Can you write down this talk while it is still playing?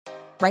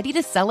Ready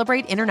to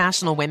celebrate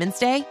International Women's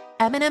Day?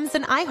 M&M's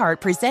and iHeart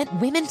present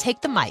Women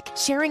Take the Mic,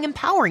 sharing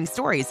empowering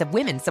stories of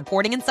women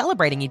supporting and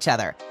celebrating each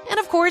other. And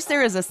of course,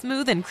 there is a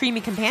smooth and creamy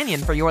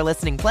companion for your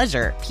listening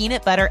pleasure,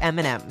 peanut butter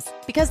M&M's.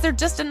 Because they're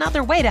just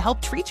another way to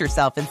help treat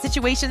yourself in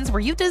situations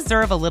where you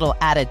deserve a little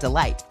added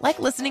delight, like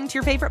listening to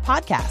your favorite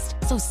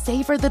podcast. So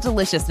savor the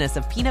deliciousness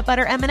of peanut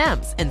butter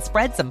M&M's and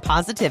spread some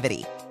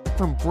positivity.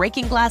 From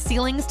breaking glass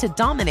ceilings to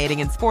dominating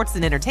in sports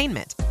and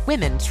entertainment,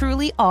 women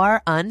truly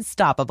are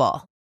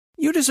unstoppable.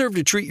 You deserve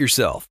to treat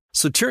yourself,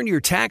 so turn your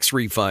tax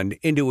refund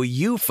into a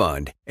U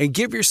fund and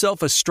give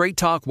yourself a Straight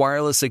Talk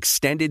Wireless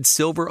Extended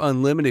Silver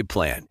Unlimited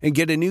plan and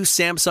get a new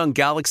Samsung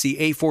Galaxy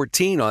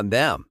A14 on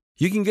them.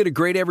 You can get a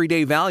great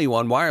everyday value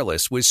on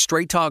wireless with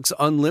Straight Talk's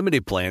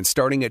Unlimited plan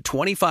starting at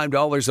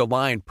 $25 a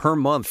line per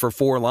month for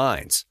 4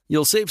 lines.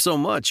 You'll save so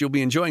much you'll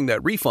be enjoying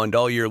that refund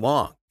all year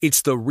long.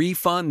 It's the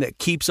refund that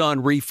keeps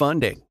on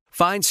refunding.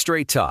 Find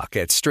Straight Talk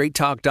at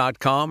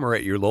straighttalk.com or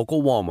at your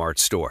local Walmart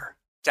store.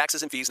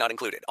 Taxes and fees not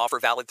included. Offer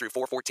valid through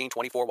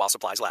 4/14/24 while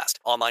supplies last.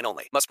 Online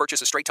only. Must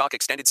purchase a Straight Talk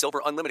Extended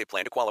Silver Unlimited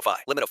plan to qualify.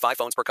 Limit of 5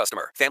 phones per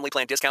customer. Family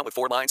plan discount with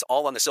 4 lines,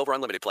 all on the Silver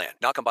Unlimited plan.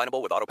 Not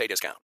combinable with autopay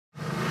discount.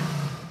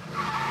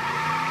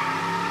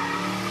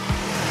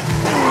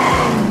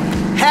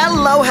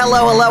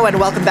 Hello, and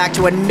welcome back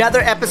to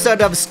another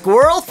episode of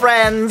Squirrel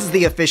Friends,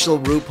 the official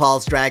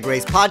RuPaul's Drag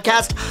Race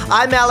podcast.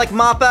 I'm Alec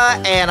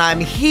Mappa, and I'm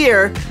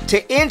here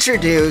to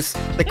introduce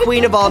the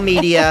queen of all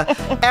media,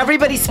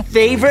 everybody's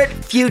favorite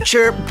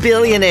future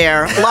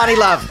billionaire, Lonnie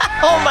Love.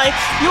 Oh my,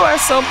 you are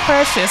so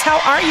precious. How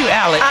are you,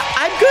 Alec?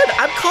 I'm good.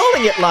 I'm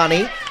calling it,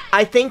 Lonnie.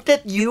 I think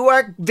that you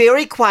are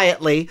very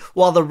quietly,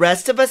 while the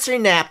rest of us are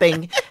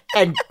napping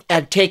and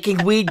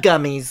taking weed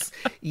gummies,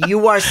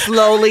 you are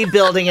slowly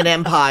building an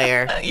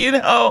empire. You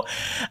know,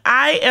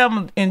 I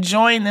am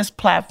enjoying this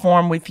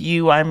platform with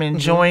you. I'm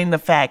enjoying the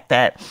fact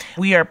that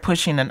we are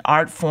pushing an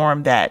art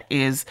form that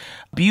is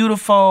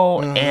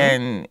beautiful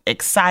and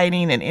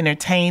exciting and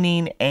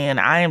entertaining, and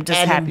I am just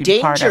happy to be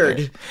part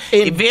of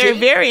it. Very,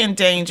 very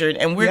endangered,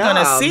 and we're going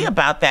to see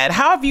about that.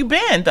 How have you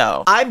been,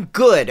 though? I'm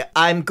good.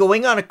 I'm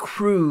going on a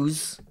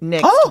cruise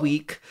next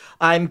week.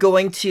 I'm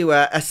going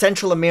to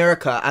Central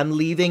America. I'm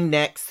leaving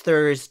next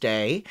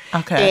Thursday.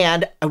 Okay.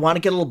 And I want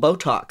to get a little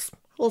Botox, a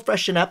little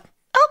freshen up.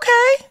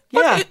 Okay. Yeah.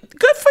 Well,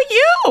 good for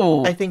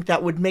you. I think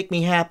that would make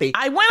me happy.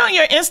 I went on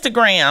your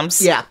Instagrams.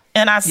 Yeah.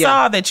 And I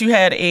saw that you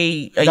had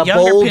a the younger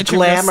bold picture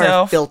glamour of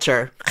yourself.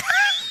 filter.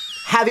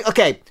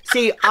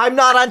 See, I'm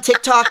not on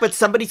TikTok, but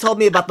somebody told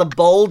me about the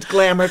bold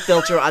glamour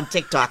filter on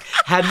TikTok.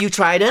 Have you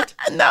tried it?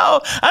 No,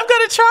 I'm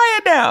going to try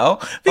it now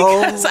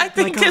because I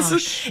think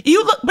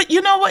you look, but you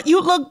know what? You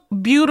look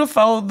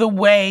beautiful the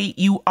way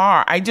you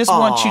are. I just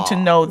want you to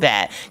know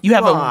that you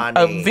have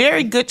a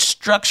very good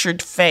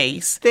structured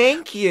face.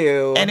 Thank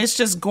you. And it's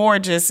just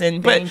gorgeous.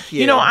 But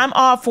you know, I'm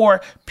all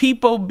for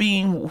people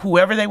being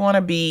whoever they want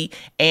to be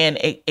and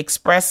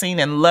expressing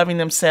and loving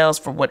themselves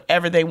for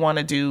whatever they want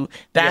to do.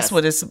 That's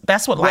what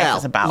life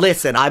is about.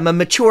 Listen, I'm a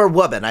mature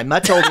woman. I'm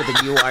much older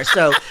than you are,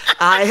 so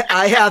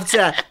I have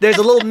to. There's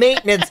a little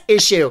maintenance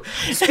issue.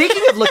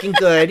 Speaking of looking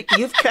good,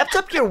 you've kept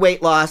up your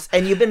weight loss,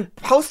 and you've been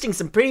posting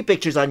some pretty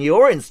pictures on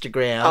your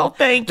Instagram. Oh,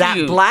 thank you.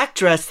 That black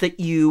dress that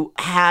you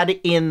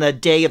had in the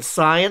Day of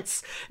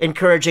Science,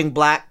 encouraging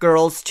black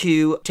girls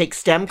to take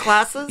STEM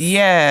classes.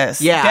 Yes,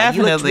 yeah,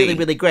 definitely. You looked really,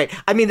 really great.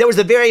 I mean, there was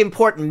a very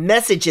important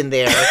message in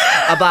there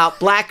about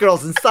black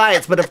girls in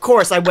science, but of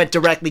course, I went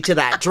directly to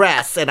that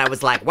dress, and I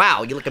was like,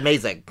 wow, you look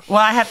amazing. Well,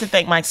 I have to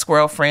thank my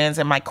squirrel friends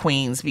and my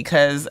queens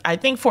because I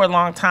think for a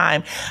long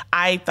time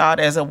I thought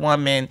as a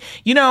woman,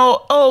 you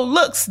know,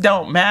 looks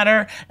don't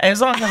matter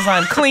as long as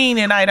I'm clean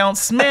and I don't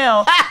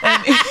smell.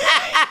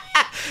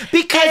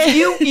 Because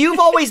you've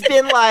always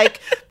been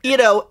like, you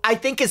know, I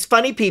think as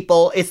funny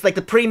people, it's like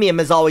the premium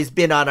has always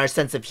been on our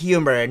sense of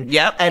humor. And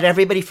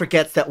everybody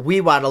forgets that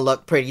we want to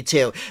look pretty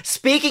too.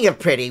 Speaking of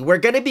pretty, we're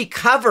going to be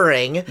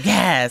covering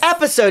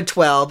episode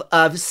 12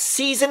 of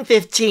season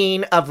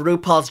 15 of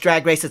RuPaul's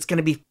Drag Race. It's going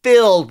to be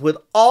filled with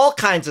all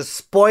kinds of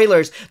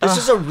spoilers. This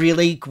is a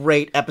really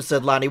great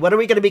episode, Lonnie. What are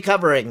we going to be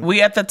covering?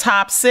 We at the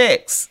top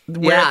 6.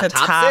 We're at the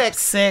top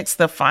six,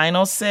 the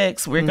final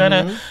 6. We're going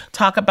to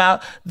talk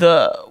about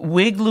the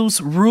Wig Loose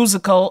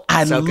Rusical.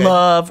 I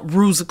love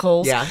Rusicals.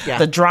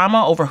 The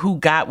drama over who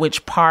got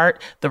which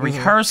part, the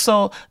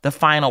rehearsal, the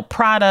final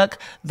product,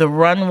 the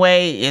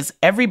runway is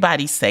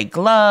everybody say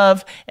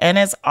glove, and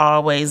as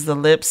always, the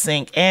lip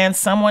sync, and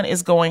someone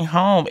is going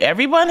home.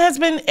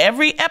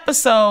 Every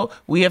episode,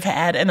 we have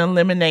had an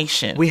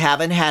elimination. We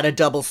haven't had a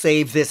double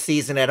save this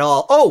season at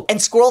all. Oh,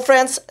 and Squirrel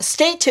Friends,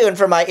 stay tuned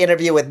for my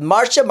interview with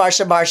Marcia.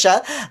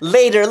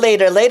 Later in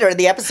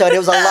the episode. It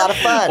was a lot of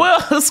fun.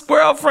 Well,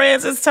 Squirrel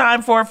Friends, it's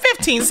time for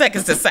 15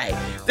 seconds to say.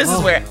 This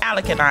is where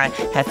Alec and I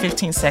have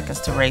 15 seconds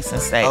to race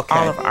and say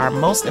all of our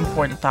most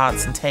important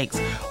thoughts and takes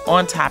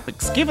on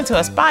topics given to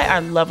us by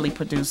our lovely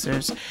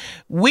producers.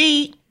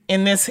 We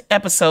in this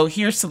episode,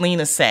 hear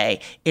Selena say,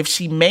 if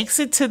she makes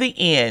it to the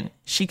end,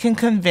 she can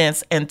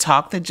convince and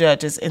talk the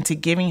judges into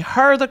giving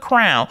her the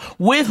crown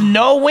with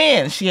no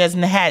wins. She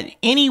hasn't had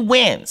any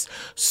wins.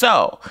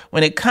 So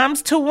when it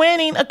comes to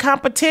winning a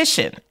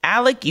competition,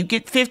 Alec, you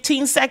get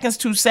 15 seconds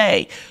to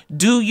say,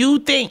 do you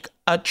think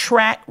a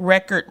track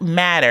record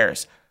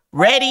matters?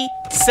 Ready,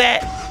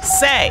 set,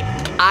 say.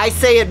 I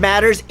say it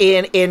matters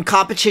in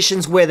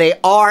competitions where they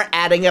are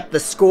adding up the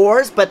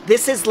scores, but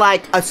this is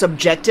like a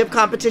subjective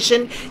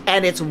competition,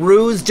 and it's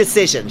Rue's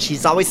decision.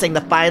 She's always saying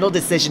the final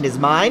decision is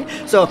mine.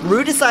 So if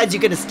Rue decides you're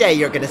going to stay,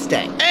 you're going to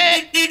stay.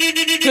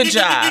 Good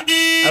job.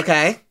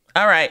 Okay.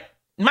 All right.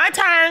 My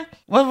turn.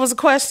 What was the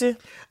question?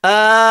 When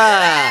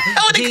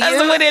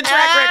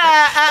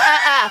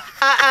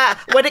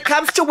it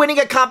comes to winning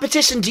a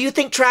competition, do you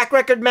think track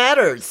record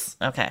matters?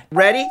 Okay.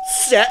 Ready,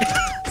 set,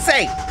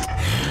 say.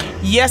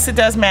 Yes, it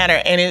does matter.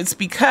 And it's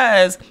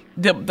because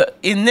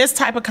in this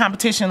type of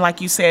competition, like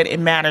you said, it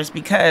matters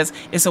because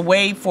it's a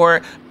way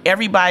for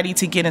everybody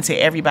to get into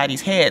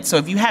everybody's head. So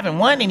if you haven't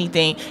won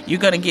anything, you're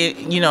going to get,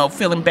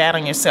 feeling bad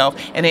on yourself.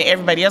 And then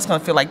everybody else is going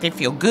to feel like they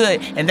feel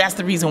good. And that's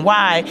the reason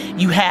why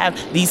you have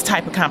these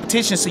type of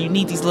competitions. So you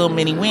need these little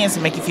mini wins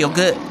to make you feel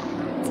good.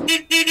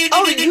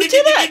 Oh, you did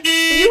it.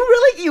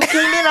 You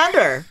came in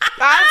under.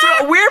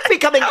 We're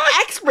becoming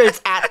experts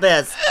at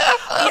this.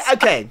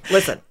 Okay,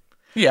 listen.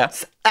 Yeah.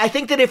 I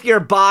think that if you're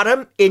the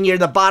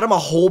bottom a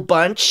whole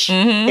bunch,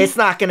 it's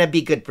not going to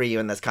be good for you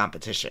in this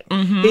competition.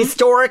 Mm-hmm.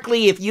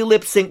 Historically, if you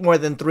lip sync more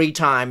than 3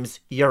 times,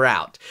 you're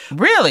out.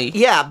 Really?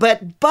 Yeah,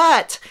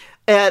 but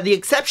the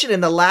exception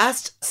in the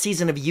last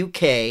season of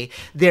UK,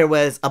 there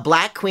was a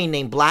black queen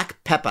named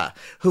Black Peppa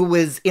who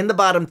was in the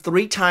bottom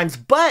 3 times,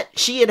 but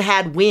she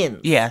had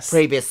wins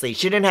previously.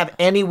 She didn't have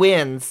any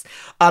wins.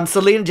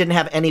 Selena didn't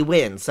have any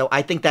wins, so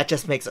I think that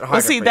just makes it harder.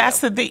 Well, see, that's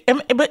the thing.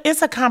 But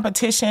it's a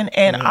competition,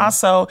 and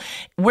also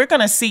we're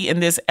going to see in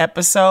this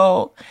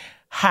episode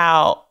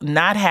how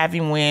not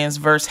having wins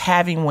versus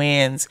having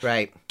wins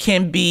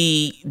can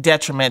be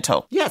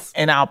detrimental. Yes.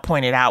 And I'll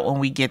point it out when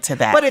we get to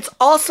that. But it's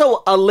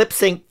also a lip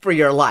sync for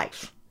your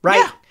life, right?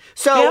 Yeah.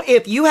 So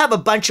if you have a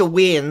bunch of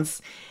wins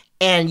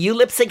and you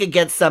lip sync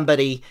against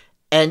somebody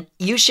and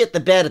you shit the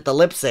bed at the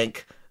lip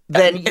sync,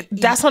 then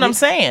that's what I'm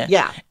saying.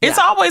 Yeah. It's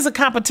always a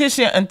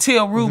competition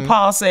until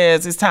RuPaul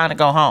says it's time to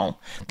go home.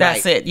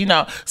 That's it,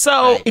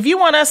 So if you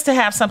want us to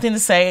have something to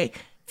say,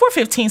 for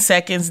 15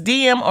 seconds,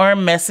 DM or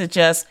message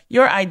us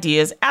your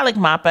ideas, Alec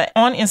Mappa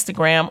on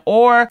Instagram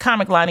or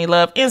Comic Lonnie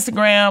Love,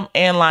 Instagram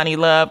and Lonnie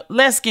Love.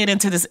 Let's get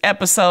into this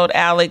episode,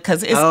 Alec,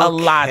 because it's a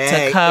lot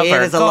to cover.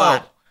 It is a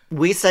lot.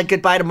 We said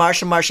goodbye to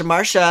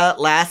Marcia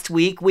last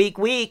week.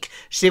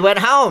 She went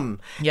home.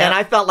 Yep. And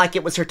I felt like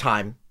it was her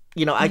time.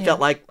 I felt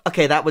like,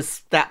 okay,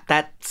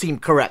 that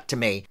seemed correct to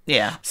me.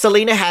 Yeah.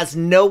 Selena has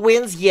no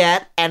wins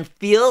yet and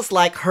feels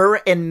like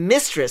her and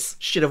Mistress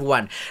should have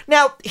won.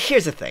 Now,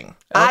 here's the thing.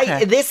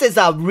 Okay. This is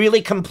a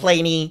really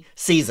complainy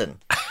season.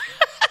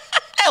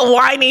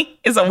 Whiny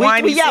is a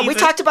whiny season. Yeah, we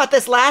talked about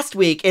this last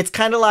week. It's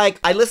kind of like,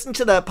 I listened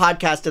to the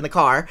podcast in the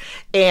car,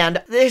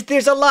 and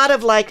there's a lot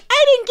of like,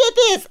 I didn't get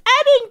this,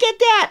 I didn't get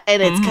that.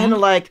 And it's kind of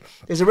like,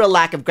 there's a real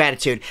lack of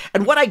gratitude.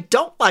 And what I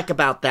don't like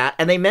about that,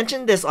 and they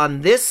mentioned this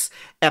on this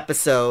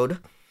episode,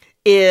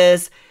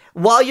 is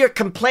while you're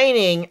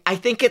complaining, I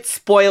think it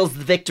spoils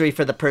the victory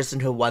for the person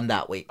who won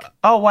that week.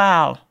 Oh,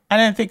 wow. I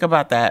didn't think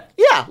about that.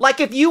 Yeah, like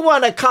if you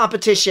won a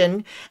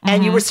competition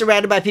and you were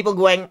surrounded by people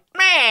going,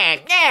 man,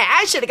 yeah,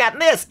 I should have gotten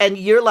this. And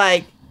you're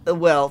like,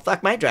 well,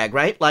 fuck my drag,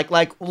 right? Like.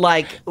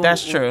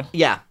 That's true.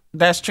 Yeah.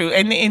 That's true.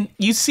 And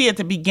you see at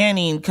the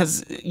beginning,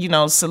 because,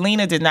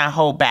 Selena did not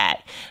hold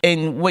back.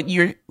 And what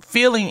you're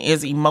feeling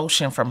is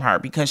emotion from her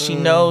because she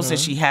knows that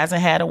she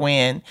hasn't had a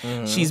win.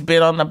 She's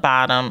been on the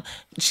bottom.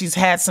 She's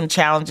had some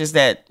challenges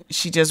that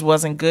she just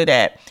wasn't good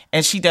at.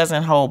 And she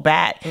doesn't hold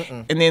back.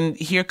 And then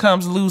here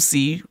comes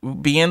Lucy,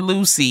 being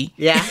Lucy.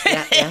 Yeah.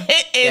 And,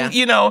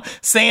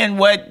 saying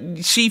what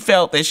she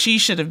felt that she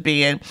should have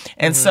been.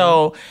 And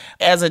so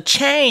as a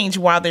change,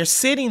 while they're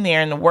sitting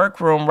there in the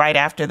workroom right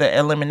after the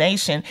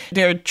elimination,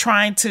 they're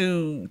trying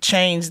to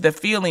change the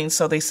feelings.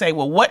 So they say,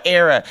 well, what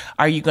era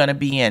are you going to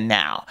be in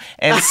now?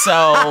 And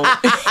so,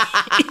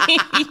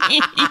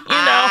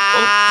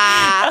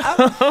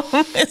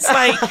 it's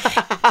like,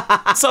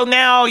 so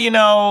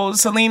now,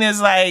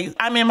 Selena's like,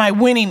 I'm in my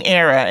winning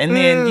era. And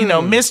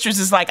then, Mistress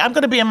is like, I'm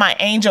going to be in my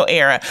angel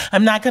era.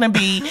 I'm not going to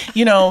be,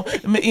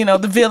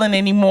 the villain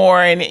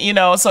anymore. And,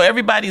 so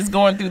everybody's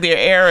going through their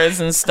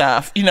eras and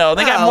stuff.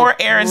 They got more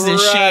eras than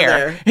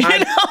Cher.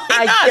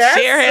 I guess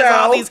Cher has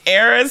all these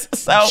eras.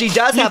 So she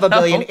does have a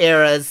billion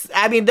eras.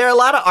 I mean, there are a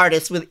lot of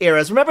artists with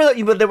eras. Remember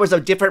that there was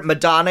a different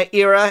Madonna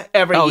era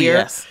every year?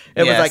 Yes.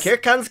 It was like, here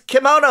comes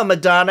kimono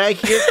Madonna.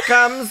 Here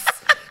comes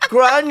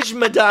grunge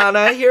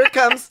Madonna. Here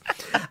comes...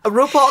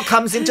 RuPaul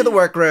comes into the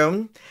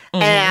workroom.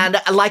 And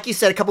like you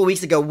said a couple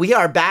weeks ago, we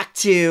are back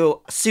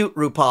to suit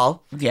RuPaul.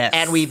 Yes.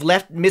 And we've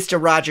left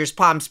Mr. Rogers'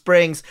 Palm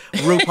Springs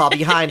RuPaul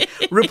behind.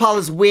 RuPaul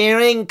is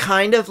wearing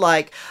kind of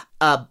like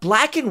a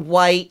black and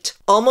white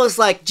almost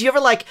like, do you ever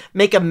like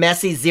make a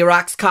messy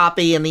Xerox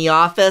copy in the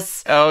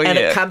office? Oh, and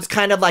it comes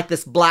kind of like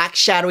this black,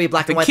 shadowy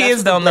black and white. The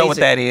kids don't know what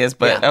that is,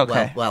 but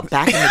okay. Well,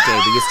 back in the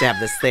day, we used to have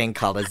this thing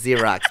called a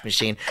Xerox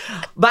machine.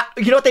 But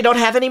you know what they don't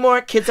have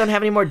anymore? Kids don't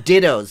have any more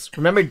dittos.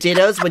 Remember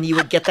dittos when you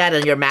would get that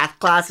in your math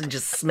class and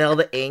just smell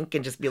the ink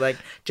and just be like,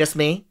 just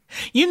me?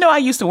 You know, I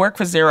used to work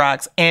for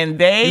Xerox, and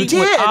they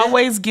would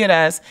always get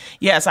us.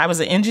 Yes, I was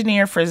an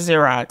engineer for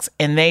Xerox,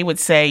 and they would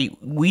say,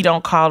 we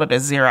don't call it a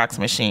Xerox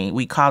machine.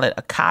 We call it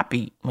a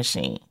copy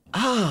machine.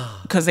 Oh.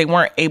 Because they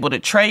weren't able to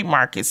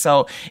trademark it.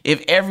 So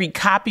if every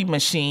copy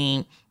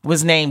machine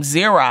was named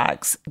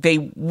Xerox, they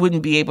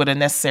wouldn't be able to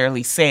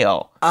necessarily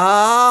sell.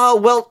 Oh,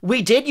 well,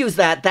 we did use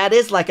that. That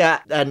is like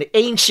an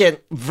ancient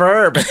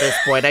verb at this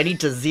point. I need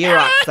to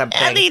Xerox something.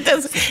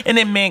 And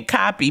it meant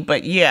copy,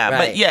 but yeah.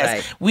 Right, but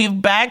yes,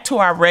 we've back to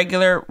our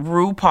regular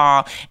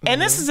RuPaul. And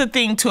this is the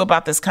thing, too,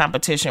 about this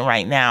competition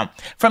right now.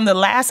 From the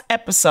last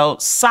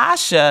episode,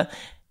 Sasha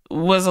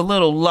was a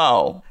little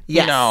low,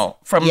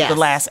 from the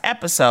last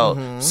episode.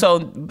 Mm-hmm.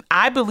 So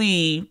I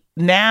believe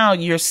now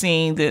you're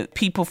seeing that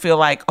people feel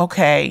like,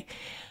 okay,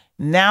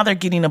 now they're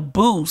getting a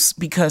boost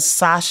because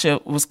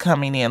Sasha was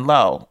coming in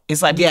low.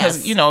 It's like,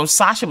 because,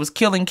 Sasha was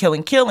killing.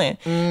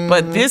 Mm-hmm.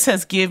 But this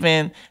has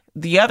given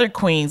the other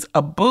queens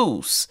a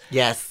boost.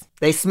 Yes.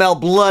 They smell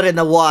blood in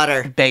the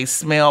water.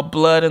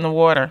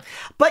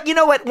 But you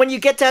know what? When you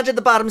get down to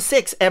the bottom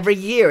 6 every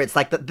year, it's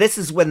like this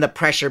is when the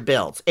pressure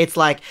builds. It's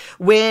like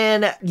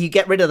when you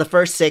get rid of the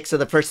first 6 or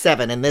the first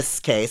 7. In this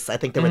case, I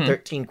think there were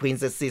 13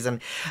 queens this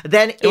season.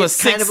 Then it was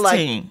kind 16. Of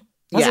like...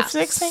 Was it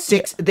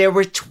 16? There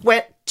were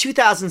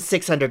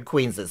 2,600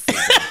 queens this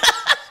season.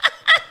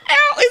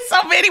 It's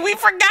so many, we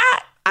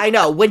forgot. I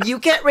know. When you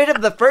get rid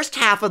of the first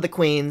half of the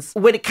queens,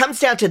 when it comes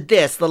down to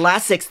this, the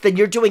last 6, then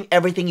you're doing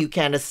everything you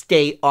can to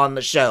stay on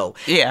the show.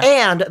 Yeah.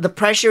 And the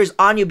pressure is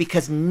on you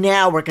because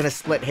now we're going to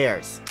split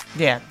hairs.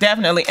 Yeah,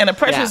 definitely. And the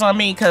pressure is on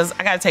me because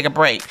I got to take a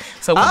break.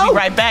 So we'll be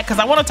right back because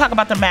I want to talk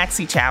about the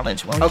Maxi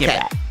Challenge when we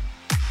get back.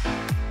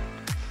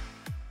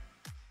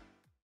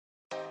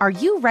 Are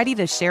you ready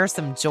to share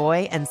some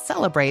joy and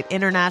celebrate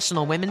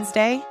International Women's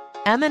Day?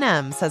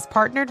 M&M's has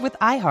partnered with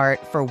iHeart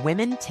for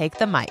Women Take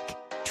the Mic,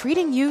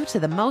 treating you to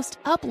the most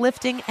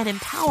uplifting and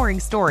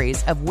empowering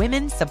stories of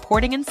women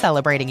supporting and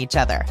celebrating each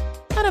other.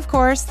 And of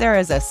course, there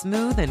is a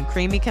smooth and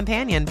creamy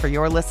companion for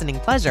your listening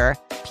pleasure,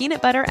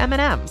 peanut butter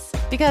M&Ms,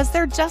 because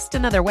they're just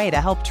another way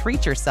to help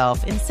treat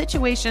yourself in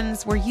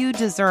situations where you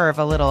deserve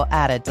a little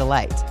added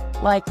delight,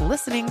 like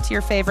listening to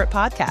your favorite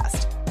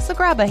podcast. So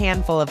grab a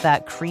handful of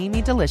that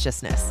creamy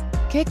deliciousness.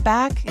 Kick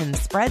back and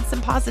spread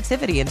some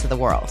positivity into the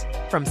world.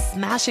 From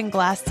smashing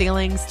glass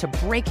ceilings to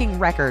breaking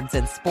records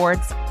in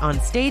sports, on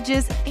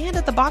stages, and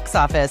at the box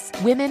office,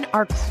 women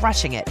are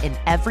crushing it in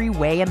every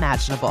way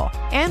imaginable.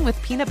 And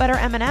with peanut butter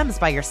M&Ms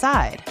by your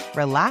side,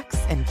 relax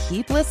and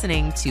keep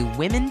listening to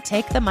Women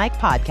Take the Mic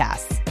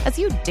podcasts as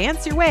you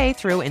dance your way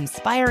through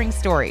inspiring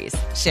stories,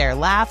 share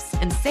laughs,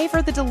 and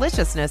savor the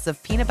deliciousness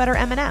of peanut butter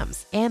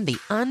M&Ms and the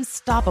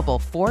unstoppable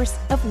force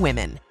of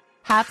women.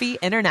 Happy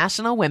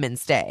International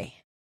Women's Day.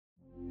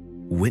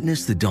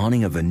 Witness the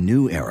dawning of a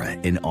new era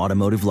in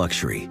automotive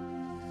luxury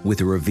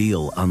with a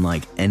reveal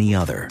unlike any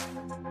other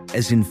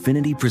as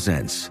Infiniti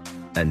presents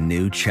a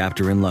new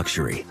chapter in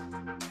luxury,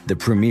 the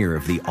premiere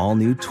of the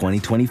all-new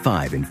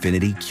 2025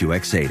 Infiniti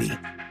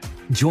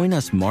QX80. Join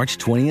us March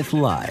 20th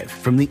live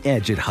from the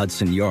Edge at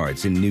Hudson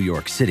Yards in New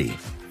York City,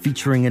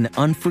 featuring an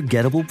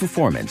unforgettable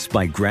performance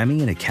by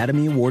Grammy and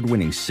Academy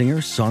Award-winning singer,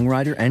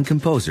 songwriter, and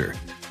composer,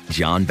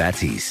 Jon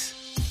Batiste.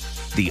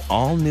 The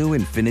all-new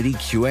Infiniti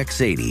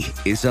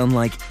QX80 is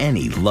unlike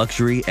any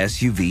luxury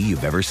SUV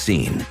you've ever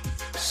seen.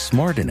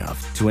 Smart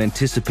enough to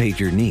anticipate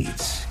your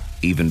needs,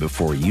 even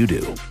before you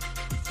do.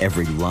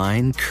 Every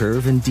line,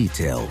 curve, and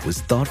detail was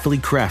thoughtfully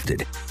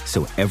crafted,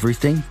 so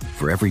everything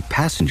for every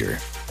passenger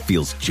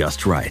feels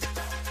just right.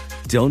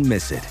 Don't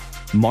miss it.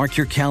 Mark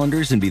your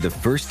calendars and be the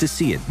first to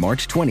see it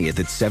March 20th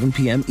at 7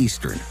 p.m.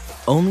 Eastern,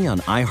 only on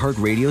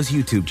iHeartRadio's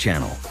YouTube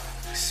channel.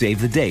 Save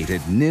the date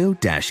at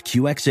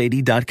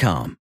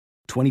new-QX80.com.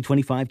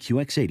 2025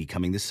 QX80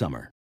 coming this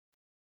summer.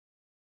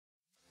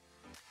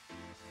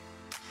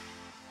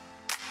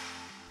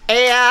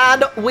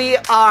 And we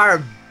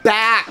are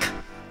back.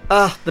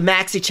 The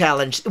Maxi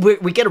Challenge.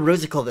 We get a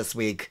Rusical this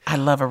week. I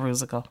love a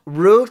Rusical.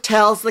 Ru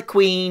tells the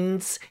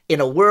queens, in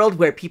a world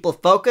where people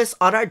focus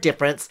on our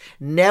difference,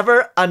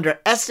 never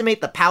underestimate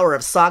the power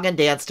of song and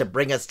dance to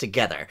bring us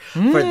together.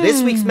 For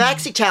this week's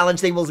Maxi Challenge,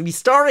 they will be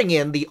starring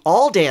in the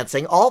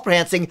all-dancing,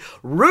 all-prancing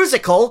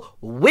Rusical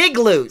Wig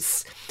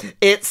Loose.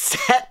 It's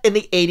set in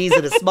the 80s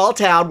in a small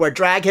town where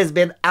drag has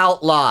been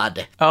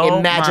outlawed.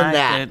 Imagine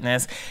that.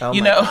 Goodness.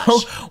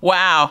 Gosh.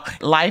 Wow.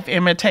 Life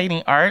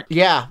imitating art.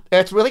 Yeah,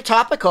 it's really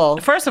topical.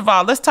 First of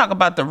all, let's talk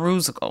about the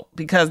Rusical,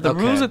 because the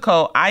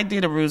Rusical, I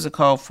did a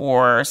Rusical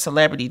for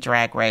Celebrity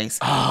Drag Race.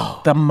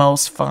 Oh. The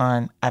most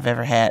fun I've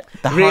ever had.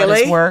 The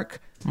hardest work,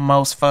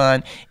 most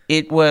fun.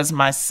 It was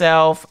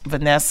myself,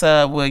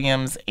 Vanessa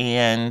Williams,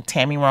 and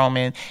Tammy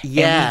Roman.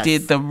 Yes. And we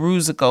did the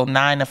Rusical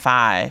 9 to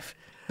 5.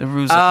 the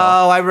Rusical.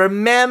 Oh, I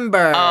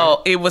remember.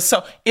 Oh,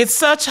 it's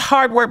such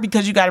hard work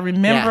because you got to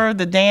remember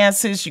the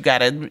dances, you got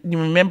to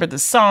remember the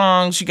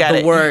songs, you got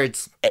to... The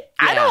words.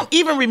 I don't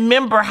even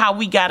remember how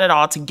we got it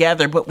all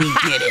together, but we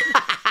did it.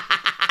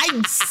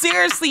 I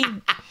seriously...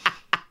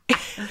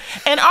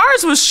 And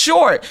ours was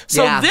short.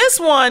 So this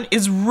one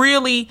is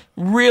really,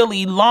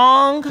 really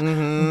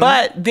long,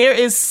 but there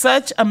is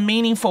such a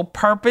meaningful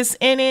purpose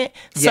in it.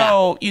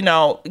 So,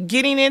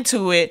 getting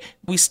into it,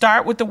 we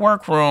start with the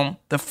workroom.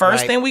 The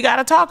first thing we got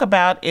to talk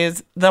about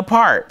is the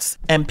parts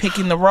and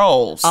picking the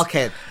roles.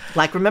 Okay.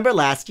 Like, remember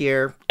last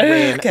year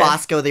when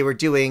Bosco, they were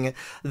doing,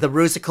 the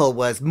Rusical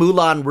was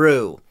Moulin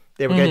Rouge.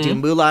 They were going to do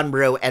Moulin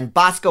Rouge, and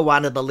Bosco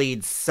wanted the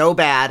lead so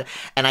bad.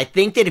 And I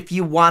think that if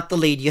you want the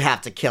lead, you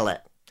have to kill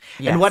it.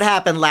 Yes. And what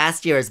happened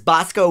last year is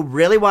Bosco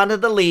really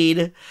wanted the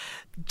lead,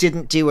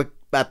 didn't do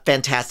a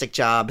fantastic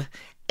job,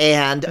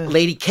 and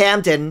Lady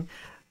Camden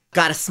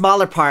got a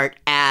smaller part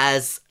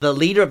as the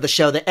leader of the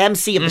show, the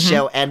MC of the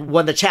show, and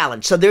won the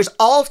challenge. So there's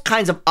all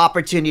kinds of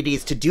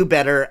opportunities to do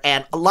better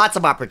and lots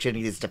of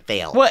opportunities to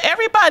fail. Well,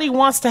 everybody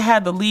wants to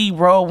have the lead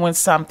role with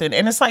something.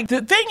 And it's like,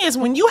 the thing is,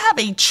 when you have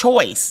a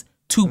choice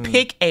to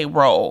pick a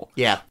role,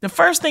 the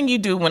first thing you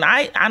do, when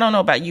I don't know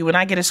about you, when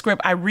I get a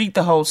script, I read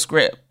the whole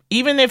script.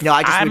 Even if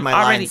I just read my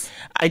lines.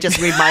 I just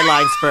read my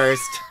lines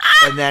first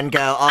and then go,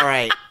 all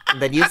right.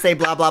 And then you say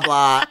blah, blah,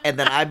 blah. And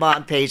then I'm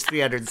on page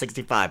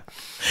 365.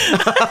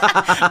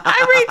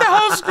 I read the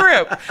whole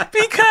script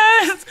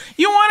because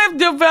you want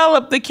to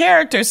develop the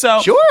character.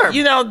 So,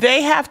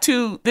 they have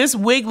to, this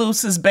Wig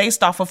Loose is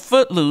based off of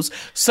Footloose.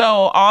 So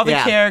all the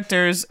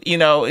characters,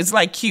 it's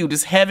like cute.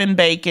 It's Heaven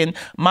Bacon,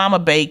 Mama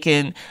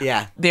Bacon.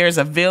 Yeah. There's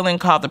a villain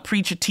called the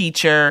Preacher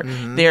Teacher.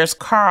 There's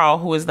Carl,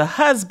 who is the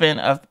husband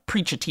of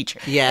Preacher Teacher.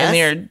 Yes. And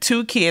there are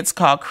two kids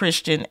called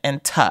Christian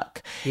and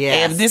Tuck.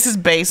 Yes. And this is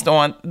based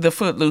on the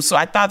Footloose. So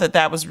I thought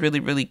that was really,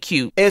 really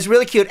cute. It was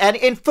really cute. And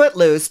in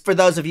Footloose, for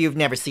those of you who've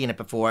never seen it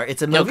before,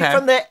 it's a movie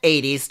from the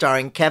 80s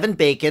starring Kevin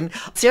Bacon.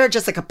 Sarah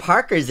Jessica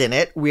Parker's in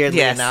it, weirdly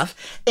enough.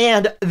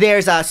 And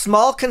there's a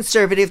small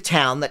conservative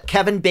town that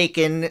Kevin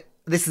Bacon...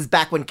 This is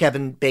back when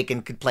Kevin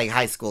Bacon could play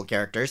high school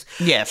characters.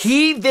 Yes.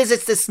 He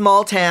visits this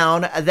small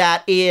town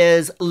that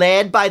is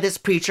led by this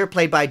preacher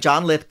played by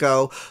John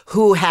Lithgow,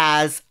 who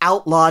has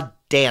outlawed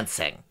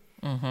dancing.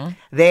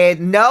 They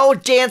know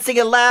dancing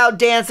allowed,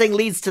 dancing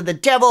leads to the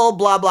devil,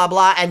 blah, blah,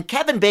 blah. And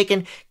Kevin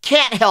Bacon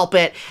can't help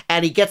it.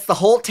 And he gets the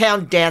whole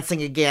town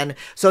dancing again.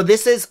 So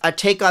this is a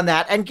take on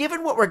that. And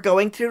given what we're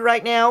going through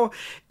right now,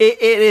 it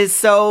is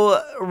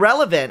so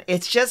relevant.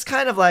 It's just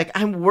kind of like,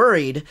 I'm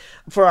worried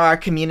for our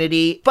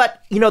community.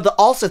 But, the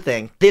also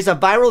thing, there's a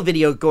viral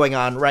video going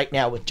on right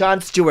now with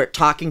Jon Stewart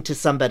talking to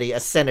somebody,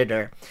 a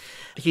senator.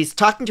 He's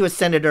talking to a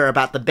senator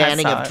about the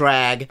banning of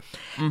drag.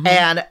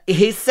 And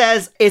he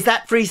says, is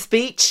that free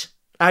speech?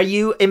 Are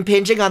you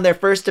impinging on their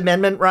First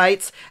Amendment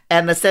rights?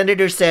 And the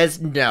senator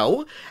says,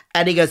 no.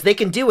 And he goes, they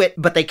can do it,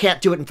 but they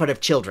can't do it in front of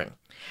children.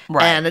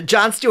 Right. And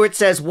Jon Stewart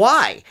says,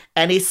 why?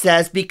 And he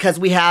says, because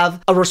we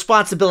have a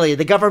responsibility.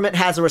 The government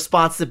has a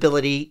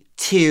responsibility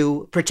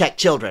to protect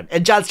children.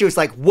 And Jon Stewart's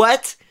like,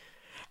 what?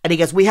 And he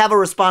goes, we have a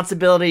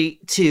responsibility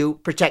to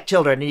protect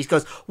children. And he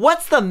goes,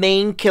 what's the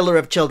main killer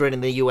of children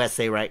in the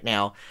USA right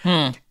now?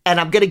 And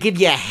I'm going to give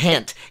you a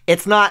hint.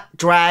 It's not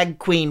drag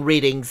queen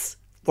readings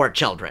for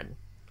children.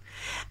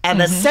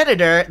 And the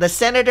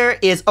senator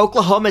is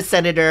Oklahoma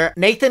Senator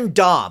Nathan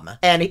Dahm.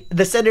 And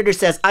the senator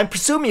says, I'm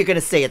presuming you're going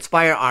to say it's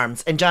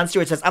firearms. And Jon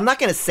Stewart says, I'm not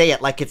going to say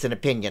it like it's an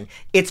opinion.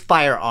 It's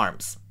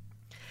firearms.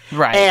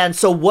 Right. And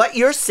so what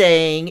you're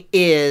saying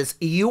is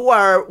you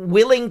are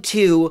willing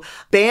to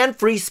ban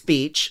free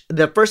speech,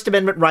 the First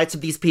Amendment rights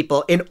of these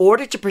people, in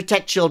order to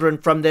protect children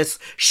from this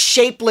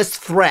shapeless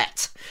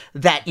threat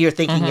that you're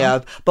thinking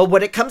of. But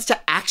when it comes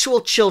to actual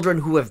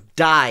children who have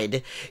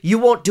died, you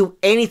won't do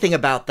anything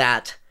about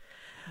that.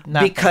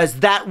 Nothing.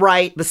 Because that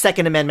right, the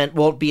Second Amendment,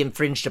 won't be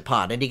infringed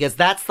upon. And he goes,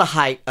 that's the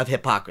height of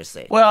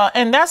hypocrisy. Well,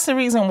 and that's the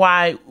reason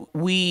why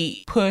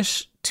we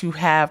push to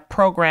have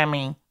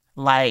programming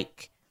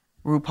like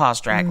RuPaul's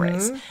Drag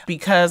Race,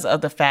 because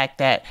of the fact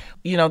that,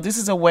 this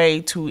is a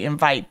way to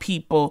invite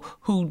people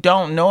who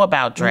don't know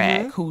about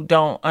drag, who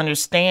don't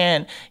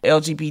understand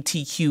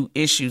LGBTQ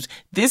issues.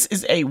 This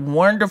is a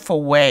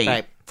wonderful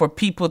way for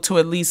people to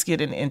at least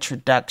get an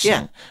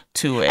introduction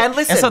to it. And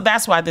listen, and so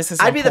that's why this is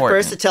important. I'd be the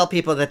first to tell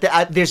people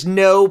that there's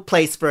no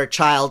place for a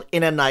child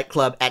in a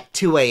nightclub at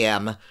 2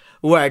 a.m.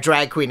 where a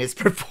drag queen is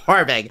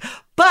performing.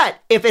 But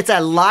if it's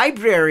a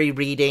library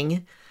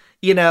reading,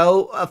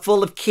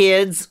 full of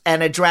kids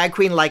and a drag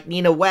queen like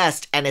Nina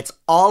West, and it's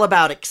all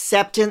about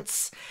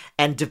acceptance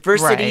and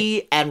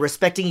diversity and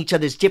respecting each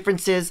other's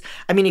differences.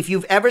 I mean, if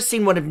you've ever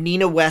seen one of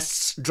Nina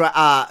West's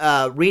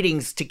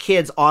readings to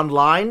kids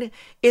online,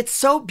 it's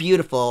so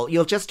beautiful.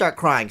 You'll just start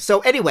crying. So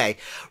anyway,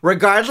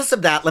 regardless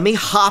of that, let me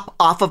hop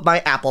off of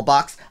my Apple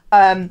box.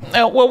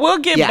 Well, we'll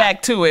get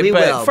back to it,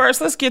 but first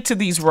let's get to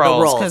these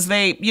roles because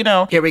they,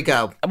 Here we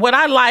go. What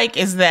I like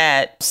is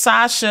that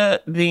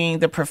Sasha, being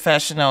the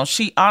professional,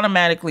 she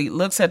automatically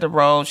looks at the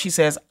role. She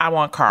says, I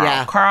want Carl.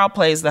 Yeah. Carl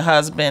plays the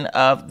husband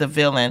of the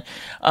villain.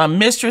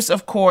 Mistress,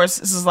 of course,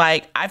 this is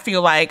like, I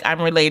feel like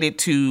I'm related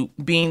to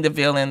being the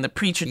villain, the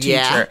preacher teacher.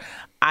 Yeah.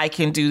 I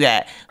can do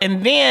that.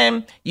 And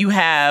then you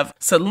have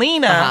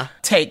Selena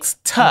takes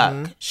Tuck.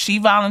 Mm-hmm. She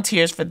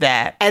volunteers for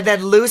that. And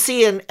then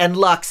Lucy and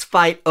Lux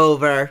fight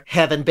over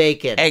Heaven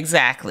Bacon.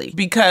 Exactly.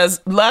 Because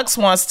Lux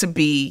wants to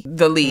be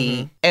the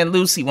lead and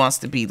Lucy wants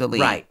to be the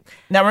lead. Right.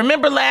 Now,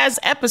 remember last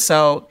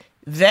episode,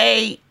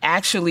 they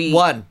actually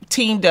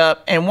teamed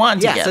up and won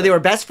together. Yeah, so they were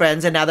best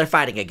friends and now they're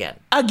fighting again.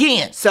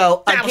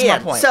 So that was my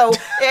point. So,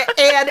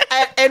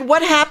 and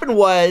what happened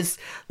was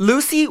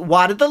Lucy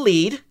wanted the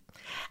lead.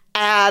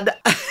 And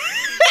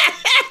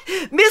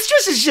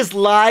Mistress is just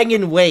lying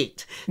in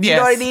wait. Do you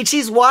know what I mean?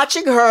 She's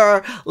watching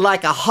her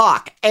like a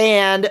hawk.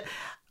 And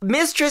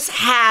Mistress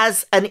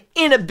has an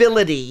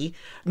inability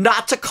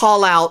not to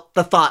call out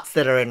the thoughts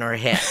that are in her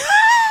head.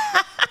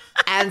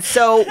 And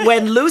so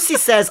when Lucy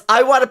says,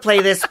 I want to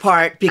play this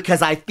part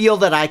because I feel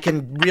that I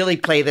can really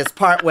play this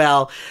part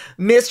well,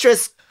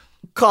 Mistress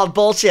called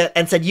bullshit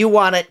and said, you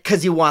want it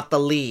because you want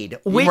the lead.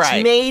 Which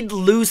made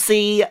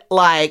Lucy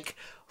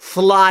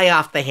fly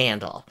off the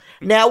handle.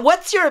 Now,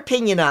 what's your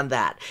opinion on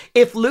that?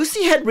 If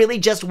Lucy had really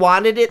just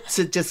wanted it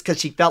just because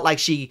she felt like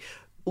she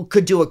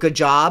could do a good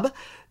job,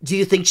 do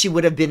you think she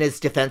would have been as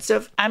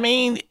defensive? I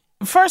mean,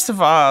 first of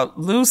all,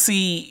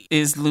 Lucy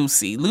is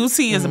Lucy.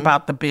 Lucy is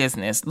about the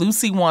business.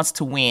 Lucy wants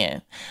to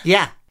win.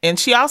 Yeah. And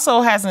she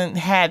also hasn't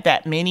had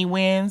that many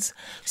wins.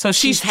 So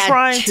she's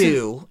trying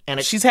to.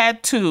 She's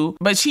had two,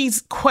 but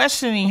she's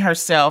questioning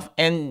herself.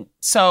 And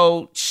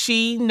so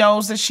she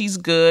knows that she's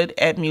good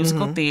at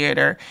musical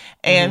theater.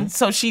 And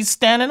so she's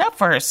standing up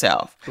for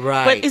herself.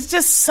 Right. But it's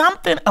just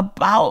something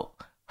about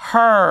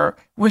her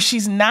where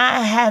she's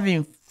not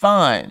having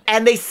fun.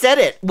 And they said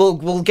it.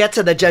 We'll get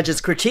to the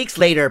judges' critiques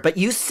later, but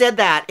you said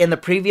that in the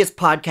previous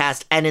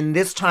podcast, and in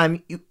this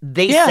time,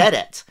 they said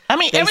it. I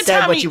mean, they every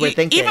said time, what you were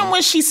thinking. Even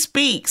when she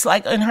speaks,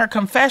 like in her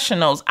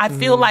confessionals, I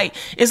feel like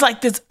it's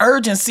like this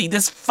urgency,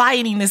 this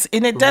fighting, and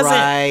it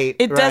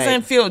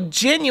doesn't feel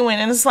genuine.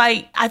 And it's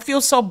like, I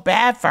feel so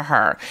bad for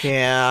her.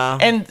 Yeah.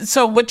 And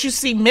so what you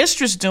see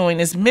Mistress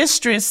doing is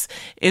Mistress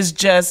is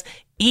just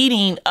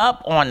eating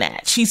up on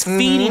that. She's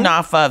feeding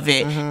off of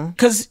it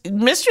because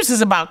Mistress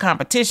is about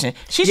competition.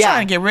 She's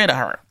trying to get rid of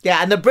her.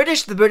 Yeah, and the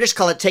British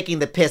call it taking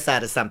the piss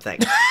out of something.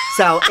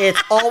 So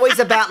it's always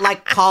about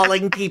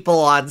calling people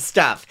on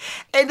stuff.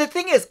 And the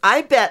thing is,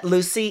 I bet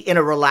Lucy in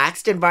a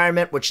relaxed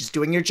environment where she's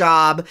doing her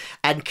job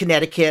at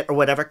Connecticut or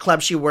whatever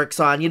club she works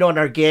on, on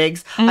her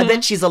gigs, I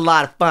bet she's a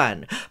lot of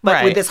fun.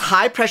 But with this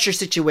high pressure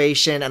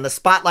situation and the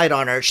spotlight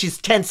on her, she's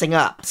tensing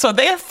up. So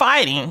they're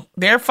fighting.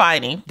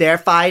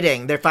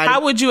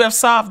 How would you have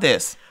solved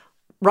this?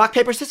 Rock,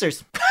 paper,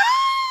 scissors.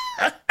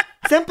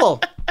 Simple.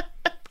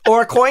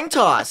 Or a coin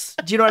toss.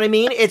 Do you know what I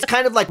mean? It's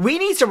kind of like, we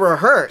need to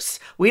rehearse.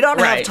 We don't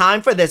have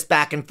time for this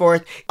back and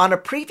forth. On a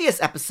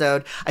previous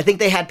episode, I think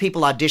they had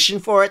people audition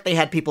for it. They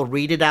had people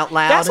read it out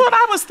loud. That's what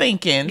I was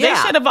thinking. They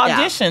should have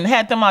auditioned,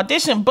 had them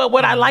audition. But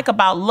what I like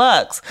about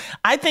Lux,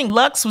 I think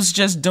Lux was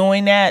just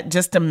doing that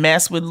just to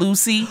mess with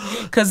Lucy.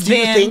 Do you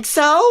think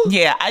so?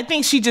 Yeah, I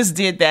think she just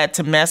did that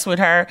to mess with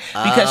her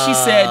because she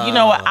said, you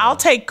know what, I'll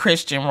take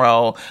Christian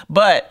role,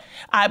 but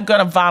I'm going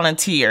to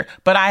volunteer.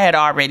 But I had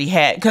already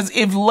had, because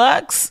if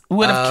Lux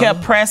would have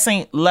kept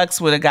pressing, Lux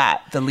would have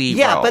got the lead role.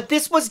 Yeah, but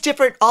this was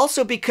different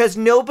also because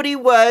nobody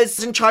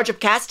was in charge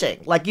of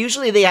casting.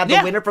 Usually they have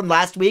the winner from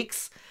last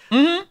week's.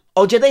 Mm-hmm.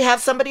 Oh, did they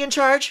have somebody in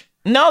charge?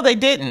 No, they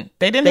didn't.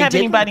 They didn't have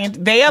anybody.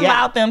 They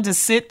allowed them to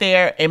sit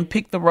there and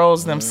pick the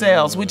roles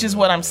themselves, which is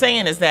what I'm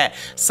saying is that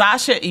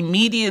Sasha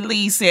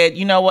immediately said,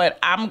 you know what,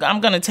 I'm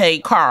going to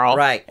take Carl.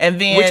 Right. And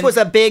then, which was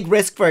a big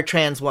risk for a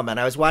trans woman.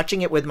 I was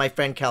watching it with my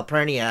friend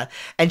Calpurnia,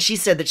 and she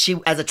said that she,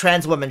 as a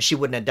trans woman, she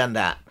wouldn't have done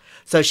that.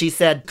 So she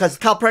said, because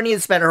Calpurnia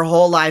spent her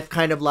whole life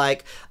kind of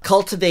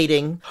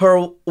cultivating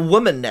her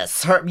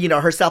womanness,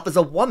 herself as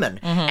a woman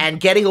and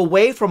getting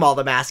away from all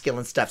the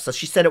masculine stuff. So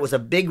she said it was a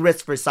big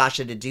risk for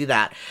Sasha to do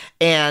that.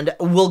 And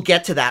we'll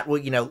get to that,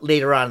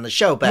 later on in the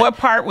show. But what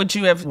part would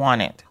you have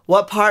wanted?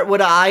 What part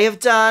would I have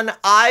done?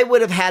 I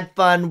would have had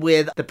fun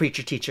with the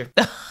preacher teacher.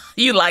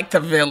 You like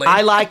the villain.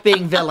 I like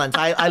being villains.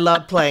 I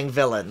love playing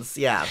villains.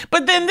 Yeah.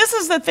 But then this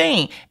is the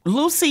thing.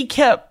 Lucy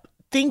kept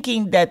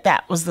thinking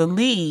that was the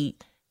lead.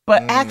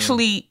 But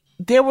actually,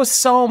 there were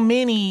so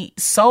many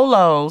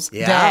solos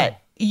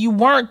that you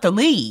weren't the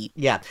lead.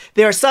 Yeah.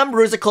 There are some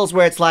musicals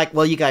where it's like,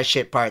 well, you guys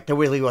shit part. There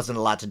really wasn't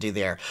a lot to do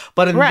there.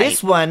 But in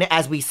this one,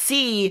 as we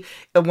see,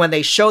 when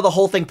they show the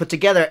whole thing put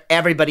together,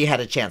 everybody had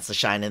a chance to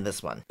shine in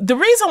this one. The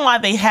reason why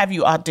they have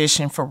you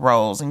audition for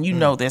roles, and you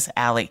know this,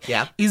 Alec,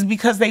 is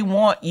because they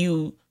want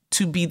you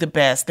to be the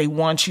best. They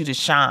want you to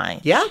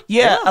shine.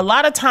 Yeah. A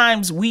lot of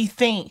times we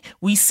think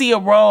we see a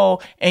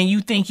role and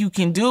you think you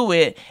can do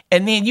it,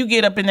 and then you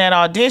get up in that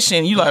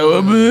audition, you like,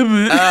 oh,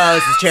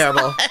 this is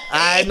terrible.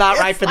 I'm not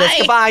right for this.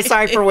 Goodbye.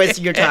 Sorry for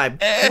wasting your time.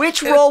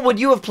 Which role would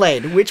you have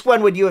played? Which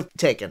one would you have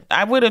taken?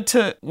 I would have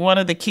took one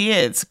of the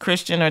kids,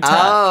 Christian or Tuck.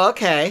 Oh,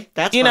 okay.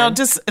 That's fun.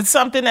 Just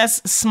something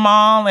that's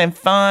small and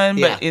fun,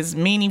 but is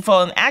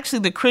meaningful. And actually,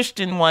 the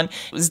Christian one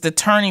is the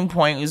turning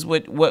point, is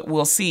what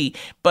we'll see.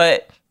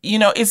 But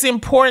it's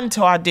important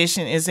to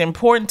audition. It's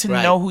important to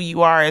know who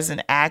you are as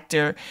an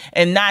actor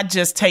and not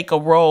just take a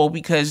role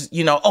because,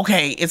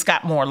 okay, it's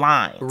got more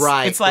lines.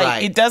 Right. It's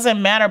like, it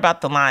doesn't matter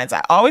about the lines.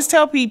 I always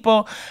tell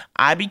people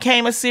I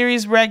became a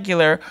series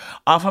regular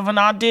off of an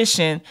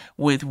audition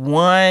with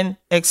one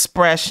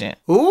expression.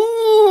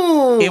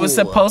 Ooh. It was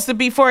supposed to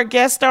be for a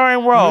guest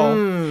starring role.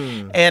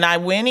 And I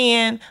went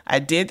in, I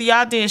did the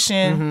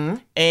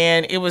audition,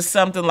 and it was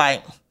something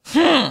like,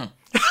 and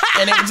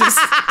it was just...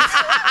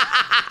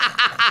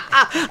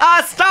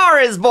 A star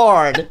is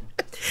born.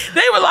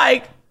 They were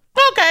like,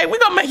 okay, we're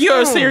going to make you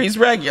a series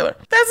regular.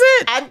 That's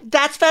it. And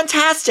that's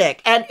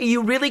fantastic. And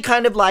you really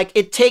kind of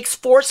it takes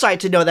foresight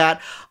to know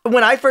that.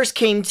 When I first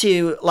came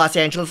to Los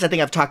Angeles, I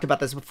think I've talked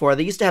about this before,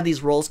 they used to have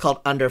these roles called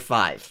under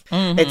 5.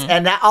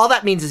 And all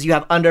that means is you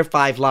have under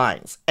 5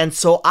 lines. And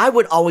so I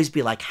would always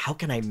be like, how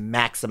can I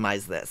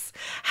maximize this?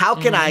 How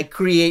can I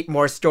create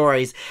more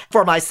stories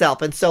for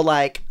myself? And so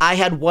I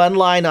had one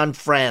line on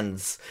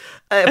Friends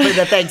for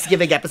the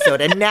Thanksgiving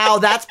episode. And now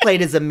that's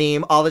played as a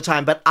meme all the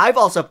time. But I've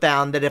also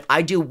found that if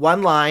I do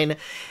one line,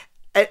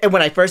 and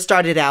when I first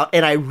started out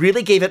and I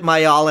really gave it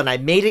my all and I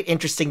made it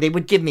interesting, they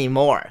would give me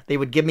more. They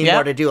would give me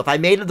more to do. If I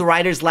made the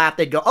writers laugh,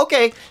 they'd go,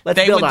 okay,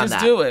 let's build on that. They would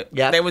just do it.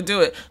 Yeah. They would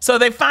do it. So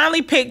they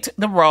finally picked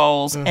the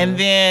roles, and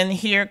then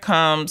here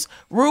comes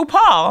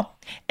RuPaul.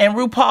 And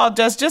RuPaul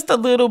does just a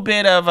little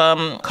bit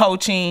of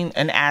coaching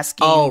and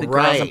asking the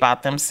girls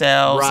about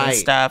themselves and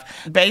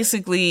stuff.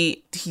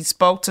 Basically, he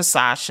spoke to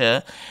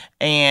Sasha,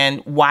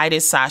 and why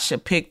did Sasha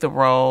pick the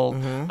role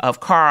of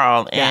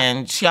Carl?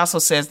 And she also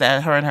says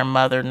that her and her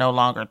mother no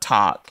longer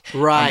talk.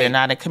 Right. And they're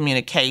not in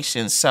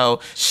communication. So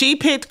she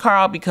picked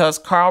Carl because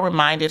Carl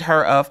reminded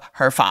her of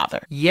her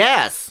father.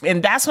 Yes.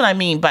 And that's what I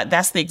mean. But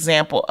that's the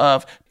example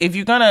of, if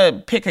you're going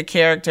to pick a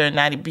character and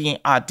not being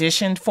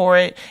auditioned for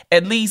it,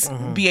 at least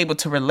be able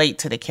to relate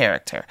to the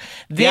character.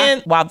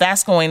 Then while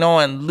that's going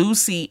on,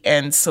 Lucy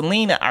and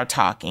Selena are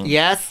talking.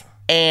 Yes.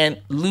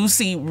 And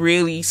Lucy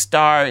really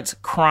starts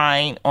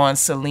crying on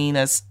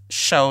Selena's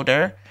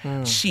shoulder.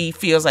 She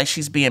feels like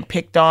she's being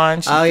picked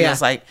on. She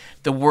feels like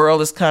the world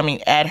is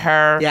coming at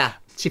her. Yeah.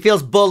 She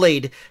feels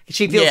bullied.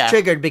 She feels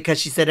triggered because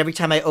she said, every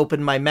time I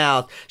open my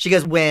mouth, she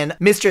goes, when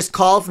Mistress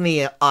calls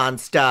me on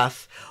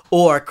stuff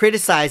or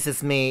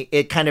criticizes me,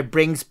 it kind of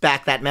brings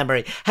back that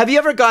memory. Have you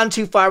ever gone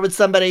too far with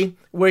somebody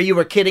where you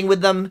were kidding with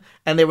them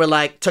and they were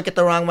took it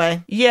the wrong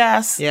way?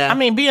 Yes. Yeah. I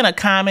mean, being a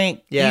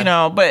comic,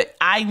 but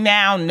I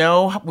now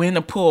know when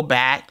to pull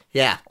back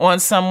on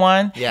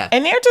someone. Yeah.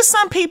 And there are just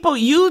some people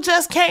you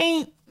just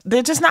can't,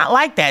 they're just not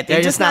like that.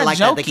 They're just not like jokey.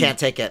 That. They can't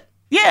take it.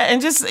 Yeah,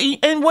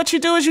 and what you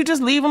do is you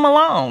just leave them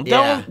alone.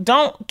 Yeah.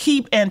 Don't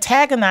keep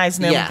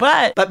antagonizing them.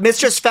 Yeah. But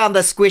Mistress found the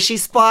squishy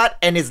spot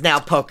and is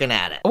now poking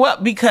at it.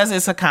 Well, because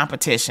it's a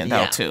competition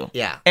though too.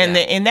 Yeah. And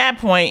in that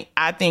point,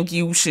 I think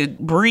you should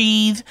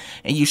breathe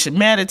and you should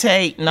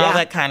meditate and all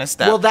that kind of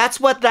stuff. Well,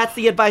 that's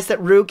the advice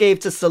that Rue gave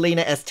to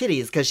Selena S.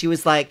 Titties, because she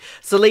was like,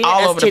 Selena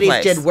S.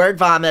 Titties did word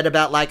vomit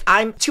about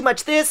I'm too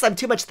much this, I'm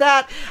too much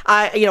that.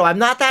 I'm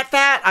not that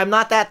fat, I'm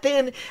not that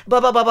thin. Blah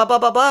blah blah blah blah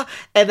blah blah.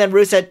 And then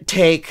Rue said,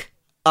 take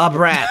a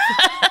breath.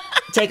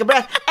 Take a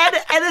breath.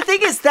 And the thing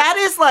is, that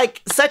is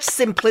such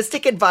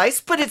simplistic advice,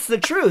 but it's the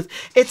truth.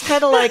 It's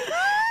kind of like,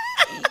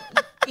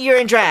 you're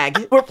in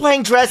drag. We're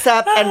playing dress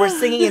up and we're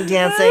singing and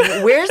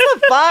dancing. Where's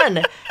the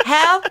fun?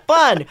 Have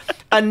fun.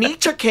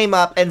 Anitra came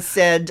up and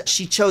said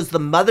she chose the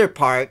mother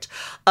part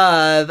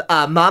of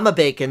Mama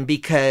Bacon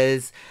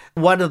because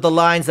one of the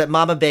lines that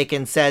Mama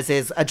Bacon says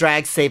is, a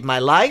drag saved my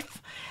life.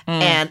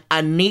 And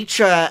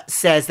Anitra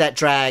says that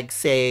drag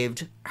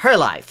saved her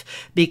life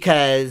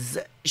because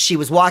she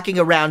was walking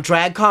around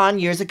DragCon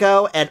years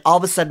ago and all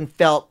of a sudden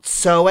felt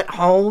so at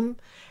home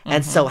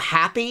and so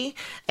happy.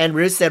 And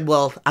Ruth said,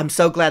 well, I'm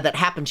so glad that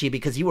happened to you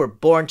because you were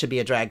born to be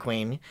a drag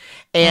queen.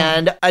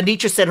 And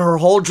Anitra said her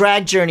whole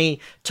drag journey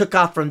took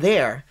off from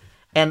there.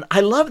 And I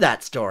love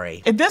that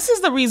story. And this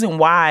is the reason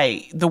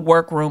why the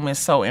workroom is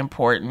so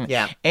important.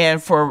 Yeah.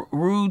 And for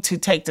Rue to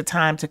take the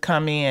time to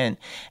come in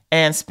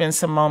and spend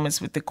some moments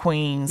with the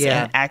queens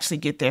and actually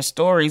get their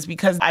stories.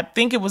 Because I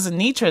think it was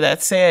Anitra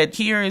that said,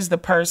 here is the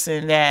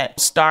person that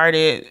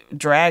started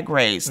Drag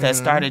Race, that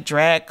started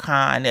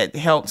DragCon, that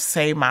helped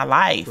save my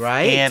life.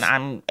 Right. And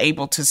I'm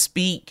able to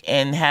speak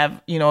and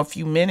have, a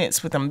few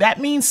minutes with them. That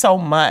means so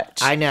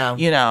much. I know.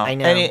 I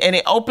know. And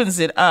it opens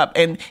it up.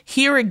 And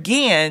here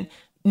again,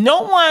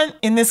 no one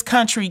in this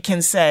country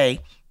can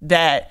say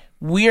that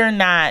we're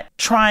not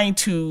trying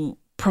to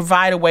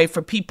provide a way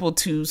for people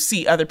to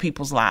see other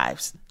people's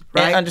lives.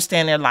 and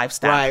understand their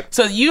lifestyle. Right.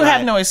 So you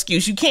have no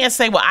excuse. You can't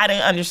say, well, I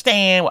didn't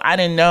understand. Well, I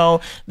didn't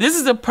know. This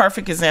is a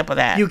perfect example of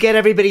that. You get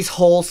everybody's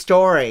whole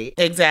story.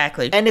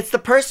 Exactly. And it's the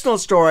personal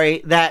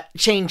story that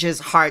changes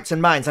hearts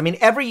and minds. I mean,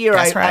 every year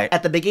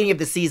at the beginning of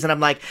the season, I'm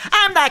like,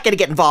 I'm not going to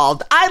get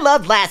involved. I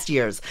loved last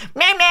year's.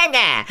 Nah, nah,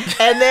 nah.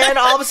 And then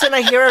all of a sudden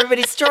I hear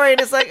everybody's story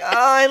and it's like, oh,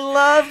 I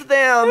love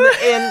them.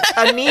 In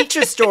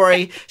Anita's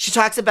story, she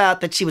talks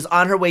about that she was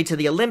on her way to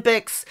the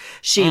Olympics.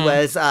 She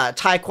was a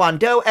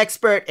Taekwondo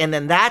expert, and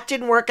then that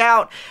didn't work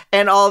out.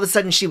 And all of a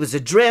sudden she was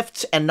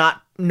adrift and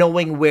not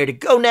knowing where to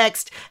go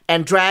next.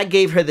 And drag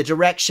gave her the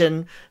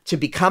direction to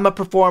become a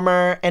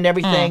performer and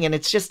everything. And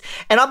it's just,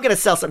 and I'm going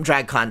to sell some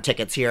DragCon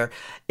tickets here.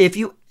 If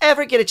you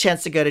ever get a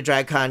chance to go to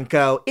DragCon,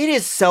 go. It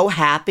is so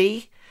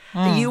happy.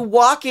 You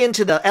walk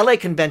into the LA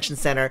Convention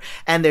Center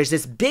and there's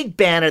this big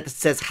banner that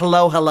says,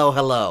 hello, hello,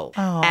 hello.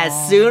 Aww.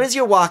 As soon as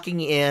you're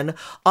walking in,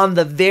 on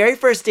the very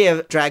first day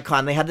of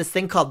DragCon, they had this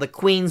thing called the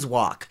Queen's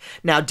Walk.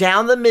 Now,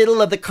 down the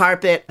middle of the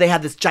carpet, they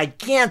have this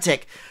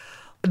gigantic,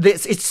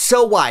 it's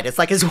so wide. It's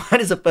like as wide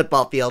as a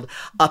football field.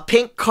 A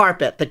pink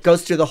carpet that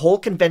goes through the whole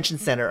convention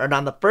center. And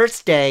on the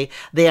first day,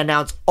 they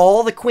announce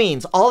all the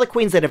queens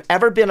that have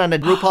ever been on a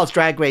RuPaul's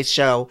Drag Race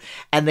show.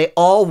 And they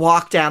all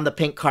walk down the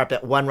pink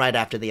carpet, one right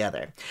after the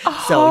other.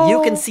 Oh. So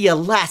you can see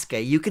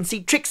Alaska. You can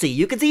see Trixie.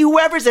 You can see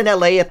whoever's in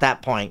LA at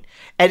that point.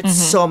 And it's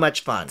so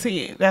much fun.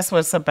 See, that's what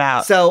it's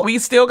about. So we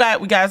got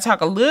to talk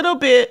a little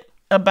bit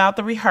about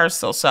the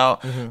rehearsal. So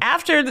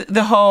after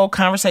the whole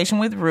conversation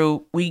with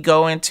Ru, we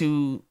go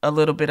into a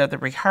little bit of the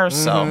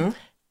rehearsal.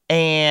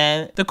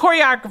 And the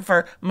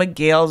choreographer,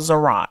 Miguel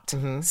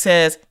Zarate,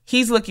 says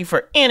he's looking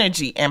for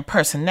energy and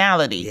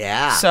personality.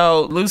 Yeah.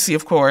 So Lucy,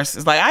 of course,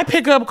 is like, I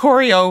pick up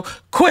choreo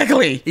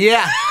quickly.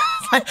 Yeah.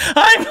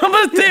 I'm from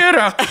a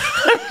theater.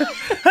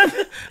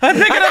 I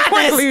pick it up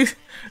quickly.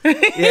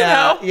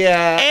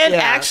 And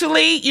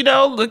actually,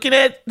 looking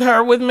at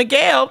her with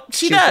Miguel,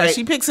 she's does. Great.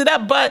 She picks it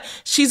up, but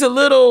she's a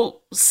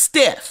little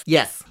stiff.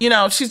 Yes.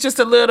 She's just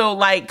a little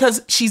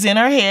because she's in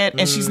her head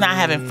and she's not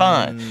having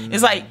fun.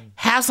 It's like,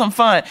 have some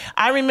fun.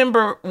 I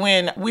remember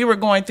when we were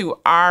going through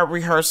our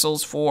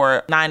rehearsals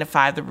for 9 to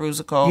 5, the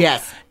musical.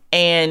 Yes.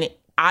 And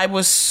I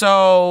was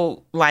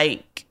so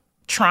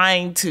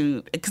trying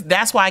to,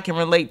 that's why I can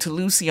relate to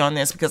Lucy on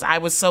this, because I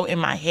was so in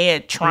my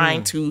head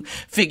trying to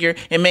figure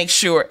and make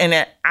sure, and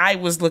that I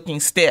was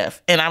looking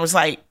stiff. And I was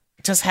like,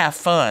 just have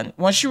fun.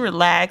 Once you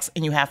relax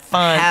and you have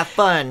fun. Have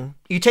fun.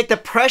 You take the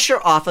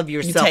pressure off of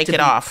yourself. You take it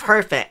off.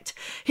 Perfect.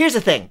 Here's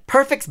the thing.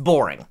 Perfect's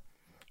boring.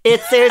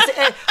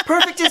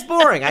 Perfect is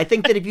boring. I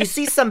think that if you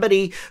see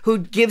somebody who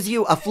gives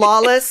you a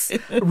flawless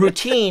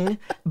routine,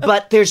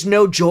 but there's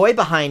no joy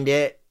behind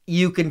it,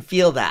 you can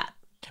feel that.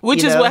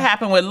 Which is what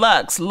happened with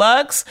Lux.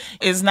 Lux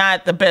is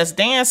not the best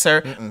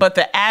dancer, but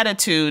the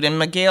attitude, and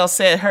Miguel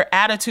said her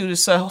attitude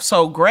is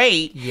so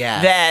great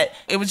that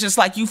it was just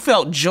like you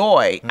felt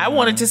joy. I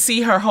wanted to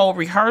see her whole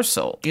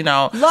rehearsal,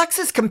 Lux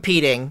is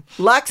competing.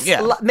 Lux,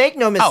 make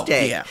no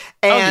mistake.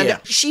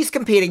 And she's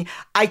competing.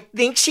 I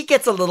think she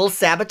gets a little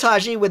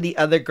sabotagey with the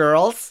other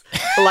girls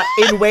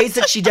in ways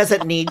that she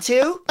doesn't need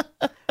to.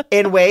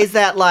 In ways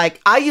that,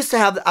 I used to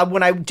have,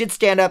 when I did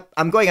stand-up,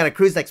 I'm going on a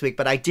cruise next week,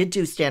 but I did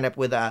do stand-up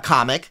with a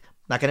comic,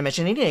 not going to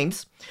mention any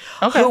names,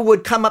 who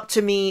would come up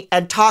to me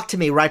and talk to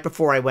me right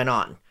before I went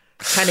on.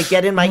 Kind of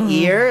get in my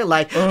ear,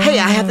 hey,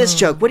 I have this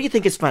joke. What do you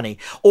think is funny?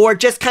 Or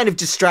just kind of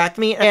distract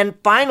me. And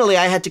finally,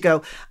 I had to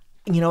go,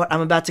 you know what? I'm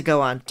about to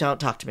go on. Don't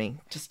talk to me.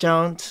 Just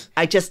don't.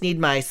 I just need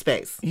my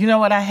space. You know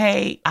what I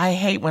hate? I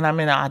hate when I'm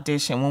in an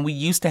audition. When we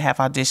used to have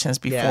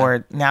auditions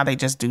before, now they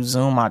just do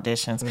Zoom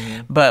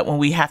auditions. But when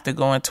we have to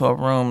go into a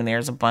room and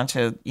there's a bunch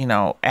of,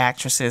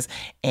 actresses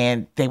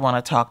and they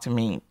want to talk to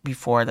me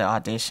before the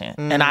audition.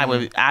 And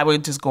I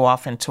would just go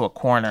off into a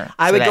corner.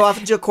 I would go off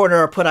into a corner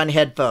or put on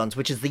headphones,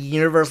 which is the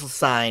universal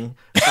sign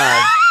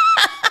of...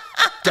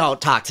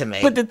 Don't talk to me.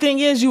 But the thing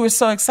is, you were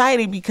so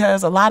excited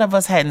because a lot of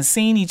us hadn't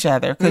seen each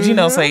other. Because,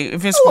 say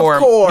if it's of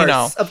course.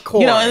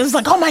 And it's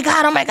like, oh my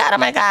God.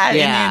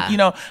 Yeah. And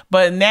then,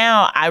 but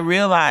now I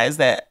realize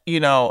that, a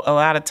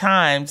lot of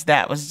times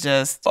that was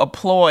just a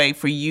ploy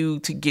for you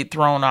to get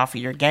thrown off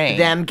of your game.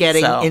 Them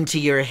getting into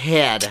your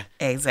head.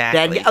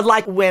 Exactly. Then,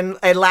 like when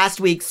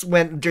last week's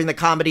during the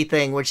comedy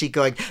thing, when she's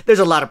going, there's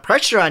a lot of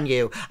pressure on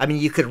you. I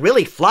mean, you could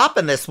really flop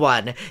in this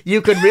one.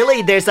 You could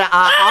really, there's an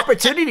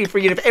opportunity for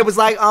you to, it was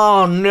like,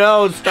 oh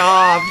no,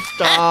 stop.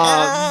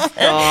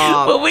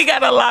 Well, we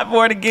got a lot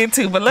more to get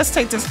to, but let's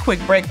take this quick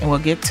break and we'll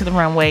get to the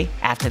runway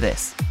after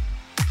this.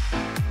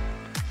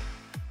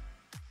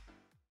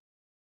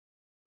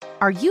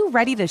 Are you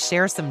ready to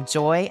share some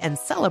joy and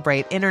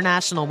celebrate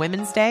International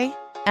Women's Day?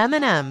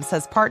 M&M's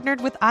has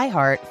partnered with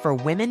iHeart for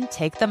Women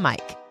Take the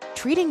Mic,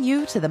 treating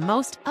you to the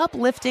most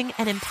uplifting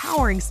and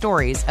empowering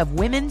stories of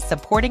women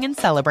supporting and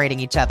celebrating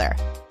each other.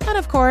 And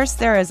of course,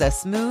 there is a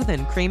smooth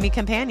and creamy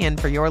companion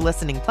for your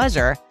listening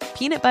pleasure,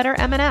 peanut butter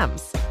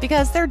M&M's,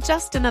 because they're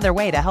just another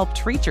way to help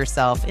treat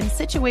yourself in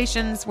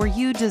situations where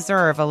you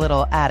deserve a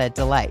little added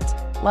delight,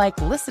 like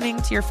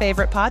listening to your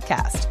favorite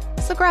podcast.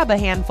 So grab a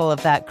handful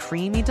of that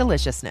creamy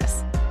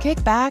deliciousness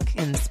Kick back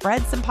and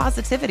spread some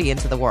positivity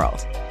into the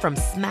world. From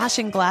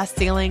smashing glass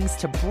ceilings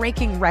to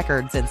breaking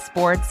records in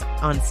sports,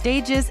 on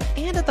stages,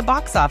 and at the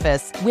box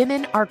office,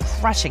 women are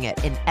crushing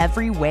it in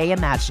every way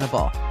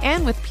imaginable.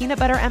 And with peanut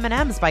butter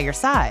M&Ms by your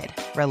side,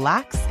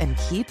 relax and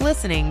keep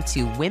listening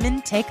to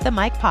Women Take the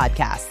Mic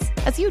podcasts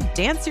as you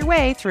dance your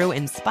way through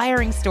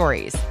inspiring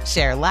stories,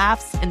 share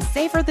laughs, and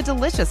savor the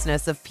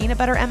deliciousness of peanut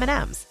butter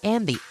M&Ms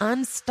and the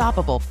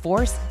unstoppable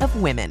force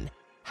of women.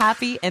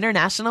 Happy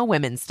International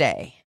Women's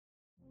Day.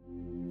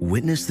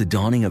 Witness the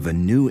dawning of a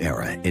new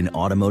era in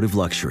automotive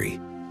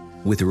luxury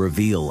with a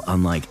reveal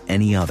unlike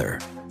any other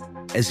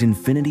as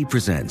Infiniti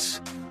presents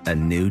a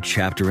new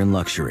chapter in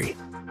luxury,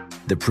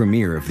 the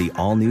premiere of the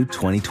all-new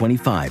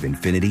 2025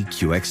 Infiniti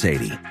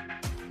QX80.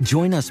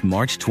 Join us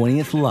March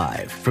 20th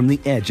live from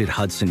the Edge at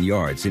Hudson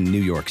Yards in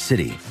New York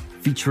City,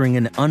 featuring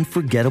an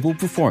unforgettable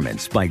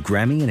performance by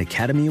Grammy and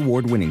Academy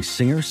Award-winning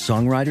singer,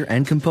 songwriter,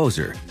 and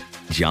composer,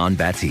 Jon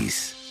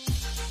Batiste.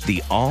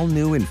 The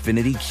all-new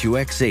Infiniti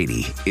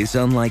QX80 is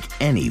unlike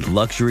any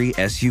luxury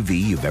SUV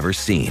you've ever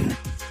seen.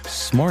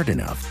 Smart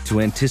enough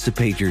to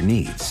anticipate your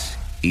needs,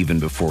 even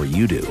before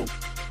you do.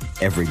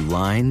 Every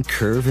line,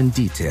 curve, and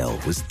detail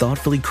was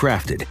thoughtfully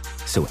crafted,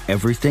 so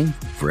everything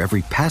for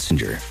every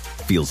passenger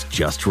feels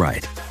just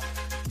right.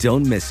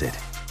 Don't miss it.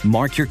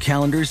 Mark your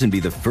calendars and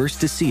be the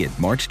first to see it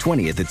March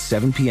 20th at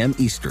 7 p.m.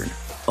 Eastern,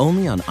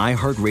 only on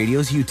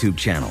iHeartRadio's YouTube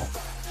channel.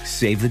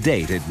 Save the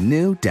date at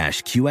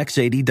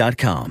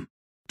new-QX80.com.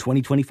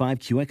 2025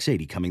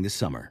 QX80 coming this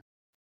summer.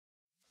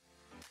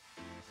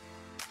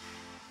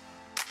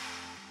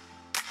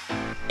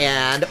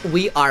 And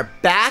we are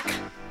back.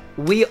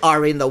 We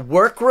are in the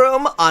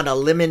workroom on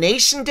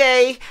Elimination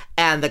Day,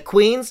 and the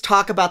queens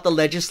talk about the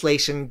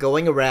legislation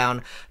going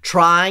around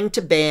trying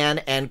to ban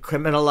and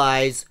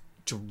criminalize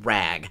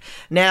drag.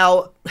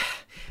 Now,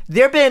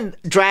 there have been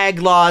drag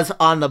laws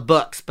on the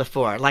books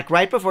before. Like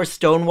right before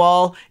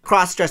Stonewall,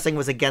 cross-dressing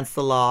was against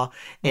the law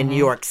in New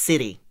York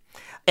City.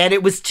 And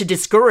it was to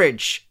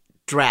discourage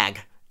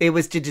drag. It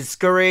was to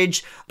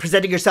discourage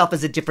presenting yourself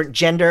as a different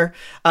gender.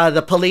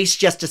 The police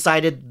just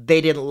decided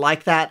they didn't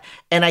like that.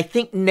 And I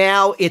think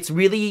now it's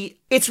really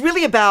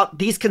about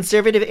these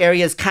conservative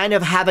areas kind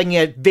of having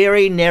a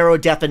very narrow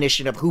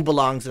definition of who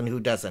belongs and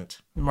who doesn't.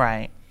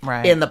 Right.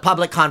 In the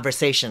public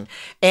conversation.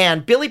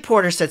 And Billy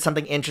Porter said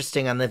something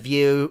interesting on The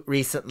View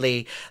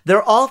recently.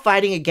 They're all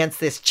fighting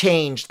against this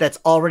change that's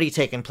already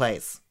taken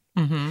place.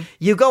 Mm-hmm.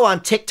 You go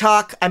on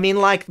TikTok, I mean,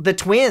 like the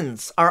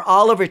twins are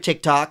all over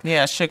TikTok.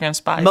 Yeah, Sugar and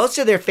Spice. Most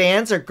of their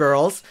fans are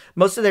girls.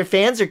 Most of their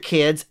fans are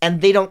kids,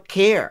 and they don't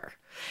care.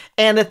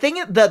 And the thing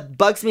that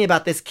bugs me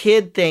about this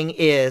kid thing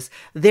is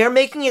they're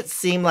making it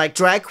seem like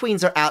drag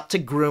queens are out to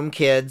groom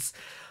kids.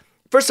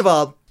 First of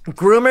all,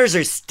 groomers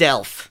are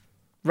stealth,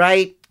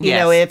 right? You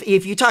know,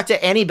 if you talk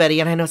to anybody,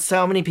 and I know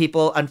so many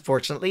people,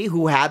 unfortunately,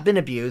 who have been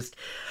abused,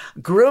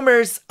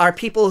 groomers are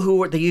people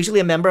who they're usually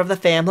a member of the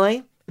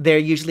family. They're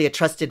usually a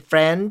trusted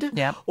friend,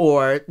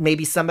 or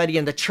maybe somebody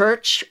in the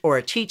church, or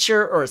a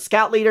teacher, or a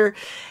scout leader.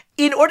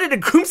 In order to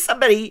groom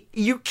somebody,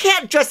 you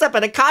can't dress up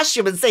in a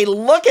costume and say,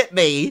 "Look at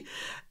me."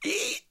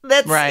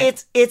 That's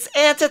right. It's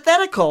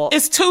antithetical.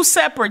 It's two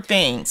separate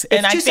things.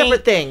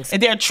 Separate things.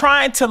 They're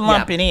trying to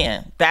lump it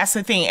in. That's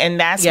the thing,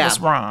 and that's what's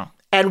wrong.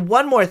 And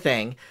one more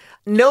thing.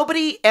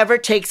 Nobody ever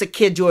takes a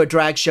kid to a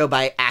drag show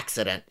by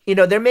accident. You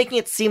know, they're making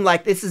it seem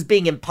like this is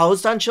being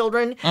imposed on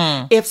children.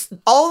 If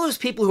all those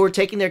people who are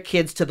taking their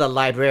kids to the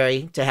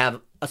library to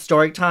have a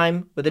story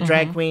time with a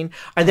drag queen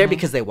are there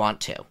because they want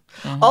to.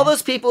 All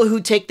those people who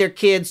take their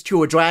kids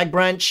to a drag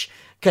brunch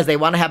because they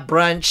want to have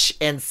brunch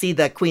and see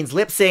the queen's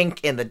lip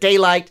sync in the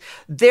daylight,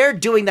 they're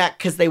doing that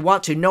because they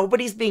want to.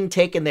 Nobody's being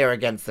taken there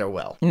against their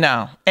will.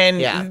 No.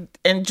 And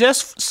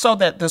just so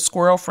that the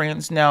squirrel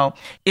friends know,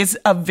 it's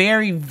a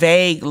very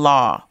vague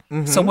law.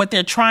 So what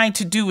they're trying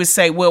to do is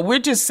say, well, we're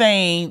just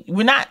saying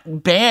we're not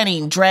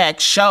banning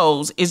drag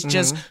shows. It's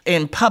just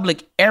in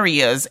public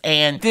areas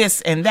and this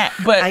and that.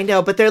 But I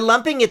know, but they're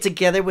lumping it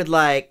together with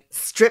like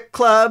strip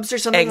clubs or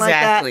something like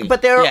that.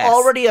 But there are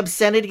already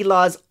obscenity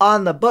laws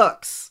on the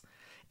books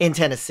in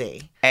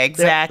Tennessee.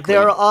 Exactly.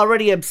 There are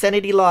already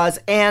obscenity laws.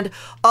 And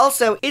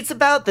also, it's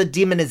about the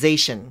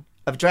demonization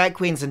of drag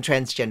queens and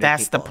transgender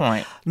That's people. The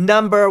point.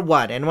 Number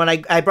one. And when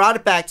I brought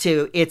it back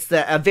to, it's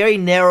a very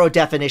narrow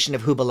definition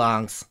of who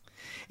belongs.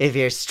 If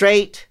you're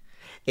straight,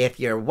 if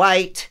you're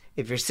white,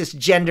 if you're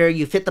cisgender,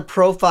 you fit the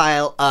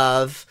profile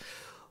of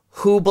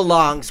who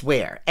belongs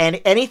where. And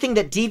anything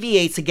that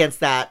deviates against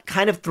that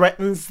kind of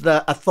threatens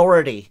the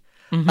authority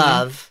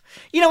of...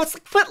 You know, it's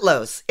like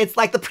Footloose. It's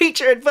like the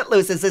preacher in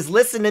Footloose says,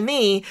 listen to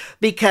me,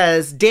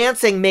 because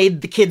dancing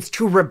made the kids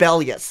too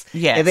rebellious.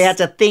 Yes. And they had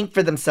to think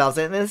for themselves.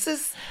 And this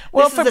is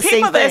for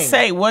people that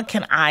say, what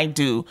can I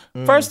do?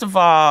 First of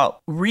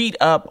all, read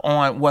up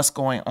on what's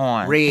going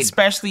on.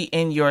 Especially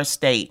in your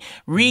state.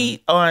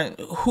 Read on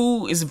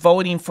who is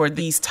voting for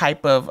these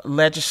type of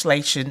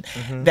legislation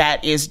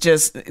that is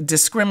just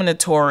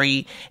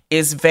discriminatory,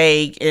 is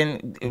vague,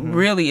 and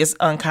really is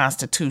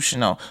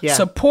unconstitutional.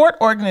 Support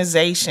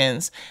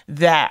organizations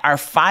that are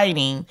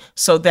fighting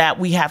so that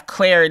we have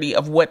clarity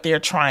of what they're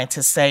trying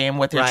to say and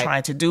what they're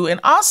trying to do. And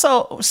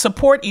also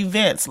support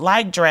events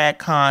like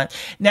DragCon.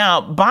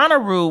 Now,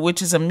 Bonnaroo,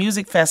 which is a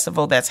music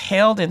festival that's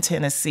held in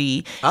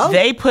Tennessee,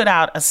 they put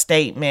out a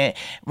statement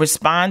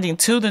responding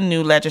to the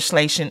new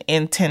legislation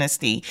in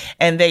Tennessee.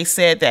 And they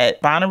said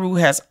that Bonnaroo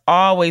has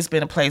always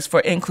been a place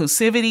for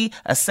inclusivity,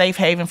 a safe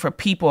haven for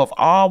people of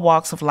all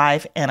walks of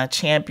life, and a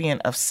champion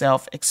of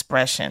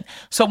self-expression.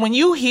 So when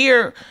you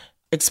hear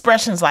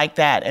expressions like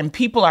that and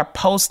people are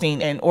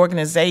posting in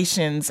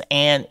organizations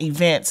and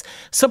events,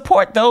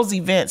 support those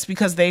events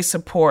because they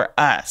support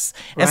us.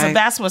 And so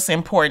that's what's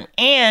important.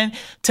 And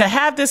to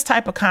have this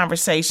type of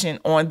conversation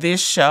on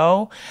this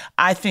show,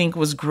 I think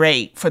was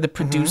great for the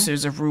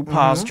producers of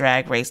RuPaul's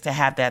Drag Race to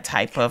have that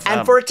type of...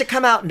 And for it to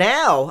come out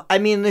now. I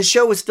mean, the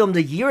show was filmed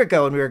a year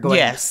ago and we were going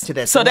to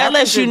this. So that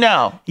lets you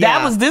know.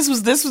 This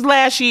was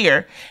last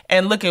year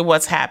and look at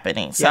what's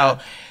happening. So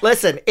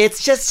listen,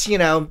 it's just,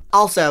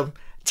 also...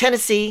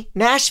 Tennessee,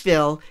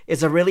 Nashville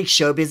is a really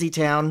show-busy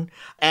town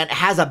and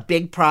has a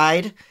big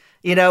pride,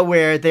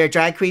 where they're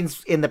drag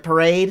queens in the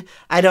parade.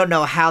 I just don't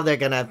know how they're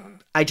going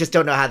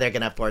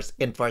to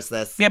enforce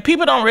this. Yeah,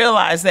 people don't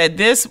realize that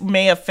this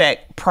may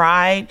affect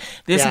Pride.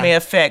 This may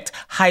affect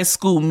High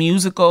School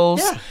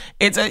Musicals.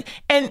 Yeah.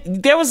 And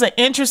there was an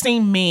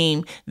interesting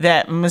meme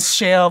that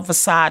Michelle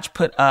Visage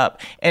put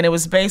up, and it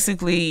was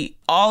basically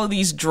all of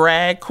these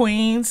drag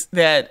queens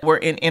that were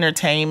in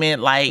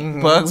entertainment, like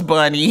Bugs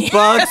Bunny,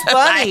 Milton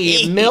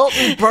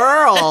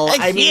Berle.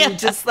 I mean,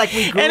 just like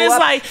we grew up. And it's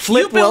like,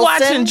 Flip you've been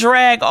Wilson. watching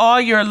drag all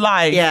your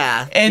life,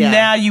 and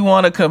now you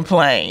want to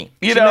complain.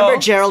 Do you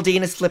remember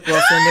Geraldine as Flip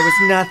Wilson? There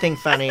was nothing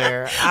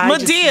funnier.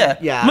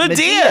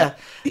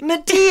 Medea.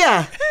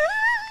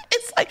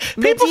 It's like,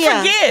 people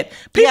forget.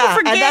 People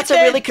forget. And that's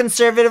a really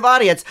conservative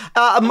audience.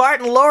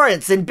 Martin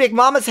Lawrence in Big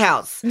Mama's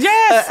House.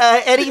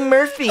 Yes. Eddie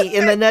Murphy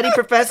in The Nutty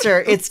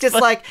Professor. It's just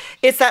like,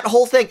 it's that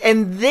whole thing.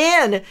 And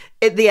then,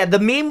 the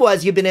meme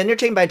was, you've been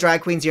entertained by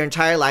drag queens your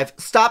entire life.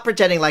 Stop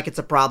pretending like it's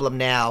a problem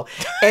now.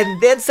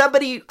 And then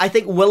somebody, I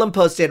think Willem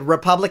posted,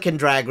 Republican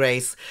Drag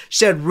Race,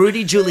 showed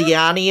Rudy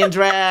Giuliani in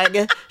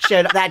drag,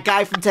 showed that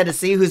guy from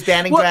Tennessee who's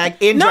banning drag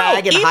in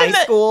high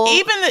school.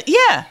 He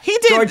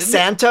did. George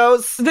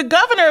Santos. The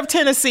governor of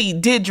Tennessee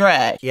did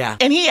drag. Yeah.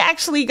 And he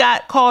actually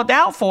got called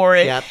out for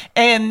it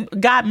and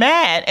got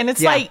mad. And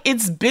it's like,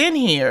 it's been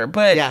here,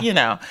 but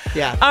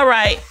Yeah. All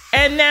right.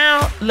 And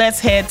now let's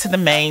head to the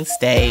main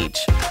stage.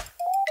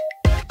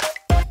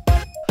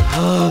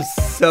 Oh,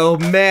 so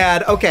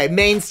mad. Okay,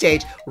 main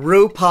stage.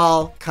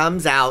 RuPaul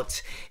comes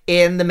out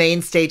in the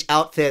main stage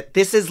outfit.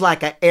 This is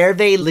like a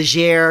Hervé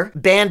Leger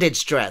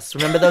bandage dress.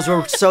 Remember, those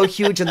were so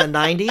huge in the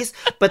 90s?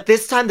 But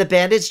this time the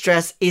bandage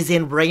dress is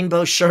in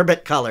rainbow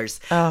sherbet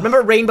colors. Oh.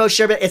 Remember rainbow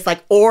sherbet? It's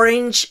like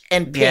orange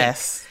and pink.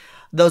 Yes.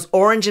 Those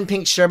orange and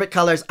pink sherbet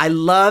colors, I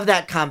love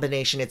that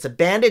combination. It's a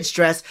bandage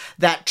dress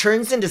that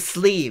turns into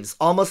sleeves,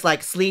 almost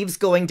like sleeves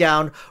going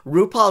down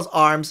RuPaul's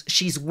arms.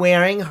 She's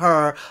wearing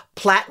her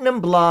platinum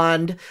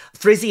blonde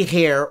frizzy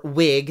hair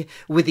wig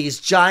with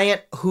these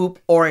giant hoop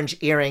orange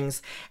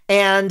earrings.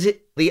 And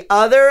the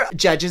other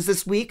judges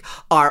this week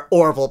are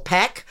Orville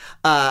Peck,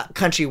 a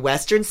country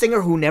western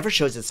singer who never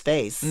shows his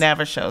face.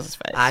 Never shows his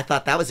face. I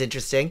thought that was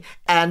interesting.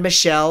 And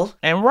Michelle.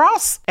 And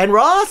Ross.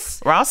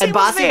 Rossi and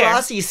Bossy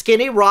Rossi,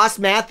 skinny Ross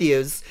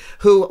Matthews,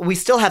 who we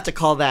still have to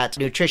call that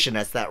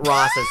nutritionist, that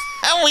Ross is.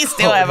 And we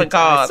still haven't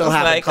called. We still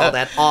haven't called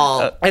at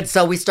all. And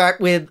so we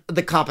start with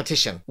the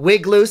competition.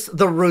 Wig Loose,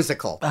 the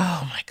Rusical.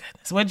 Oh my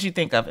goodness. What did you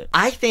think of it?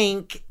 I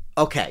think,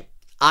 okay,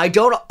 I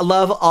don't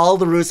love all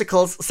the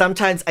Rusicals.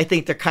 Sometimes I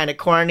think they're kind of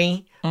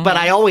corny, but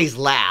I always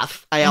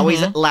laugh. I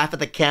always laugh at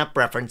the camp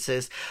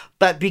references.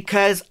 But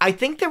because I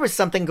think there was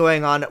something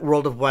going on at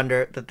World of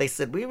Wonder that they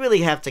said, we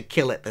really have to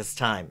kill it this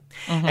time.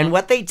 And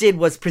what they did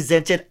was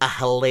presented a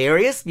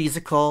hilarious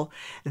musical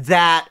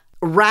that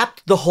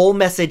wrapped the whole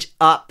message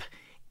up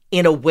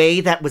in a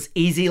way that was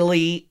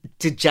easily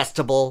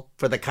digestible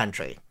for the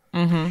country.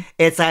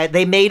 It's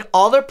they made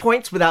all their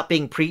points without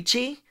being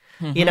preachy.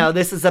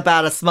 This is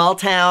about a small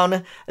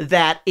town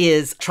that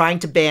is trying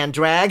to ban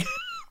drag,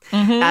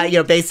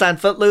 based on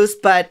Footloose.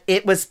 But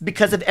it was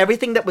because of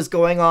everything that was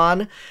going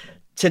on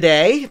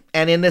today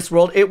and in this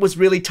world. It was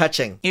really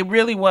touching. It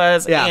really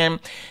was. Yeah.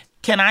 And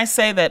can I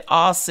say that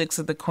all 6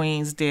 of the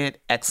queens did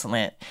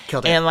excellent?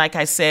 Killed it. And like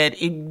I said,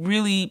 it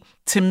really,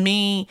 to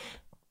me,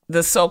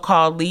 the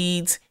so-called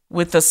leads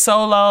with the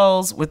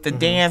solos, with the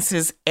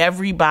dances,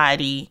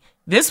 everybody.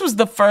 This was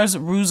the first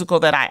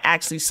Rusical that I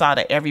actually saw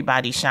that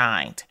everybody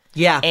shined.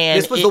 Yeah, and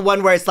this was the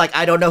one where it's like,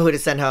 I don't know who to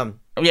send home.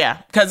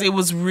 Yeah, because it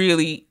was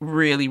really,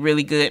 really,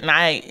 really good. And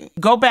I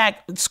go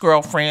back,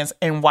 Squirrel Friends,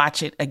 and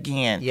watch it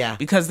again. Yeah.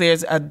 Because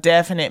there's a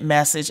definite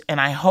message,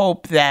 and I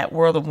hope that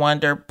World of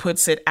Wonder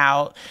puts it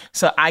out.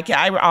 So I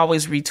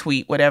always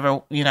retweet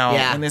whatever,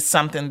 and it's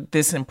something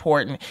this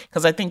important,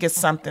 because I think it's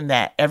something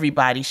that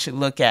everybody should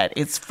look at.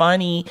 It's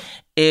funny.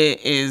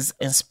 It is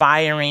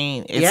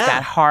inspiring. It's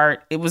got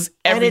heart. It was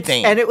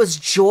everything. And it was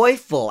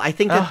joyful. I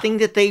think the thing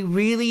that they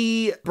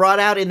really brought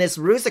out in this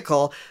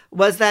musical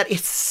was that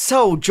it's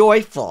so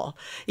joyful.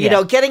 You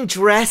know, getting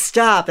dressed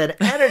up and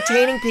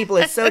entertaining people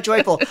is so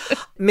joyful.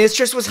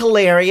 Mistress was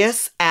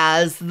hilarious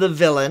as the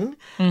villain.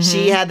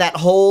 She had that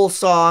whole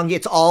song,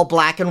 it's all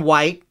black and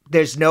white.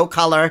 There's no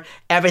color.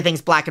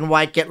 Everything's black and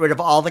white. Get rid of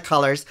all the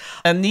colors.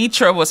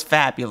 Anitra was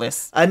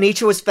fabulous.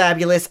 Anitra was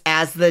fabulous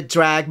as the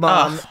drag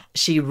mom.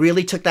 She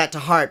really took that to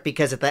heart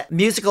because at the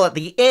musical at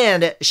the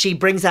end, she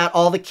brings out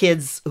all the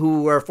kids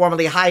who were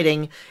formerly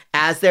hiding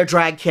as their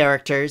drag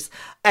characters.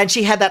 And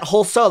she had that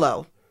whole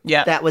solo.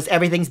 Yeah. That was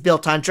everything's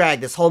built on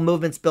drag. This whole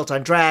movement's built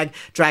on drag.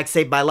 Drag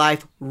saved my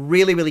life.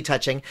 Really, really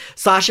touching.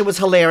 Sasha was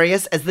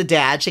hilarious as the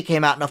dad. She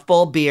came out in a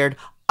full beard.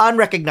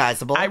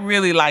 Unrecognizable. I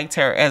really liked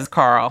her as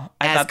Carl.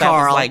 I thought that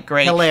was like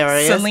great.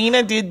 Hilarious.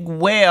 Selena did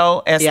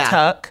well as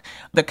Tuck,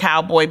 the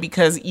cowboy,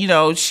 because, you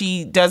know,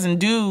 she doesn't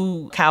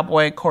do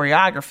cowboy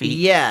choreography.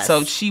 Yes.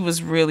 So she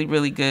was really,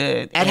 really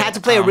good. And had to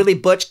play a really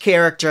butch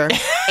character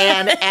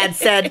and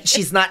said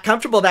she's not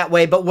comfortable that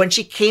way. But when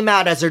she came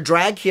out as her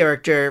drag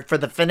character for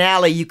the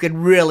finale, you could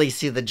really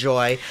see the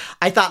joy.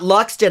 I thought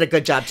Lux did a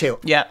good job too.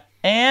 Yeah.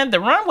 And the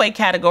runway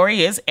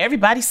category is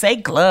everybody say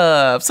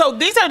gloves. So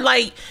these are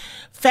like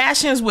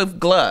fashions with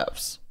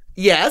gloves.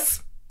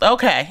 Yes.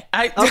 Okay.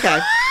 Okay.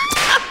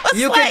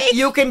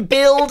 You can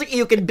build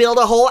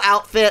a whole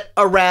outfit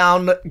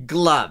around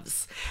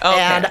gloves. Okay.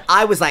 And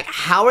I was like,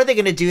 how are they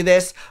going to do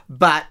this?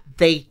 But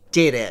they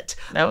did it.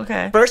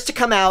 Okay. First to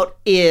come out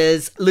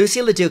is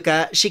Lucy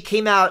LaDuca. She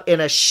came out in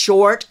a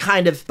short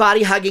kind of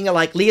body hugging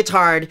like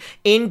leotard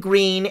in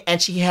green, and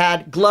she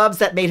had gloves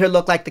that made her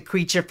look like the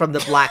creature from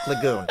the Black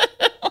Lagoon.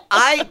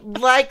 I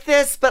like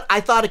this, but I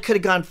thought it could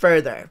have gone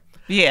further.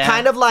 Yeah.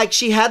 Kind of like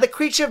she had the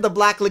creature of the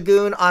Black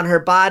Lagoon on her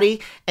body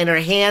and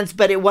her hands,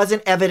 but it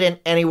wasn't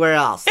evident anywhere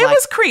else. It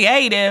was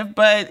creative,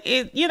 but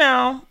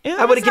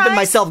I would have given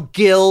myself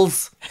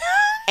gills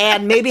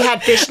and maybe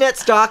had fishnet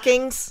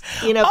stockings,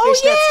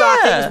 fishnet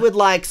stockings with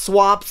like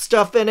swamp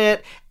stuff in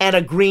it and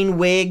a green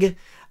wig.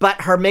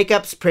 But her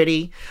makeup's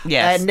pretty.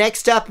 Yes.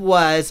 Next up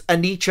was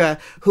Anitra,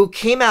 who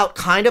came out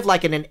kind of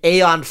like in an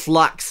Aeon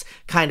Flux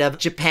kind of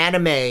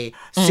Japanime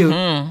suit.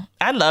 Mm-hmm.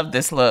 I love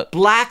this look.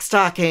 Black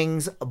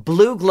stockings,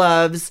 blue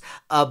gloves,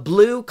 a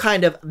blue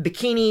kind of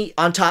bikini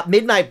on top,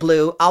 midnight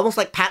blue, almost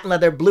like patent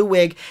leather, blue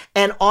wig.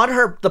 And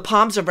on the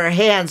palms of her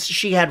hands,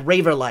 she had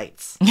raver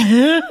lights.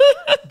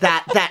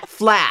 that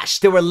flash.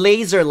 There were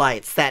laser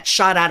lights that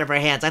shot out of her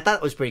hands. I thought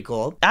it was pretty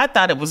cool. I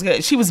thought it was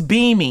good. She was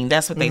beaming.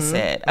 That's what they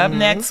said. Up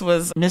next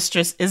was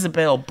Mistress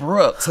Isabel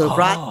Brooks. Who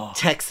brought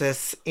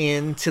Texas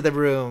into the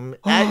room.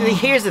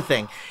 Here's the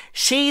thing.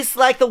 She's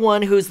like the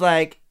one who's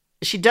like,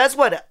 she does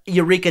what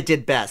Eureka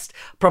did best,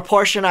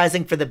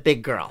 proportionizing for the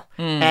big girl.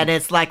 And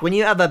it's like when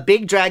you have a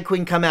big drag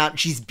queen come out,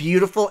 she's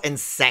beautiful and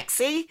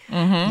sexy,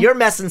 you're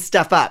messing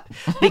stuff up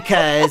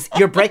because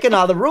you're breaking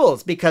all the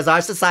rules because our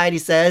society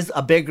says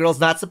a big girl's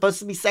not supposed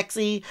to be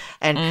sexy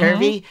and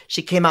curvy.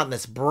 She came out in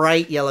this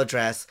bright yellow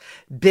dress,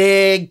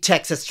 big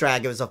Texas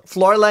drag. It was a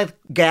floor-length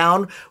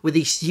gown with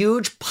these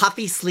huge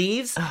puffy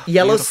sleeves,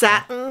 yellow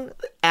satin,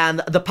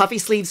 and the puffy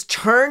sleeves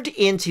turned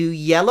into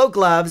yellow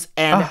gloves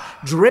and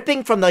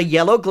dripping from the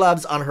yellow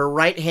gloves on her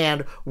right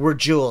hand were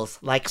jewels,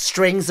 like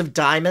strings of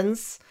diamonds.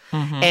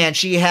 And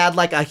she had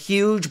like a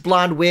huge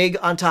blonde wig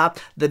on top.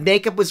 The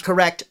makeup was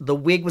correct. The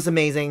wig was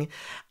amazing.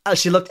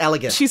 She looked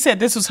elegant. She said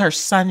this was her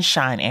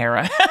sunshine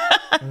era.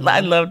 I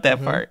love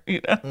that part.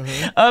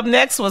 Up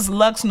next was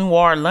Luxe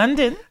Noir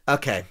London.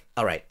 Okay.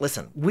 All right.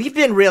 Listen, we've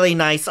been really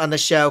nice on the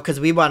show because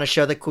we want to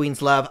show the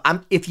queens love.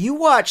 If you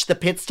watch the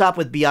pit stop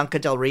with Bianca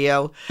Del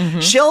Rio,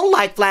 she'll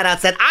like flat out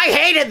said, I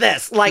hated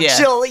this. Like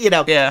she'll,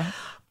 Yeah.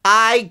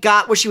 I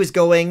got where she was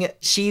going.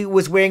 She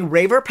was wearing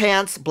raver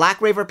pants, black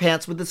raver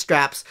pants with the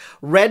straps,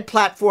 red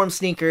platform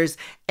sneakers,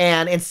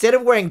 and instead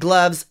of wearing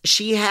gloves,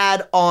 she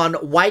had on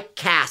white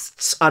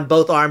casts on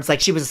both arms,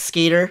 like she was a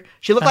skater.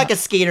 She looked like a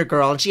skater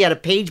girl, and she had a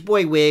page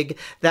boy wig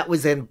that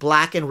was in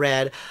black and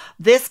red.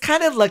 This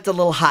kind of looked a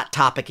little Hot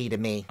Topic-y to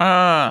me.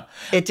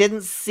 It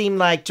didn't seem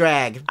like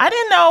drag. I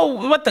didn't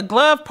know what the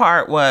glove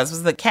part was.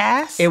 Was the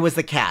cast? It was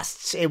the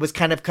casts. It was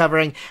kind of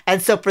covering.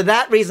 And so for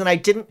that reason, I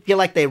didn't feel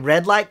like they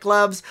read like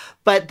gloves.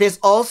 But there's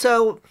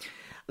also,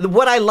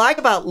 what I like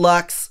about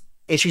Luxe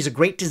is she's a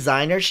great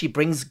designer. She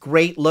brings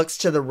great looks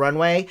to the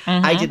runway.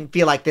 I didn't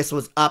feel like this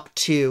was up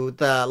to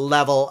the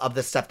level of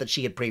the stuff that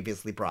she had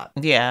previously brought.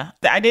 Yeah.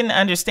 I didn't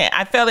understand.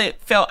 I felt it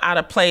felt out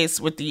of place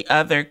with the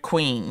other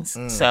queens.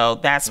 So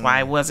that's why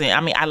it wasn't,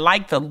 I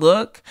like the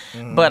look,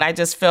 but I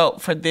just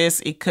felt for this,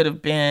 it could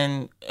have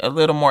been a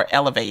little more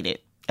elevated.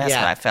 That's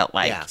what I felt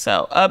like. Yeah.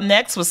 So up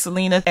next was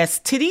Selena S.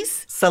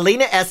 Titties.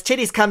 Selena S.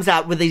 Titties comes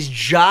out with these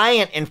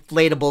giant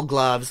inflatable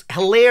gloves.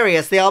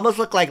 Hilarious. They almost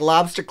look like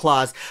lobster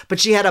claws. But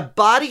she had a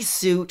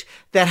bodysuit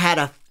that had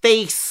a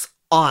face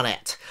on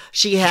it.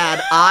 She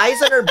had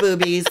eyes on her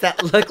boobies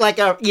that looked like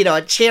a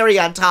cherry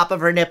on top of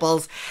her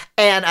nipples,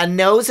 and a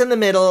nose in the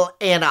middle,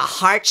 and a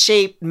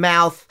heart-shaped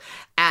mouth.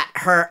 at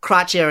her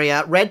crotch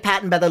area, red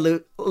patent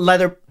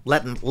leather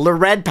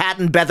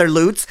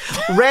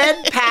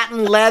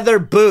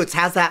boots.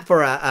 How's that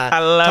for a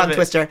tongue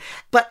twister?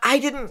 But I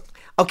didn't.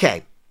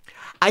 Okay,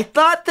 I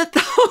thought that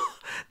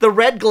the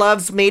red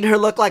gloves made her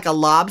look like a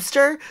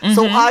lobster,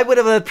 so I would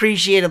have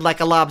appreciated like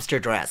a lobster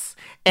dress.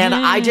 And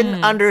I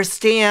didn't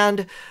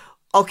understand.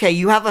 Okay,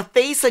 you have a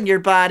face on your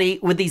body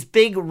with these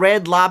big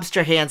red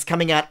lobster hands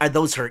coming out. Are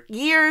those her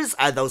ears?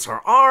 Are those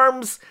her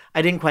arms?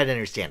 I didn't quite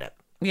understand it.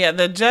 Yeah,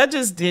 the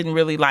judges didn't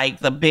really like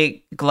the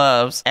big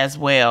gloves as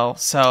well,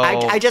 so...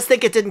 I just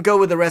think it didn't go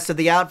with the rest of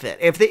the outfit.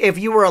 If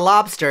you were a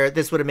lobster,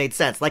 this would have made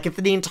sense. Like, if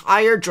the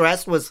entire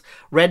dress was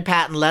red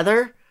patent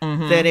leather,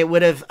 then it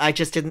would have... I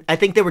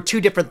think there were two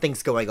different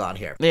things going on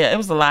here. Yeah, it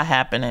was a lot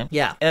happening.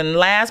 Yeah. And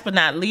last but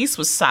not least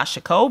was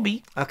Sasha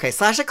Colby. Okay,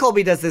 Sasha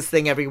Colby does this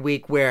thing every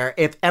week where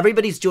if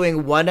everybody's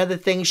doing one other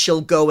thing, she'll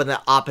go in the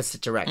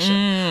opposite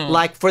direction.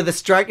 Like, for the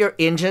Start Your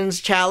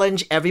Engines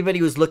challenge,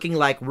 everybody was looking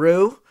like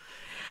Rue.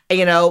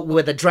 You know,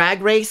 with a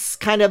drag race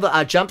kind of a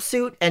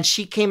jumpsuit, and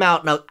she came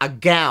out in a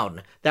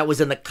gown that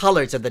was in the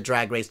colors of the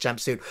drag race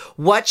jumpsuit.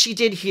 What she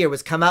did here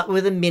was come out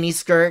with a mini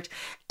skirt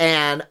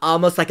and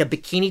almost like a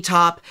bikini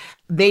top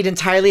made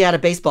entirely out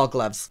of baseball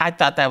gloves. I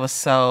thought that was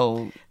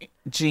so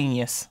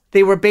genius.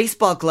 They were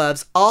baseball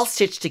gloves all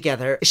stitched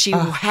together. She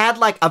had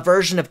like a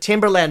version of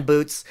Timberland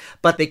boots,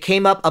 but they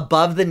came up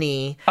above the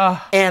knee.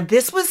 And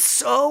this was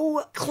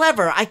so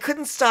clever. I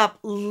couldn't stop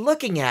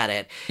looking at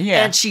it.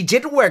 Yeah. And she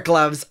didn't wear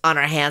gloves on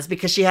her hands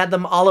because she had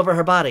them all over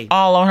her body.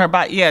 All on her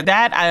body. Yeah,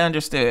 that I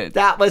understood.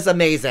 That was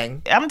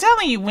amazing. I'm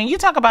telling you, when you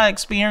talk about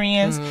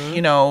experience,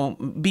 you know,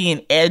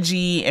 being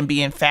edgy and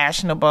being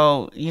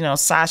fashionable, you know,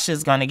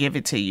 Sasha's going to give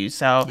it to you.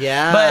 So,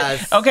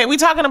 yes. But, okay, we're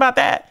talking about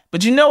that.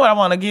 But you know what I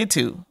want to get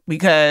to,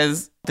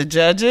 because the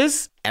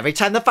judges... Every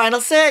time the final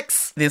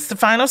six. This is the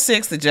final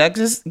six. The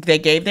judges, they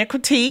gave their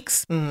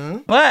critiques.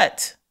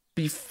 But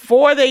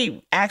before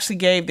they actually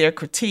gave their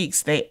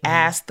critiques, they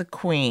asked the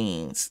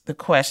queens the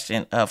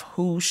question of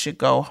who should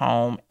go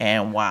home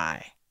and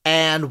why.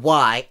 And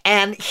why.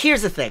 And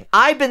here's the thing.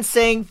 I've been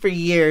saying for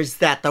years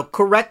that the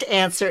correct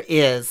answer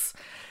is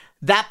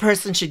that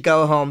person should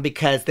go home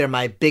because they're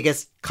my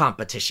biggest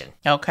competition.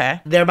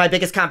 Okay. They're my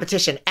biggest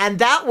competition. And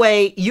that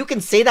way, you can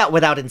say that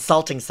without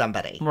insulting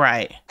somebody.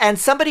 Right. And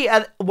somebody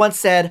once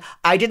said,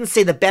 I didn't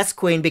say the best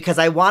queen because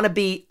I want to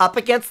be up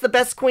against the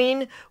best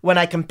queen when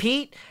I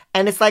compete.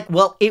 And it's like,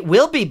 well, it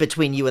will be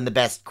between you and the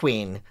best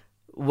queen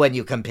when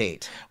you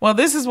compete. Well,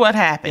 this is what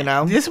happened. You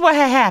know? This is what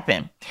had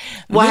happened.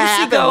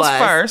 Lucy goes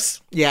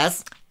first.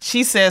 Yes.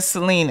 She says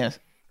Selena.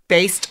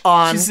 Based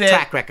on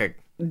track record.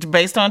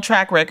 Based on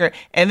track record.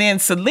 And then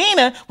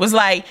Selena was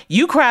like,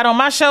 you cried on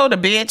my shoulder,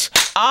 bitch.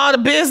 All the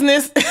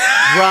business.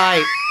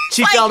 Right.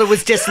 She felt it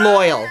was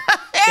disloyal.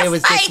 It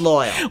was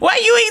disloyal. Why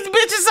you ain't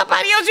bitching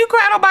somebody else? You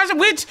cried on my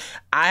shoulder, which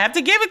I have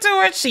to give it to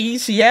her.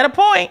 She had a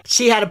point.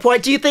 She had a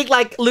point. Do you think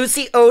like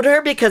Lucy owed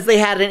her because they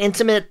had an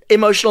intimate,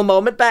 emotional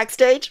moment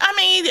backstage? I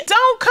mean,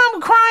 don't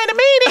come crying to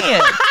me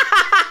then.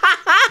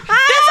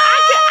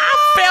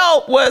 I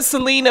felt what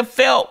Selena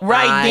felt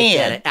right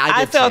then.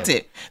 I felt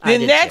it.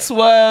 Then next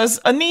was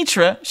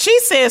Anitra. She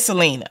said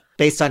Selena.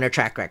 Based on her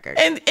track record.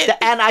 And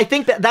I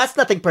think that's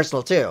nothing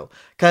personal too,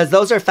 because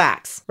those are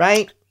facts,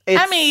 right?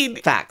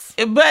 It's facts.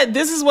 But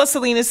this is what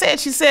Selena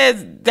said. She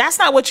said, that's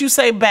not what you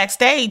say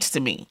backstage to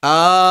me.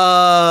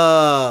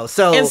 Oh.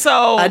 So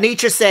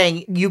Anitra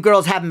saying, you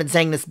girls haven't been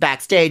saying this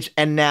backstage,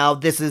 and now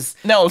this is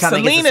coming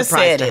Selena as a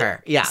surprise said to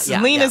her. Yeah,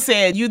 Selena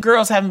said, you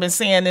girls haven't been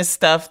saying this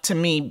stuff to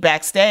me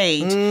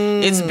backstage.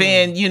 It's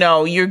been,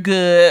 you're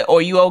good,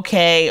 or you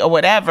okay, or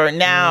whatever.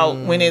 Now,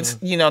 when it's,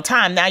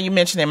 time, now you're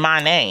mentioning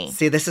my name.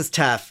 See, this is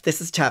tough.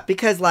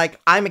 Because,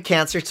 I'm a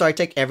Cancer, so I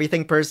take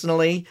everything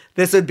personally.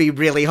 This would be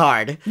really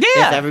hard.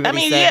 Yeah. If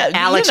everybody said,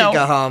 Alex should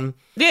go home.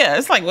 Yeah,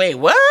 it's like, wait,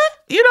 what?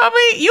 You know what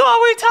I mean? You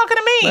always talking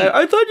to me.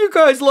 I thought you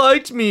guys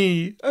liked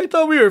me. I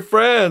thought we were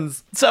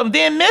friends. So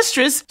then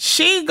Mistress,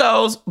 she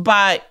goes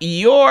by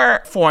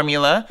your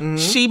formula.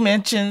 She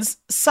mentions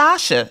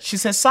Sasha. She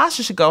says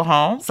Sasha should go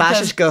home.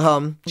 Sasha should go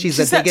home. She's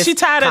the biggest She's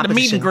tired of the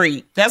meet and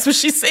greet. That's what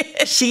she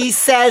said. She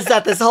says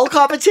that this whole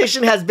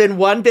competition has been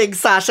one big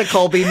Sasha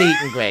Colby meet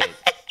and greet.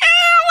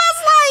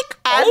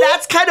 And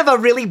that's kind of a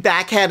really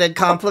backhanded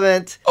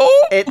compliment.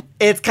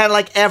 It's kind of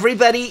like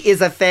everybody is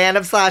a fan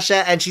of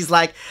Sasha, and she's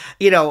like,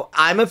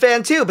 I'm a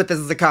fan too, but this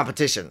is a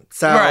competition.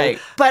 So, right.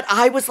 But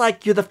I was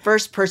like, you're the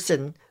first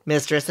person,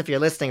 Mistress, if you're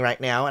listening right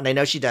now, and I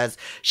know she does,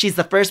 she's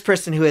the first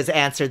person who has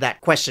answered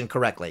that question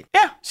correctly.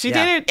 Yeah, she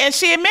did it, and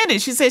she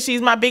admitted. She said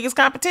she's my biggest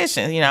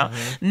competition,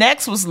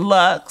 Next was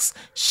Lux.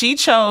 She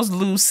chose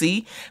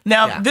Lucy.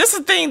 Now, this is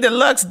the thing that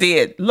Lux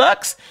did.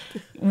 Lux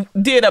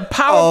did a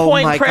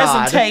PowerPoint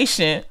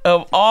presentation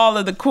of all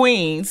of the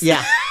queens.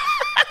 Yeah.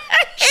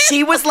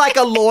 She was like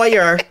a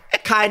lawyer,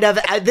 kind of.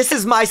 This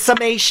is my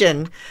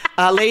summation,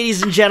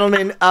 ladies and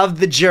gentlemen of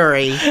the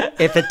jury.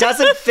 If it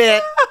doesn't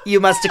fit, you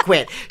must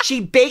acquit.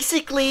 She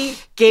basically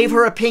gave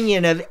her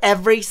opinion of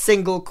every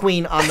single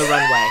queen on the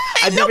runway.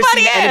 I've never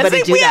seen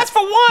anybody do that. We asked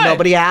for one.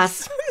 Nobody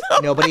asked.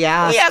 Nobody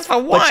asked. We asked for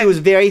one. But she was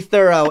very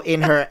thorough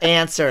in her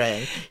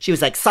answering. She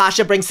was like,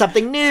 Sasha brings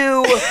something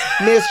new.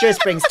 Mistress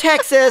brings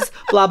Texas,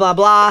 blah, blah,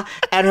 blah.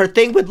 And her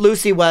thing with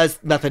Lucy was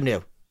nothing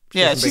new.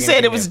 She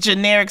said it was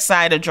generic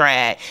side of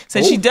drag.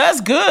 So she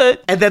does good.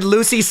 And then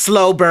Lucy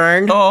slow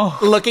burned.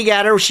 Looking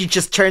at her, she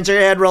just turns her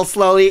head real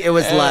slowly. It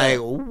was like,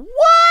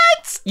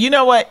 what? You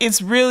know what? It's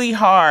really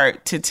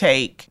hard to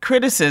take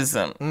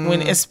criticism,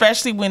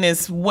 especially when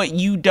it's what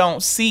you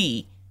don't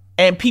see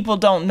and people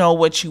don't know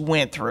what you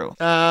went through.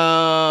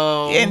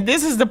 Oh. And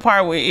this is the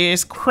part where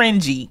it's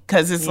cringy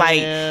because it's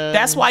like,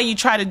 that's why you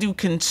try to do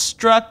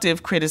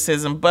constructive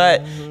criticism.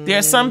 But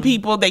there's some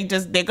people, they're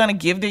going to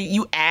give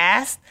you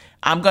asked.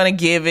 I'm going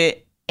to give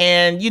it,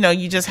 and,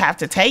 you just have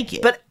to take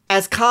it. But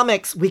as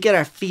comics, we get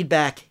our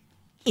feedback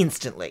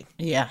instantly.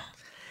 Yeah.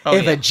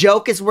 If a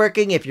joke is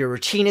working, if your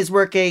routine is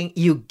working,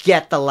 you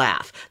get the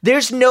laugh.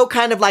 There's no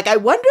kind of like, I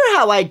wonder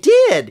how I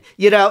did.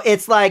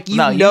 It's like, you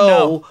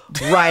know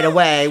right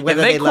away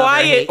whether they love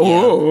or hate you.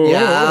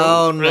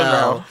 Oh,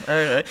 no.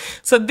 All right.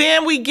 So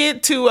then we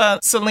get to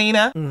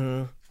Selena.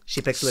 Mm-hmm.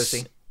 She picks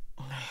Lucy.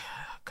 Oh,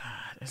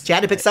 God. She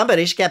had to pick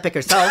somebody. She can't pick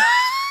herself.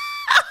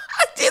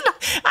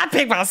 I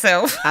picked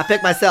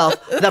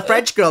myself. The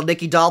French girl,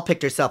 Nikki Doll,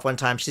 picked herself one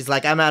time. She's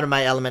like, I'm out of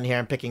my element here.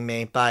 I'm picking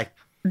me. Bye.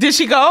 Did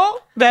she go?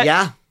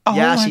 Yeah.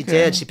 She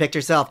did. She picked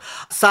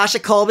herself. Sasha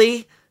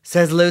Colby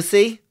says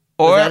Lucy.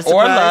 Or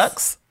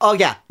Lux. Oh,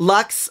 yeah.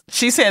 Lux.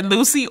 She said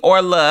Lucy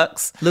or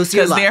Lux. Lucy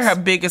or Lux. Because they're her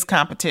biggest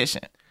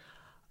competition.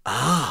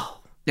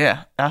 Oh.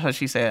 Yeah, that's what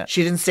she said.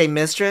 She didn't say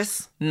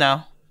Mistress?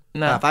 No.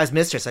 If I was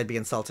Mistress, I'd be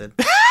insulted.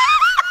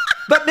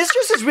 But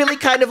Mistress is really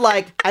kind of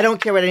like, I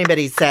don't care what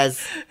anybody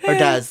says or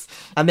does.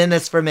 I'm in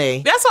this for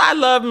me. That's why I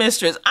love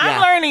Mistress.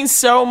 I'm learning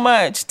so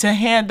much to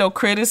handle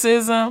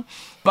criticism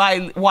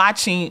by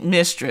watching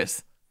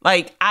Mistress.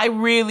 Like, I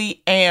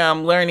really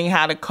am learning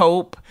how to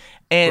cope.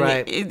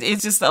 And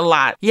it's just a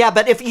lot. Yeah,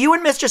 but if you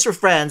and Mistress were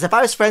friends, if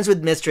I was friends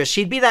with Mistress,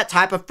 she'd be that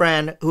type of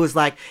friend who was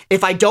like,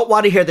 if I don't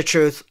want to hear the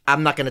truth,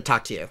 I'm not going to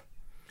talk to you.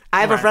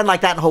 I have a friend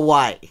like that in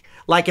Hawaii.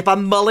 Like, if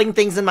I'm mulling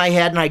things in my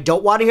head and I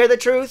don't want to hear the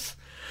truth...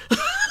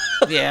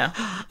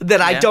 then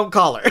I don't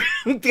call her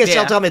because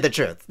she'll tell me the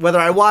truth, whether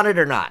I want it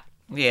or not.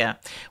 Yeah.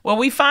 Well,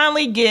 we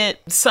finally get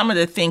some of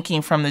the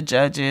thinking from the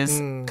judges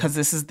because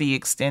this is the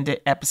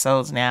extended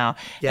episodes now.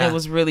 Yeah. It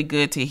was really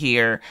good to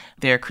hear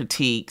their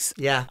critiques.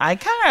 Yeah. I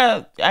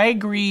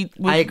agreed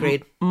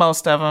with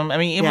most of them. I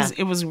mean,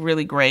 it was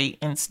really great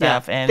and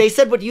stuff. Yeah. And they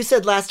said what you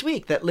said last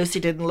week, that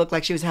Lucy didn't look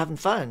like she was having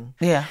fun.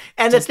 Yeah.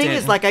 And the thing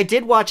is, like, I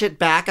did watch it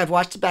back. I've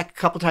watched it back a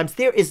couple times.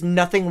 There is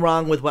nothing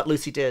wrong with what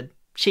Lucy did.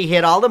 She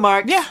hit all the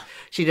marks. Yeah.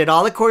 She did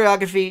all the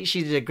choreography.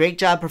 She did a great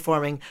job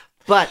performing.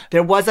 But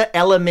there was an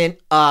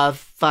element of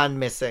fun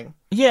missing.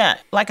 Yeah.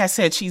 Like I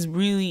said, she's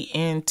really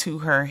into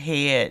her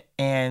head.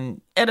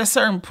 And at a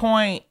certain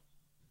point,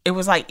 it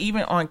was like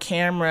even on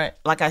camera,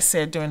 like I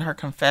said, during her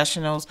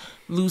confessionals,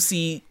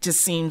 Lucy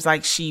just seems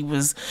like she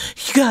was,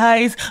 you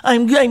guys,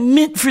 I'm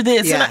meant for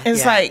this. Yeah, and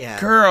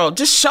it's girl,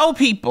 just show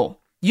people.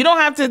 You don't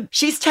have to.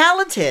 She's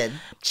talented.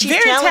 She's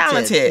very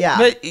talented. Yeah.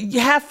 But you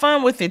have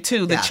fun with it,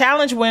 too. The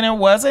challenge winner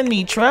was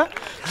Anitra.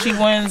 She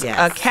wins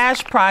a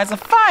cash prize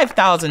of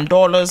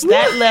 $5,000.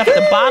 That left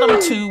the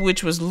bottom two,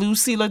 which was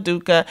Lucy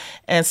LaDuca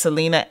and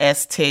Selena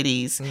S.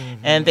 Titties.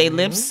 Mm-hmm. And they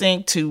lip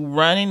synced to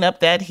Running Up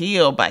That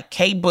Hill by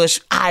Kate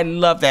Bush. I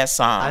love that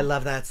song. I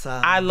love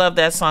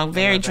that song.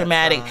 Very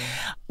dramatic.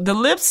 The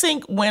lip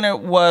sync winner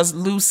was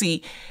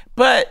Lucy.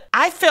 But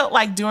I felt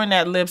like during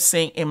that lip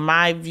sync, in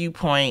my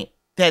viewpoint,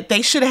 that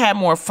they should have had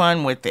more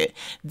fun with it.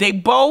 They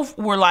both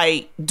were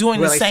like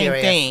doing really the same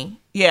thing.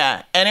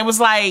 Yeah. And it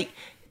was like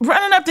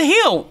running up the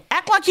hill.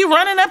 Act like you're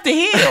running up the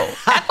hill.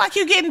 Act like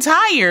you're getting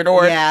tired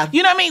or, you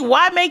know what I mean?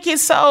 Why make it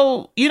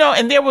so,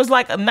 and there was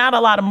like not a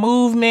lot of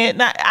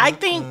movement. I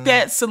think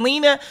that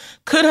Selena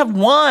could have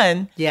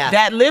won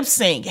that lip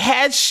sync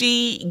had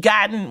she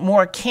gotten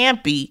more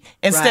campy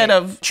instead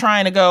of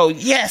trying to go,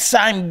 yes,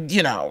 I'm,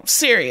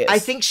 serious. I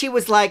think she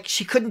was like,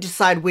 she couldn't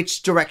decide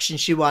which direction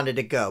she wanted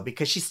to go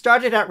because she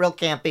started out real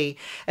campy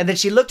and then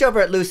she looked over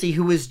at Lucy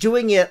who was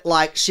doing it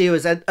like she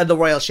was at the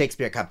Royal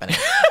Shakespeare Company.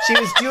 She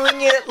was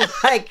doing it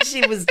like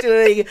she was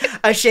doing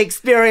a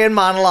Shakespearean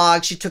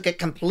monologue. She took it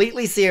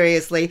completely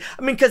seriously.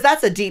 I mean, because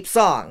that's a deep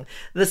song.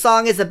 The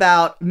song is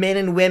about men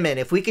and women.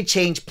 If we could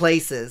change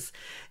places,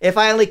 if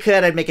I only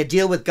could, I'd make a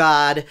deal with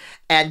God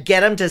and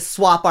get him to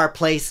swap our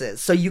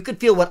places. So you could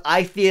feel what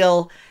I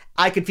feel,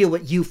 I could feel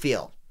what you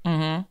feel.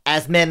 Mm-hmm.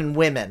 As men and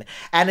women.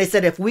 And they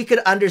said if we could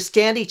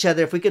understand each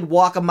other, if we could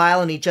walk a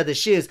mile in each other's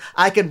shoes,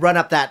 I could run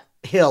up that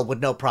hill with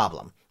no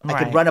problem.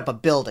 I could run up a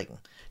building.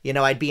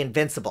 I'd be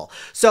invincible.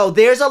 So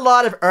there's a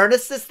lot of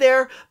earnestness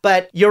there,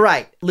 but you're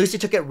right. Lucy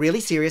took it really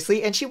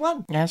seriously and she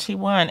won. Yeah, she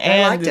won.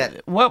 I liked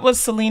it. What was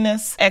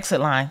Selena's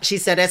exit line? She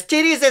said, as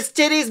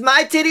titties,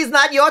 my titties,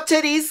 not your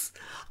titties.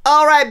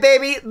 All right,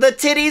 baby, the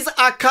titties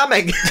are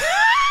coming.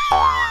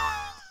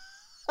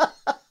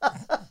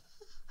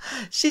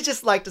 She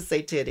just liked to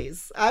say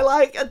titties.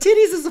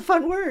 Titties is a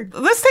fun word.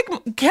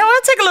 Can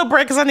I take a little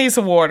break because I need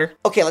some water?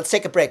 Okay, let's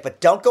take a break,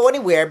 but don't go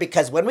anywhere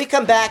because when we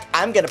come back,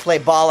 I'm going to play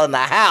ball in the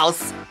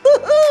house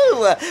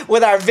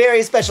with our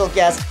very special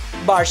guest,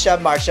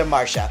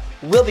 Marcia.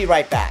 We'll be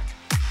right back.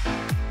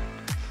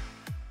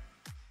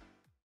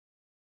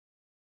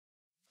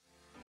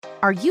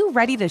 Are you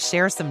ready to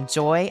share some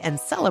joy and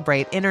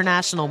celebrate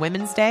International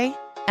Women's Day?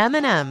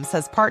 M&M's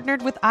has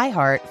partnered with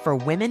iHeart for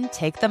Women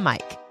Take the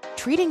Mic,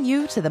 treating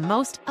you to the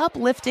most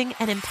uplifting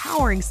and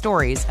empowering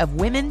stories of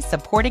women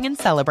supporting and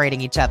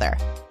celebrating each other.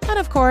 And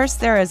of course,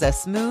 there is a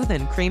smooth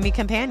and creamy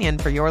companion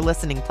for your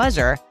listening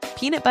pleasure,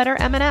 peanut butter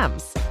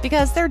M&M's,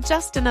 because they're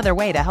just another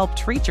way to help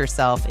treat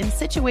yourself in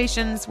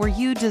situations where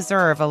you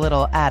deserve a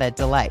little added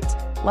delight,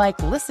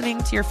 like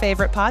listening to your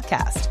favorite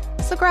podcast.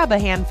 So grab a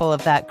handful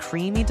of that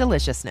creamy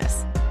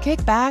deliciousness.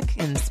 Kick back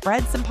and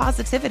spread some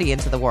positivity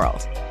into the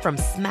world. From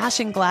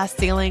smashing glass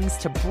ceilings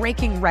to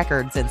breaking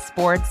records in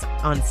sports,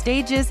 on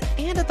stages,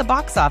 and at the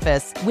box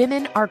office,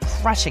 women are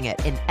crushing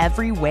it in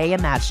every way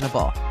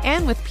imaginable.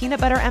 And with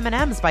peanut butter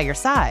M&M's by your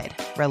side,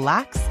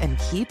 relax and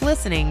keep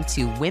listening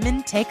to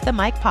Women Take the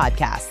Mic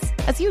podcasts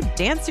as you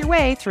dance your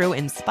way through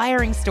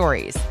inspiring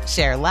stories,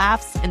 share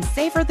laughs, and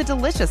savor the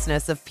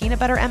deliciousness of peanut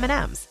butter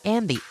M&M's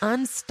and the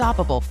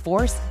unstoppable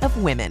force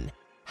of women.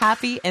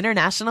 Happy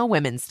International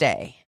Women's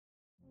Day.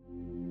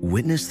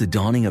 Witness the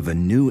dawning of a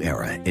new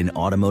era in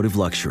automotive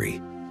luxury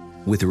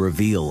with a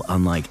reveal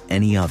unlike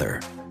any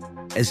other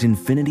as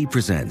Infiniti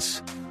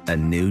presents a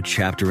new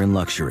chapter in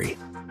luxury,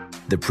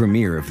 the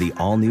premiere of the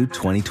all-new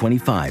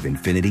 2025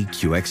 Infiniti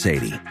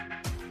QX80.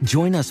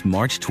 Join us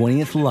March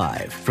 20th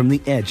live from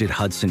the Edge at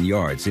Hudson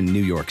Yards in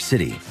New York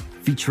City,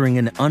 featuring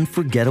an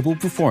unforgettable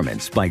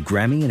performance by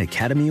Grammy and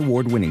Academy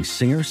Award-winning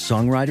singer,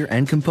 songwriter,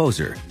 and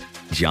composer,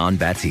 Jon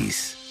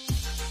Batiste.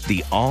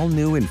 The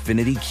all-new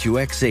Infiniti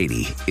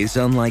QX80 is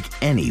unlike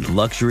any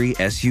luxury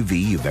SUV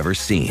you've ever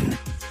seen.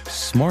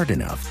 Smart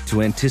enough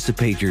to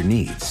anticipate your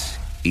needs,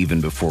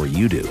 even before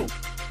you do.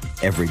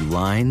 Every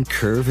line,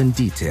 curve, and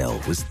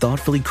detail was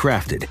thoughtfully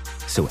crafted,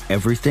 so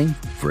everything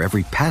for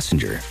every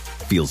passenger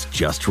feels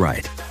just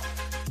right.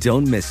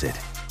 Don't miss it.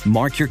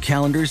 Mark your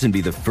calendars and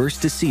be the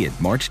first to see it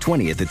March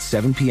 20th at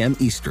 7 p.m.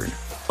 Eastern,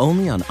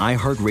 only on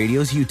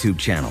iHeartRadio's YouTube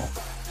channel.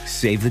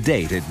 Save the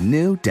date at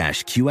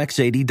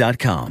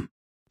new-QX80.com.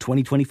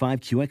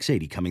 2025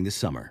 QX80 coming this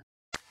summer.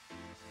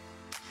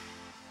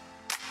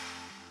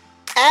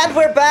 And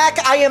we're back.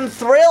 I am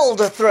thrilled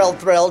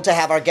to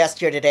have our guest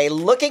here today,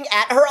 looking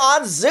at her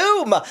on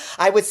Zoom.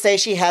 I would say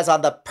she has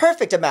on the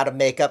perfect amount of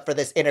makeup for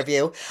this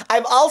interview.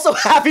 I'm also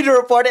happy to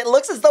report it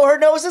looks as though her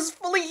nose is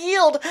fully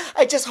healed.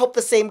 I just hope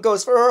the same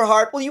goes for her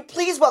heart. Will you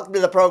please welcome to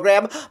the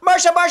program,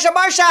 Marcia! Yay!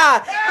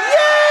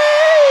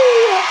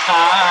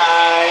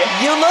 Hi.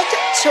 You look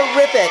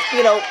terrific.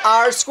 You know,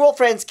 our squirrel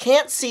friends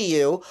can't see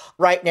you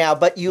right now,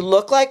 but you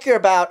look like you're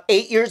about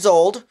 8 years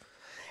old.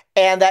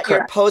 And that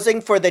Correct. You're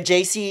posing for the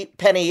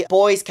JCPenney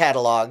boys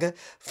catalog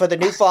for the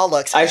new fall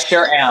looks. I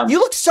sure am. You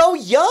look so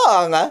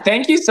young.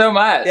 Thank you so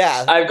much.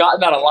 Yeah. I've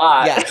gotten that a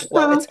lot. Yeah.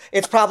 Well,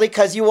 it's probably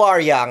because you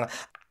are young.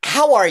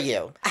 How are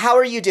you? How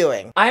are you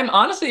doing? I'm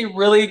honestly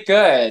really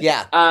good.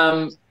 Yeah.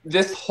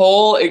 This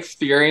whole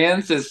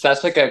experience is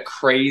such like a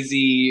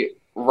crazy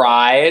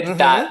ride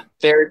that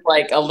there's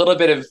like a little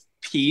bit of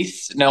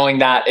peace knowing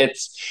that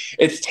it's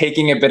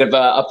taking a bit of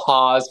a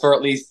pause for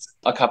at least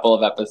a couple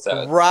of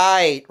episodes.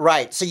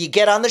 Right. So you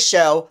get on the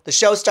show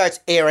starts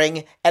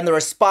airing, and the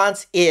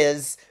response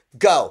is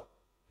go.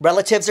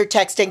 Relatives are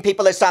texting,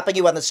 people are stopping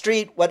you on the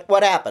street.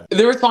 What happened?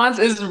 The response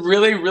is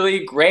really,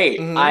 really great.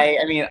 I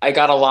mean, I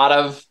got a lot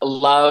of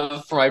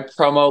love for my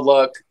promo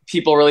look.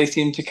 People really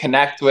seem to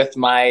connect with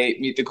my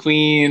Meet the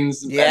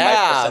Queens and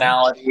my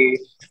personality,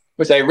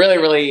 which I really,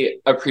 really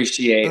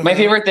appreciate. My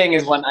favorite thing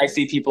is when I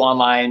see people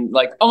online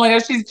like, oh my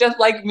gosh, she's just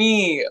like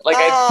me. Like,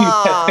 I think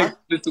that's like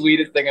the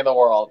sweetest thing in the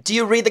world. Do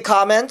you read the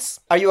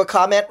comments? Are you a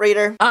comment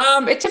reader?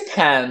 It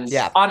depends.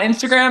 Yeah. On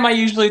Instagram, I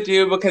usually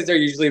do because they're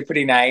usually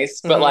pretty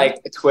nice. But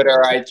like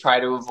Twitter, I try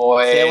to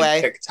avoid. Stay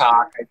away.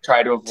 TikTok, I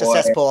try to avoid. It's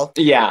a cesspool.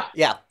 Yeah.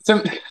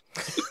 So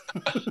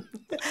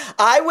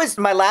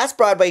my last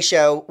Broadway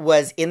show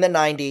was in the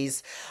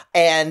 90s,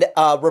 and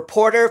a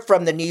reporter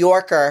from the New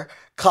Yorker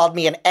called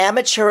me an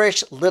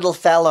amateurish little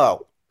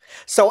fellow.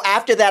 So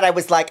after that, I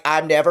was like,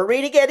 I'm never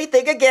reading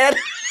anything again.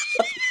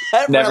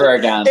 Never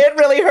again. It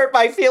really hurt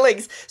my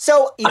feelings.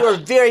 So you were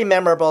very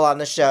memorable on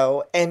the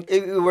show, and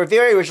you were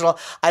very original.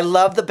 I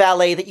love the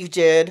ballet that you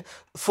did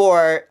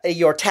for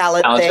your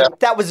talent thing.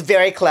 That was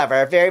very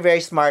clever, very,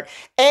 very smart.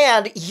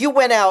 And you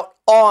went out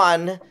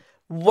on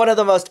one of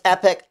the most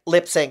epic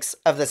lip syncs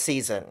of the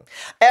season.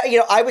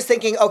 I was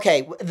thinking,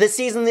 okay, this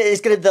season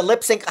the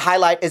lip sync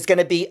highlight is going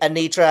to be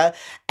Anitra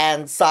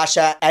and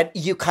Sasha, and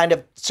you kind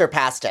of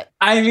surpassed it.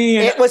 I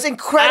mean, it was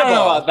incredible. I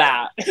don't know about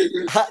that.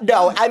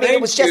 No, I mean,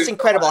 it was just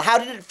incredible. How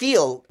did it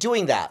feel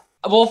doing that?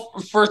 Well,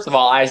 first of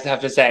all, I just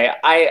have to say,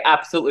 I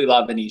absolutely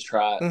love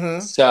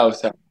Anitra so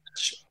much.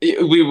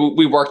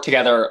 We work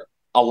together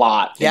a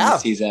lot in the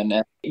season.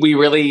 And we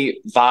really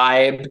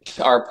vibed.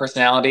 Our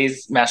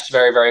personalities meshed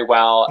very, very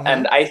well. Mm-hmm.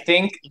 And I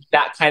think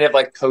that kind of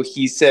like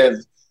cohesive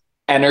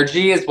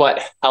energy is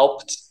what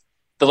helped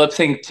the lip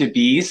sync to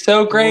be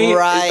so great.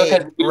 Right,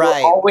 because we were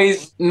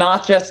always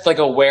not just like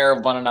aware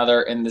of one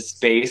another in the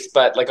space,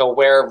 but like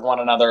aware of one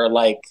another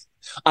like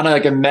on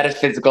a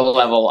metaphysical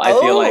level, I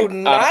feel like. Oh,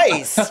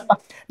 nice.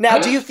 Now,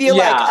 do you feel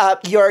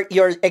like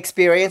your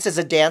experience as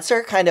a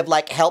dancer kind of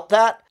like helped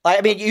that?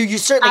 I mean, you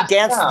certainly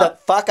danced the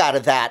fuck out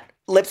of that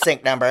lip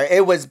sync number.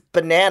 It was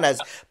bananas.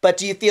 But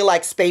do you feel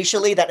like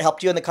spatially that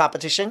helped you in the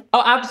competition?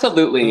 Oh,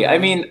 absolutely. Mm-hmm. I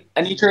mean,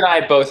 Anitra and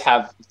I both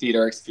have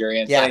theater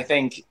experience. Yeah. And I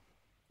think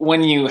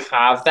when you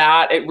have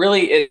that,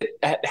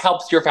 it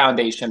helps your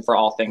foundation for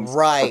all things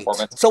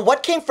performance. So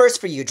what came first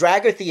for you,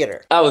 drag or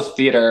theater? Oh,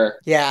 theater.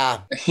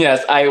 Yeah.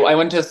 Yes, I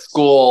went to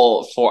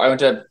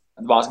the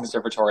Boston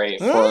Conservatory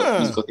for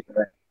musical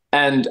theater.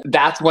 And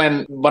that's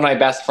when one of my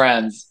best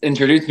friends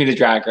introduced me to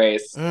Drag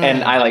Race.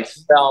 And I like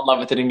fell in love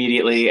with it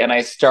immediately. And I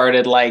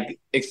started like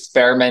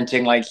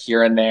experimenting like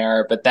here and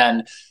there. But then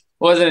it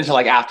wasn't until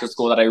like after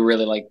school that I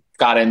really like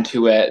got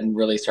into it and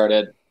really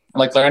started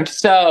like learned to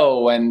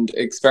sew and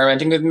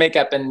experimenting with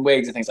makeup and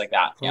wigs and things like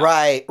that. Yeah.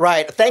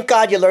 Right. Thank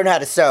God you learned how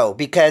to sew,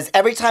 because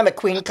every time a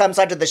queen comes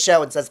onto the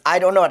show and says, I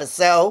don't know how to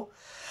sew,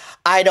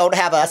 I don't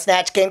have a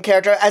Snatch Game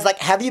character, I was like,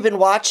 have you been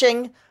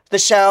watching the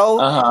show?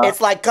 Uh-huh. It's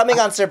like coming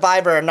on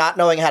Survivor and not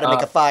knowing how to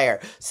make a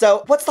fire.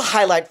 So what's the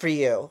highlight for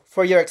you,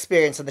 for your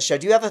experience in the show?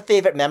 Do you have a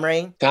favorite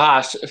memory?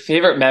 Gosh,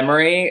 favorite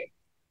memory?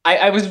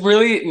 I was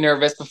really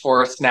nervous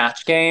before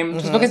Snatch Game,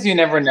 just because you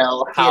never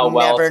know how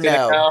well it's going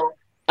to go.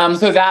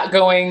 So that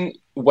going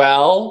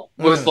well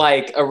was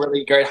like a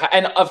really great,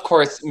 and of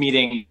course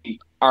meeting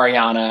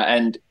Ariana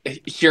and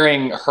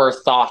hearing her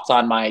thoughts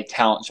on my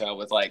talent show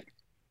was like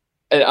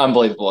an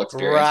unbelievable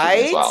experience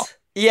as well.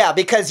 Yeah,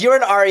 because you're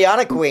an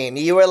Ariana queen.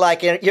 You were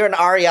like, you're an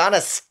Ariana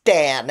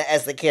stan,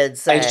 as the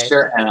kids say. I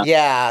sure am.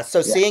 Yeah,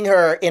 so seeing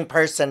her in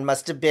person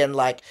must have been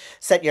like,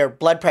 set your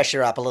blood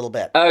pressure up a little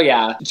bit. Oh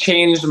yeah,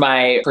 changed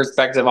my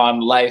perspective on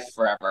life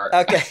forever.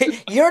 Okay,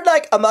 you're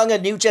like among a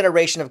new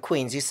generation of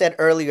queens. You said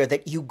earlier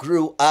that you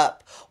grew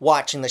up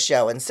watching the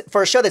show. And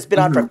for a show that's been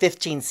on for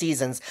 15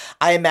 seasons,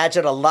 I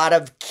imagine a lot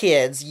of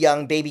kids,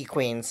 young baby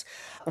queens,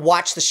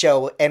 watched the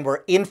show and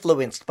were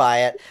influenced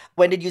by it.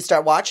 When did you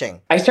start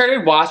watching? I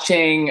started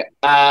watching,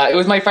 it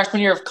was my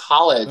freshman year of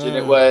college, and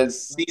it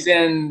was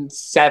season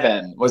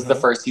 7 was the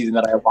first season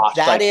that I watched.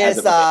 That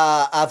is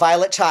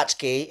Violet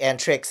Chachki and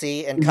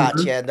Trixie and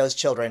Katya and those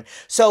children.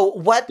 So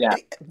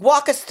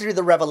walk us through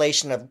the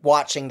revelation of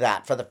watching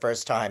that for the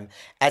first time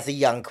as a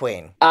young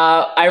queen.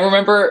 I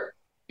remember,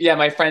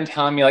 my friend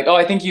telling me like, oh,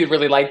 I think you'd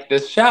really like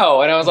this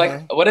show. And I was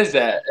like, what is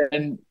it?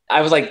 And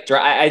I was like,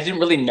 I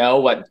didn't really know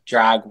what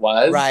drag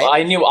was. Right. Well,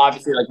 I knew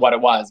obviously like what it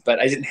was, but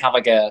I didn't have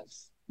like a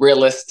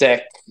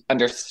realistic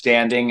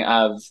understanding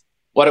of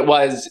what it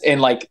was in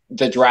like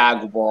the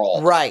drag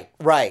world. Right.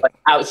 Like,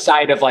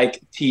 outside of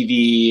like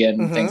TV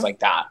and things like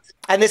that.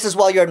 And this is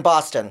while you're in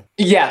Boston?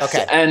 Yes.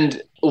 Okay.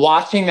 And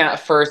watching that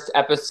first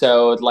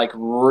episode like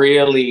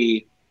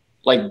really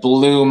like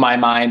blew my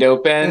mind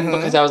open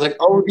because I was like,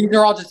 oh, these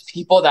are all just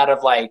people that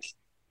have like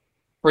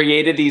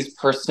created these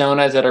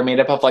personas that are made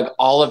up of like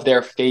all of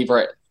their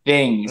favorite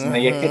things, and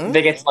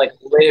they get to like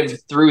live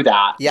through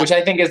that, which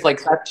I think is like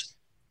such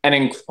an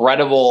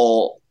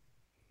incredible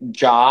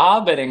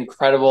job, an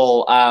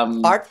incredible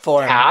art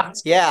form.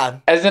 Task. Yeah,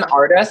 as an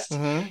artist,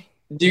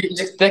 you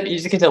just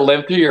get to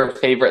live through your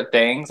favorite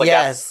things. Like,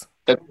 that's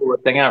the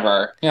coolest thing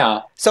ever.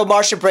 Yeah. So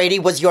Marcia Brady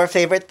was your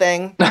favorite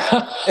thing?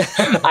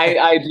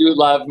 I do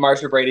love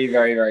Marcia Brady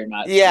very, very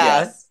much. Yeah.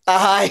 Yes.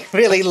 I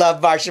really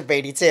love Marcia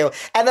Brady too.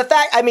 And the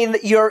fact, I mean,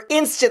 you're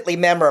instantly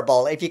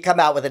memorable if you come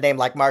out with a name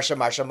like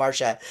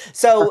Marcia.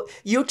 So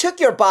you took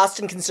your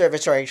Boston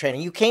Conservatory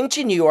training. You came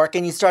to New York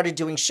and you started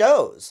doing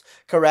shows,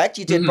 correct?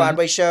 You did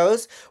Broadway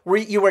shows.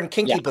 You were in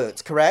Kinky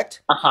Boots,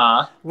 correct?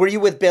 Uh-huh. Were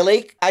you with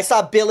Billy? I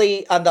saw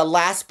Billy on the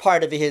last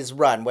part of his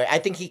run where I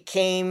think he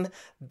came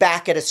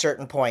back at a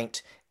certain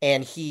point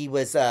and he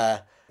was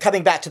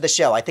coming back to the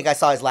show. I think I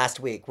saw his last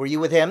week. Were you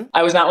with him?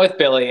 I was not with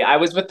Billy. I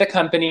was with the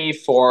company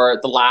for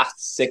the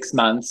last 6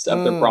 months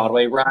of the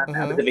Broadway run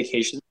of the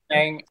vacation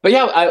thing. But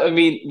yeah, I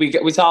mean,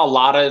 we saw a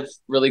lot of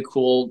really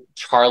cool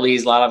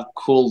Charlies, a lot of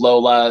cool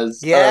Lolas.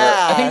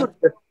 Yeah. I think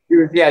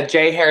it was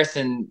Jay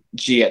Harrison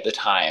G at the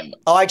time.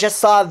 Oh, I just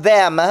saw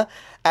them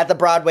at the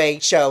Broadway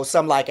show,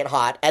 Some Like It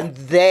Hot, and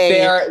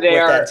they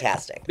were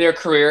fantastic. Their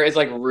career is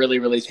like really,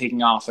 really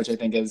taking off, which I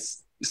think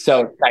is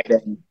so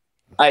exciting.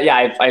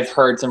 I've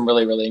heard some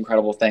really, really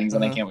incredible things,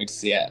 and I can't wait to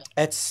see it.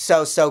 It's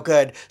so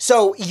good.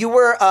 So you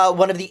were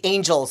one of the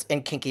angels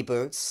in Kinky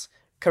Boots,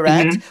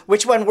 correct?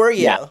 Which one were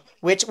you? Yeah.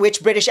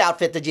 Which British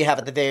outfit did you have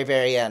at the very,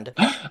 very end?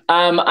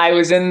 I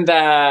was in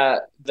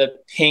the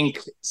pink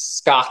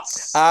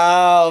Scots.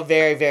 Oh,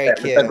 very, very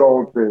cute. The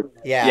gold boot.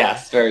 Yeah.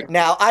 Yes, very.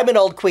 Now, I'm an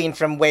old queen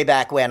from way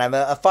back when. I'm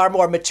a far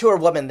more mature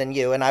woman than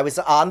you, and I was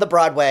on the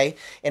Broadway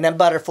in M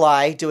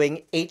Butterfly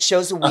doing 8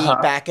 shows a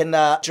week back in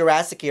the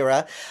Jurassic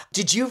era.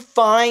 Did you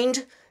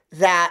find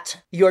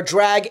that your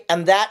drag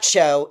and that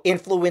show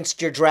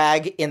influenced your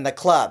drag in the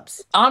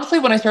clubs? Honestly,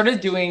 when I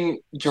started doing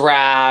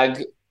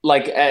drag,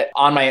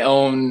 on my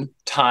own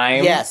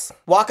time. Yes.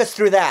 Walk us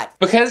through that.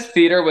 Because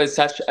theater was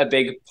such a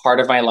big part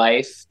of my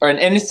life, and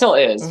it still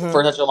is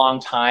for such a long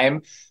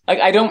time.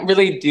 I don't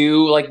really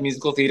do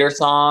musical theater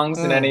songs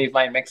in any of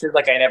my mixes.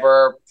 I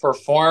never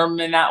perform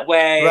in that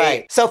way.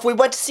 Right. So if we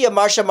went to see a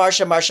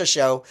Marcia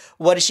show,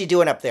 what is she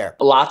doing up there?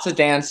 Lots of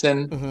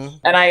dancing.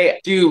 And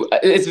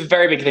it's a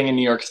very big thing in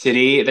New York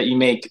City that you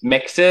make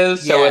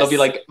mixes. So it'll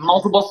be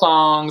multiple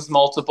songs,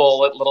 multiple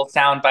little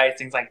sound bites,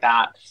 things like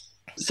that.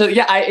 So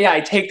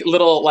I take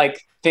little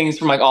things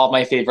from all of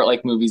my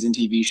favorite movies and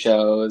TV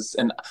shows,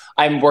 and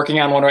I'm working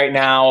on one right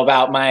now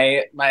about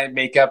my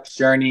makeup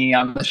journey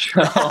on the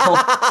show.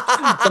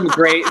 Some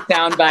great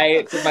sound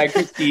bites of my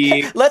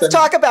critique. Let's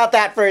talk about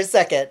that for a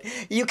second.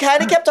 You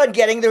kind of kept on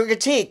getting the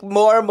critique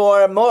more and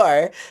more and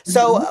more.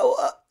 So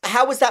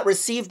how was that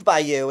received by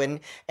you,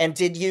 and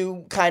did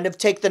you kind of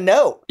take the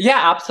note? Yeah,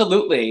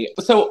 absolutely.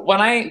 So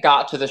when I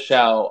got to the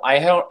show, I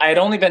had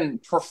only been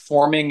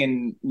performing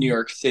in New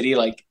York City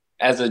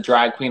as a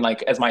drag queen,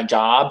 as my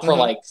job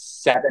for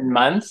 7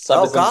 months.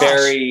 I was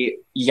very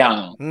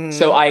young.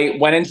 So I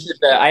went into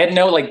I had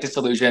no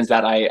disillusions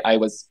that I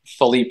was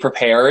fully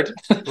prepared.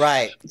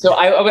 Right. So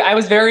I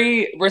was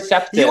very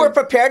receptive. You were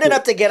prepared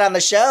enough to get on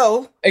the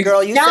show.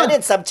 Girl, you sent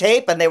in some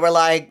tape and they were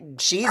like,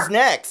 she's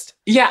next.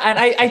 Yeah. And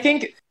I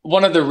think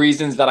one of the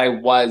reasons that I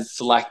was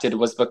selected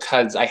was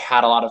because I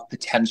had a lot of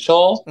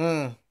potential.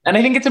 And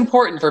I think it's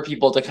important for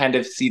people to kind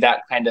of see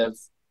that kind of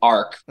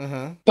arc.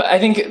 But I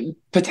think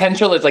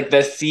potential is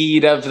the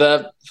seed of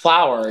the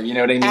flower, you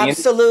know what I mean?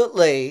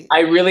 Absolutely.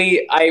 I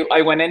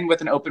went in with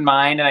an open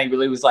mind, and I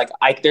really was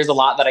there's a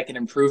lot that I can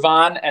improve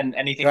on, and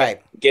anything you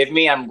give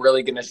me, I'm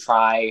really going to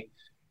try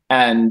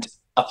and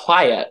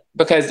apply it,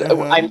 because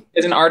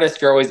as an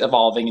artist, you're always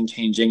evolving and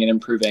changing and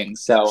improving.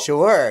 So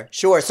Sure.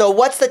 So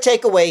what's the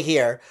takeaway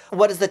here?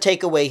 What is the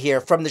takeaway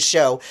here from the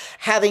show?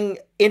 Having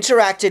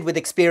interacted with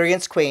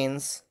experienced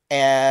queens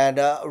and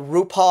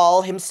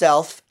RuPaul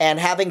himself, and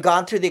having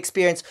gone through the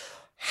experience,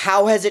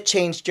 how has it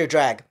changed your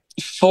drag?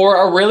 For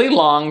a really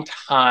long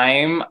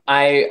time,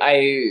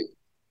 I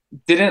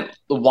didn't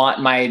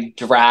want my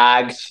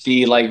drag to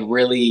be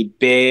really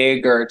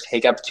big or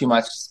take up too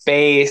much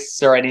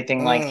space or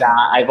anything like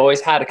that. I've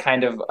always had a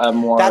kind of a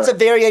more... That's a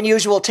very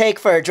unusual take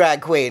for a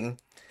drag queen.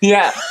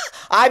 Yeah.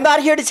 I'm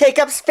not here to take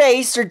up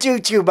space or do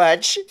too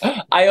much.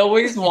 I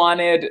always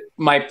wanted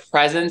my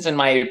presence and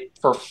my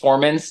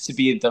performance to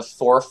be the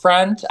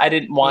forefront. I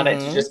didn't want it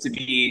to just to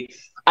be,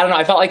 I don't know.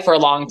 I felt for a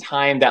long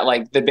time that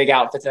the big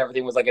outfits and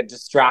everything was a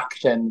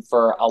distraction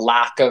for a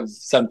lack of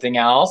something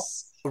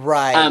else.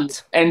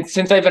 Right. And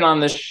since I've been on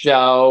the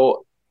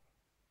show,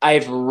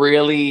 I've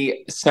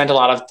really spent a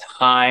lot of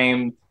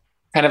time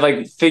kind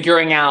of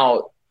figuring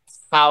out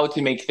how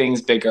to make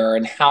things bigger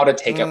and how to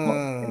take up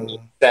more space,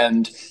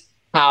 and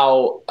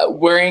how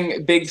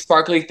wearing big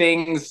sparkly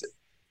things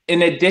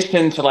in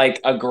addition to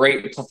a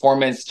great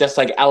performance just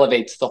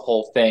elevates the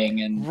whole thing.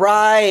 And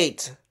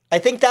right. I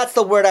think that's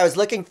the word I was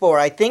looking for.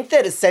 I think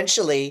that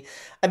essentially,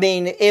 I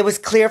mean, it was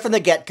clear from the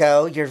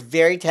get-go, you're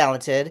very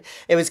talented.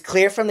 It was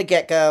clear from the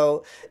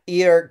get-go,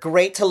 you're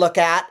great to look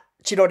at.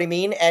 Do you know what I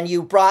mean? And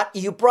you brought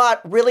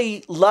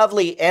really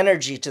lovely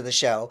energy to the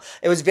show.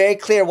 It was very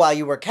clear while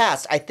you were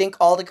cast. I think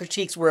all the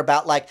critiques were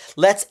about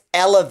let's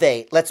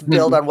elevate, let's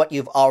build on what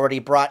you've already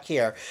brought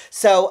here.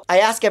 So I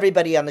ask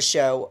everybody on the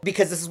show,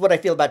 because this is what I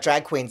feel about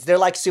drag queens. They're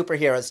like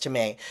superheroes to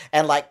me.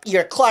 And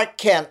you're Clark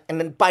Kent,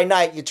 and then by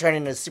night you turn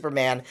into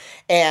Superman.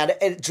 And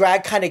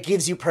drag kind of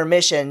gives you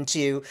permission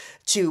to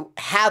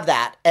have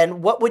that.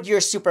 And what would your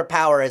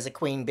superpower as a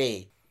queen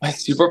be? My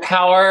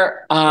superpower?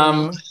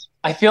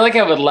 I feel I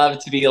would love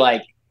to be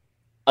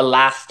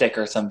elastic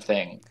or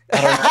something.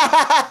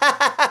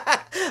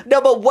 I don't know.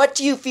 No, but what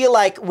do you feel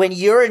like when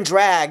you're in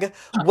drag?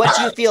 What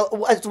do you feel?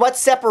 What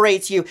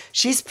separates you?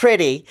 She's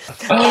pretty.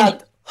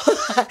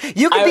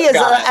 You can be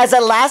as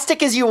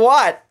elastic as you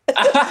want.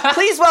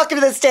 Please welcome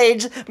to the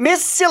stage,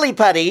 Miss Silly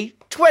Putty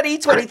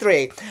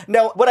 2023.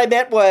 No, what I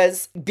meant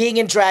was being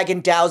in drag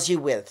endows you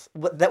with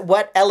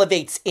what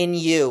elevates in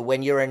you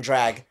when you're in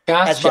drag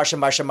as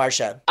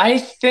Marcia. I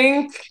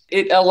think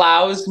it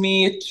allows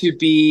me to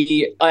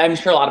be, I'm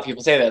sure a lot of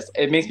people say this,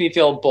 it makes me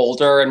feel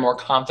bolder and more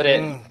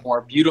confident,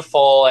 more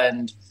beautiful,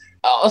 and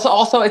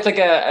also it's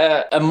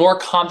a more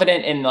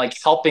confident in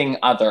helping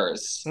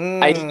others.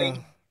 I think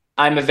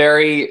I'm a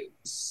very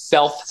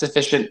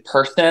self-sufficient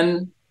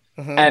person.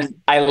 And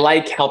I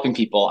like helping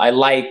people. I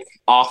like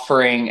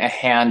offering a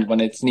hand when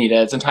it's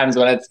needed, sometimes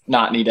when it's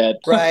not needed.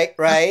 Right.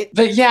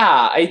 But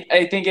yeah,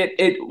 I think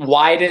it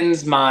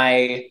widens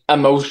my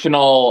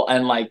emotional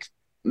and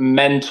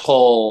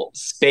mental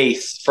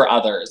space for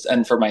others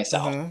and for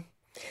myself.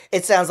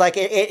 It sounds like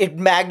it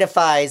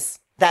magnifies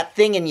that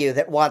thing in you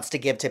that wants to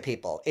give to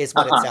people is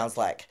what it sounds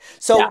like.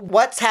 So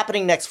what's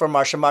happening next for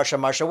Marcia?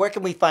 Marcia, where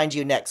can we find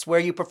you next? Where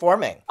are you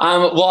performing?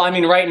 Well, I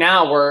mean, right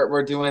now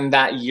we're doing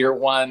that year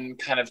one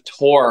kind of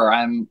tour.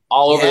 I'm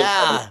all over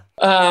the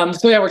place.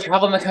 So we're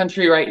traveling the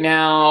country right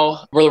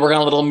now. We're working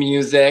on a little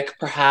music,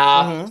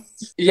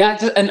 perhaps. Yeah,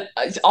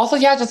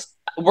 just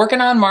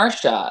working on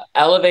Marcia,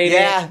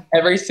 elevating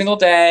every single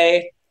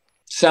day.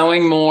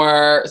 Showing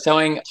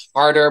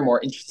harder,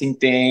 more interesting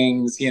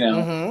things,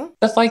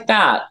 stuff like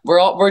that.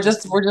 We're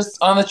just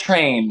on the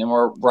train and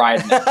we're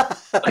riding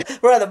it.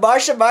 We're on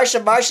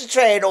the Marcia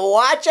train.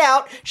 Watch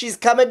out, she's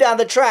coming down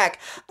the track.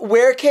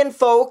 Where can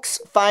folks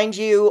find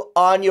you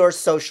on your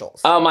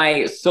socials?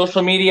 My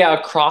social media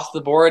across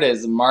the board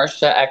is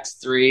Marcia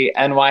X3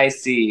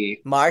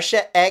 NYC.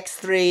 Marcia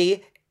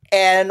X3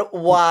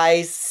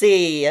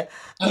 NYC.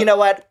 You know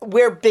what?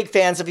 We're big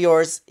fans of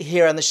yours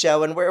here on the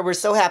show, and we're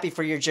so happy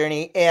for your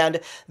journey. And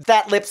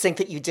that lip sync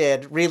that you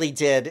did,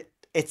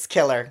 it's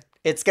killer.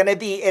 It's gonna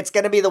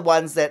be the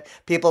ones that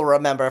people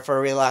remember for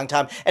a really long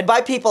time. And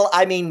by people,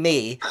 I mean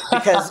me,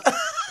 because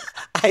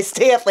I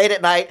stay up late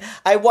at night.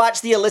 I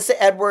watch the Alyssa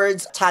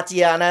Edwards,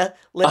 Tatiana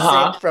lip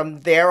sync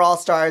from their All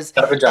Stars.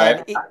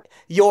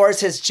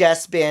 Yours has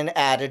just been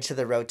added to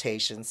the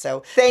rotation.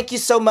 So thank you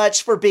so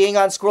much for being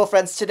on Squirrel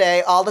Friends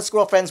today. All the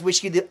Squirrel Friends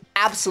wish you the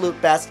absolute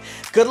best.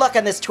 Good luck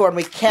on this tour, and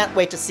we can't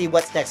wait to see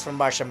what's next from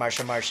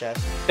Marcia.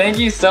 Thank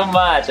you so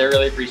much. I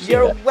really appreciate it.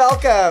 You're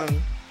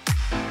welcome.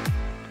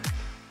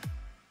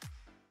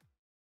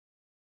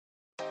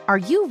 Are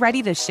you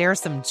ready to share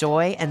some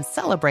joy and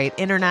celebrate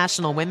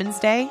International Women's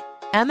Day?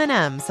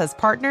 M&M's has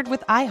partnered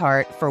with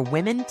iHeart for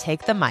Women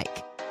Take the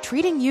Mic,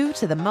 treating you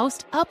to the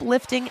most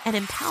uplifting and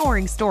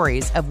empowering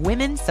stories of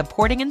women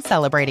supporting and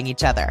celebrating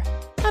each other.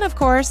 And of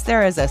course,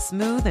 there is a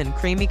smooth and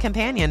creamy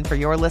companion for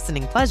your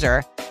listening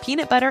pleasure,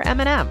 peanut butter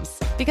M&Ms,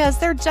 because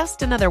they're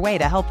just another way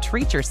to help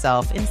treat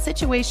yourself in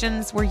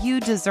situations where you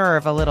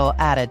deserve a little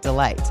added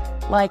delight,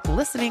 like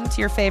listening to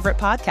your favorite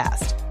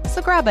podcast.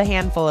 So grab a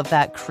handful of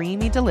that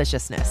creamy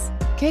deliciousness.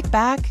 Kick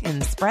back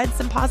and spread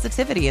some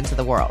positivity into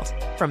the world.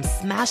 From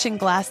smashing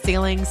glass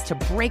ceilings to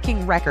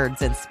breaking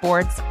records in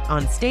sports,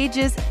 on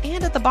stages,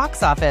 and at the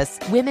box office,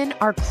 women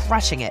are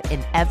crushing it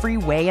in every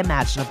way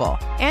imaginable.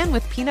 And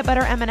with peanut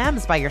butter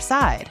M&Ms by your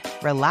side,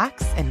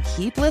 relax and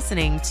keep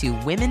listening to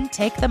Women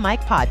Take the Mic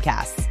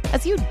podcasts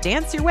as you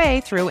dance your way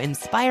through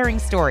inspiring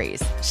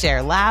stories,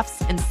 share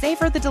laughs, and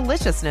savor the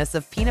deliciousness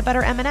of peanut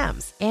butter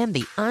M&Ms and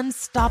the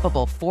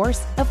unstoppable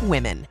force of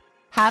women.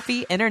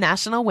 Happy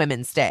International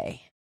Women's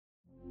Day.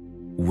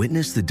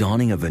 Witness the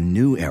dawning of a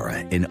new era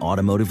in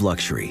automotive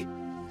luxury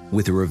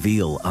with a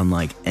reveal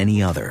unlike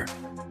any other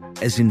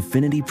as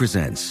Infiniti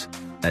presents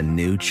a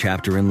new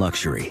chapter in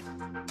luxury,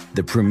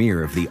 the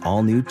premiere of the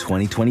all-new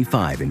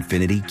 2025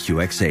 Infiniti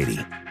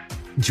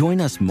QX80.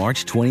 Join us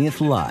March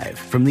 20th live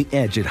from the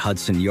Edge at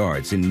Hudson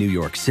Yards in New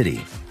York City,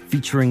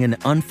 featuring an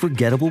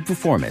unforgettable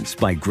performance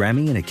by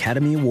Grammy and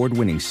Academy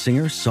Award-winning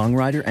singer,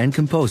 songwriter, and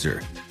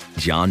composer,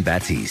 Jon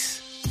Batiste.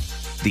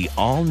 The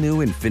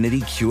all-new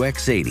Infiniti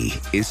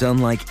QX80 is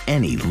unlike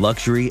any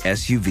luxury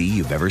SUV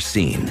you've ever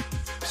seen.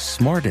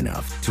 Smart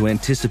enough to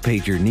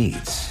anticipate your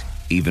needs,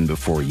 even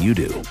before you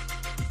do.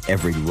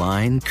 Every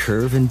line,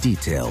 curve, and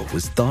detail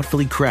was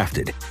thoughtfully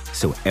crafted,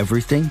 so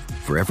everything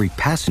for every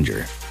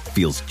passenger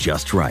feels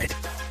just right.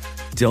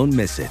 Don't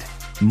miss it.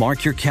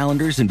 Mark your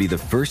calendars and be the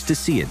first to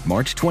see it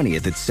March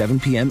 20th at 7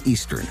 p.m.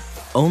 Eastern,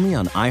 only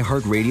on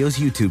iHeartRadio's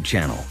YouTube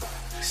channel.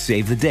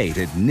 Save the date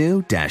at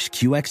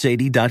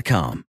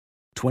new-QX80.com.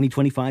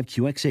 2025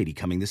 QX80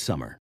 coming this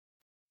summer.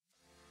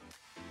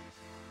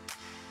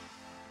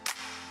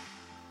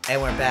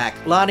 And we're back.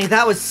 Lonnie,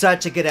 that was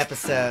such a good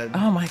episode.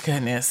 Oh my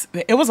goodness.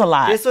 It was a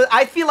lot.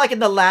 I feel like in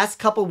the last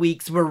couple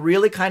weeks, we're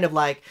really kind of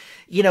like,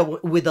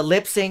 with the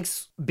lip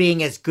syncs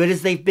being as good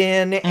as they've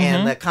been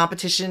and the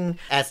competition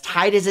as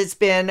tight as it's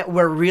been,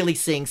 we're really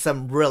seeing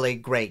some really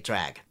great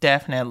drag.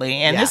 Definitely.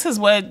 And this is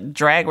what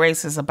Drag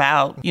Race is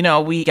about.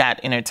 We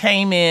got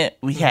entertainment,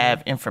 we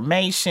have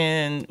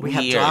information, we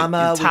have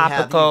drama,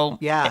 topical.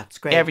 It's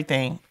great.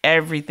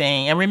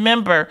 Everything. And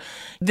remember,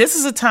 this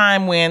is a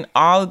time when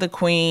all of the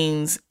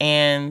queens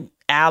and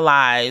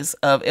allies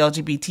of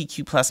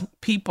LGBTQ plus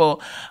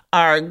people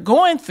are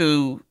going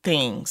through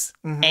things.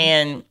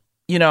 And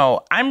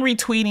I'm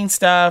retweeting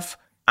stuff.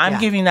 I'm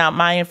giving out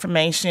my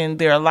information.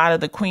 There are a lot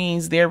of the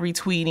queens, they're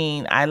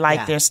retweeting. I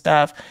like their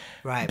stuff.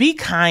 Right. Be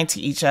kind to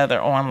each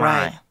other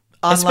online. Right.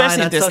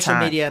 Especially on this social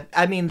time. media.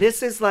 I mean,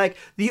 this is like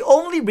the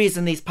only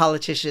reason these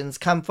politicians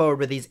come forward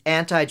with these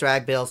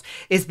anti-drag bills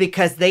is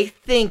because they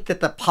think that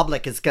the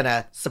public is going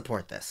to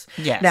support this.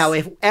 Yes. Now,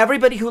 if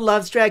everybody who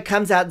loves drag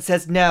comes out and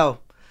says, no,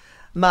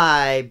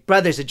 my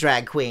brother's a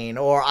drag queen,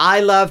 or I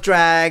love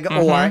drag,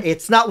 or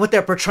it's not what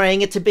they're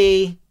portraying it to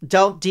be.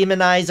 Don't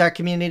demonize our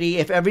community.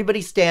 If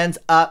everybody stands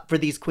up for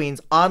these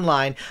queens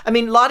online, I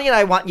mean, Lottie and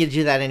I want you to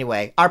do that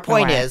anyway. Our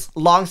point is,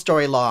 long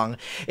story long,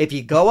 if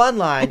you go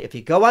online, if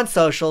you go on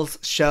socials,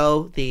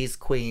 show these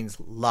queens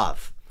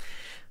love.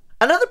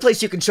 Another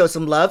place you can show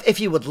some love,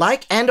 if you would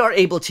like and are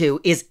able to,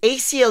 is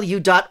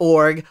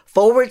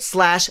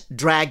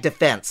aclu.org/drag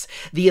defense.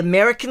 The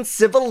American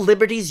Civil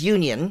Liberties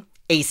Union,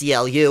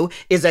 ACLU,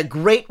 is a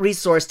great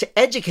resource to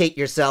educate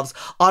yourselves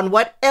on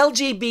what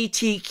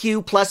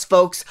LGBTQ plus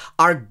folks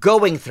are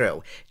going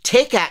through.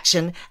 Take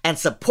action and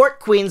support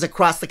queens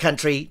across the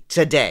country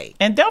today.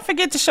 And don't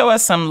forget to show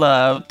us some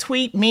love.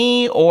 Tweet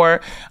me,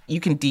 or you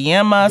can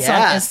DM us on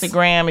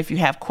Instagram if you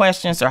have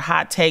questions or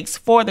hot takes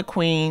for the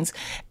queens,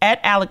 at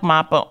Alec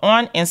Mappa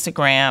on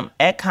Instagram,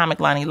 at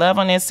Comic Lonnie Love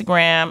on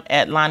Instagram,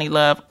 at Lonnie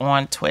Love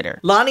on Twitter.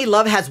 Lonnie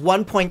Love has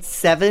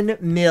 1.7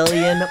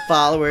 million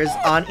followers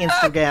on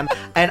Instagram,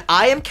 and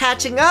I am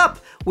catching up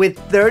with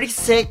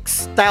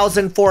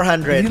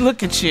 36,400. You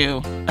look at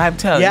you. I'm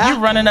telling you,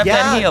 you're running up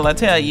that hill, I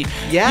tell you.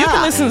 Yeah. You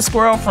can listen to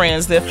Squirrel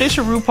Friends, the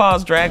official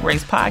RuPaul's Drag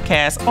Race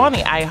podcast, on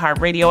the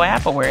iHeartRadio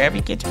app or wherever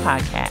you get your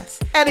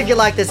podcasts. And if you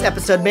like this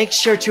episode, make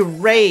sure to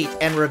rate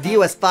and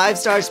review us 5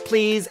 stars,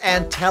 please,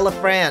 and tell a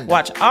friend.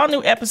 Watch all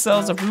new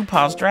episodes of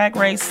RuPaul's Drag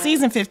Race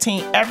Season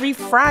 15 every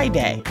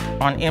Friday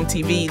on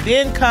MTV.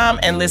 Then come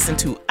and listen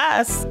to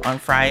us on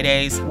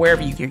Fridays,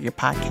 wherever you hear your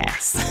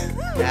podcasts.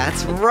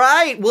 That's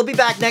right. We'll be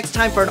back next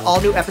time for an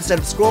all-new episode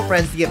of Squirrel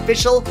Friends, the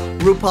official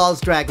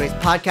RuPaul's Drag Race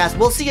podcast.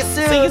 We'll see you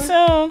soon. See you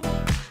soon.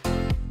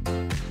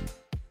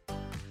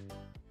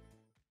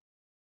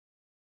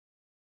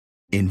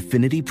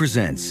 Infiniti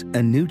presents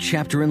a new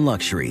chapter in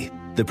luxury,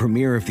 the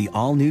premiere of the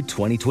all-new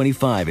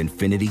 2025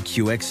 Infiniti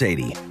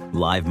QX80,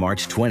 live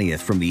March 20th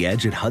from the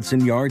Edge at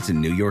Hudson Yards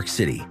in New York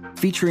City,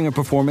 featuring a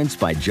performance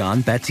by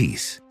John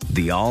Batiste.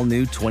 The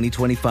all-new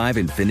 2025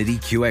 Infiniti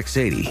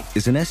QX80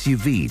 is an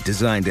SUV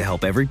designed to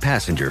help every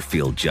passenger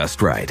feel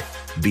just right.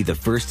 Be the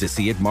first to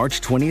see it March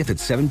 20th at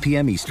 7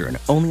 p.m. Eastern,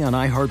 only on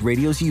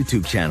iHeartRadio's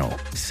YouTube channel.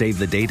 Save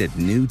the date at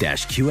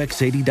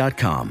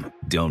new-QX80.com.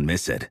 Don't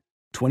miss it.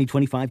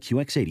 2025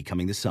 QX80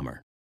 coming this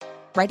summer.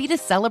 Ready to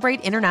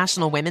celebrate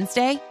International Women's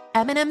Day?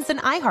 M&M's and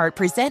iHeart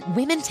present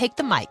Women Take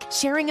the Mic,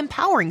 sharing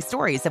empowering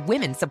stories of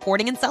women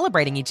supporting and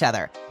celebrating each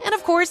other. And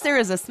of course, there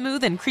is a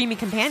smooth and creamy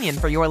companion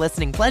for your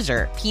listening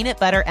pleasure, peanut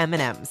butter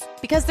M&M's.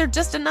 Because they're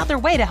just another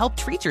way to help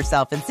treat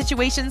yourself in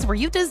situations where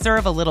you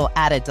deserve a little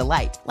added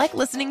delight, like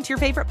listening to your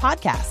favorite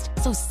podcast.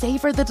 So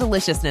savor the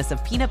deliciousness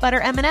of peanut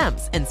butter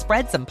M&M's and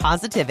spread some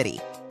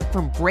positivity.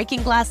 From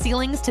breaking glass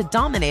ceilings to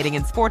dominating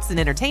in sports and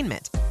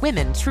entertainment,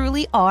 women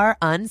truly are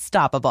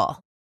unstoppable.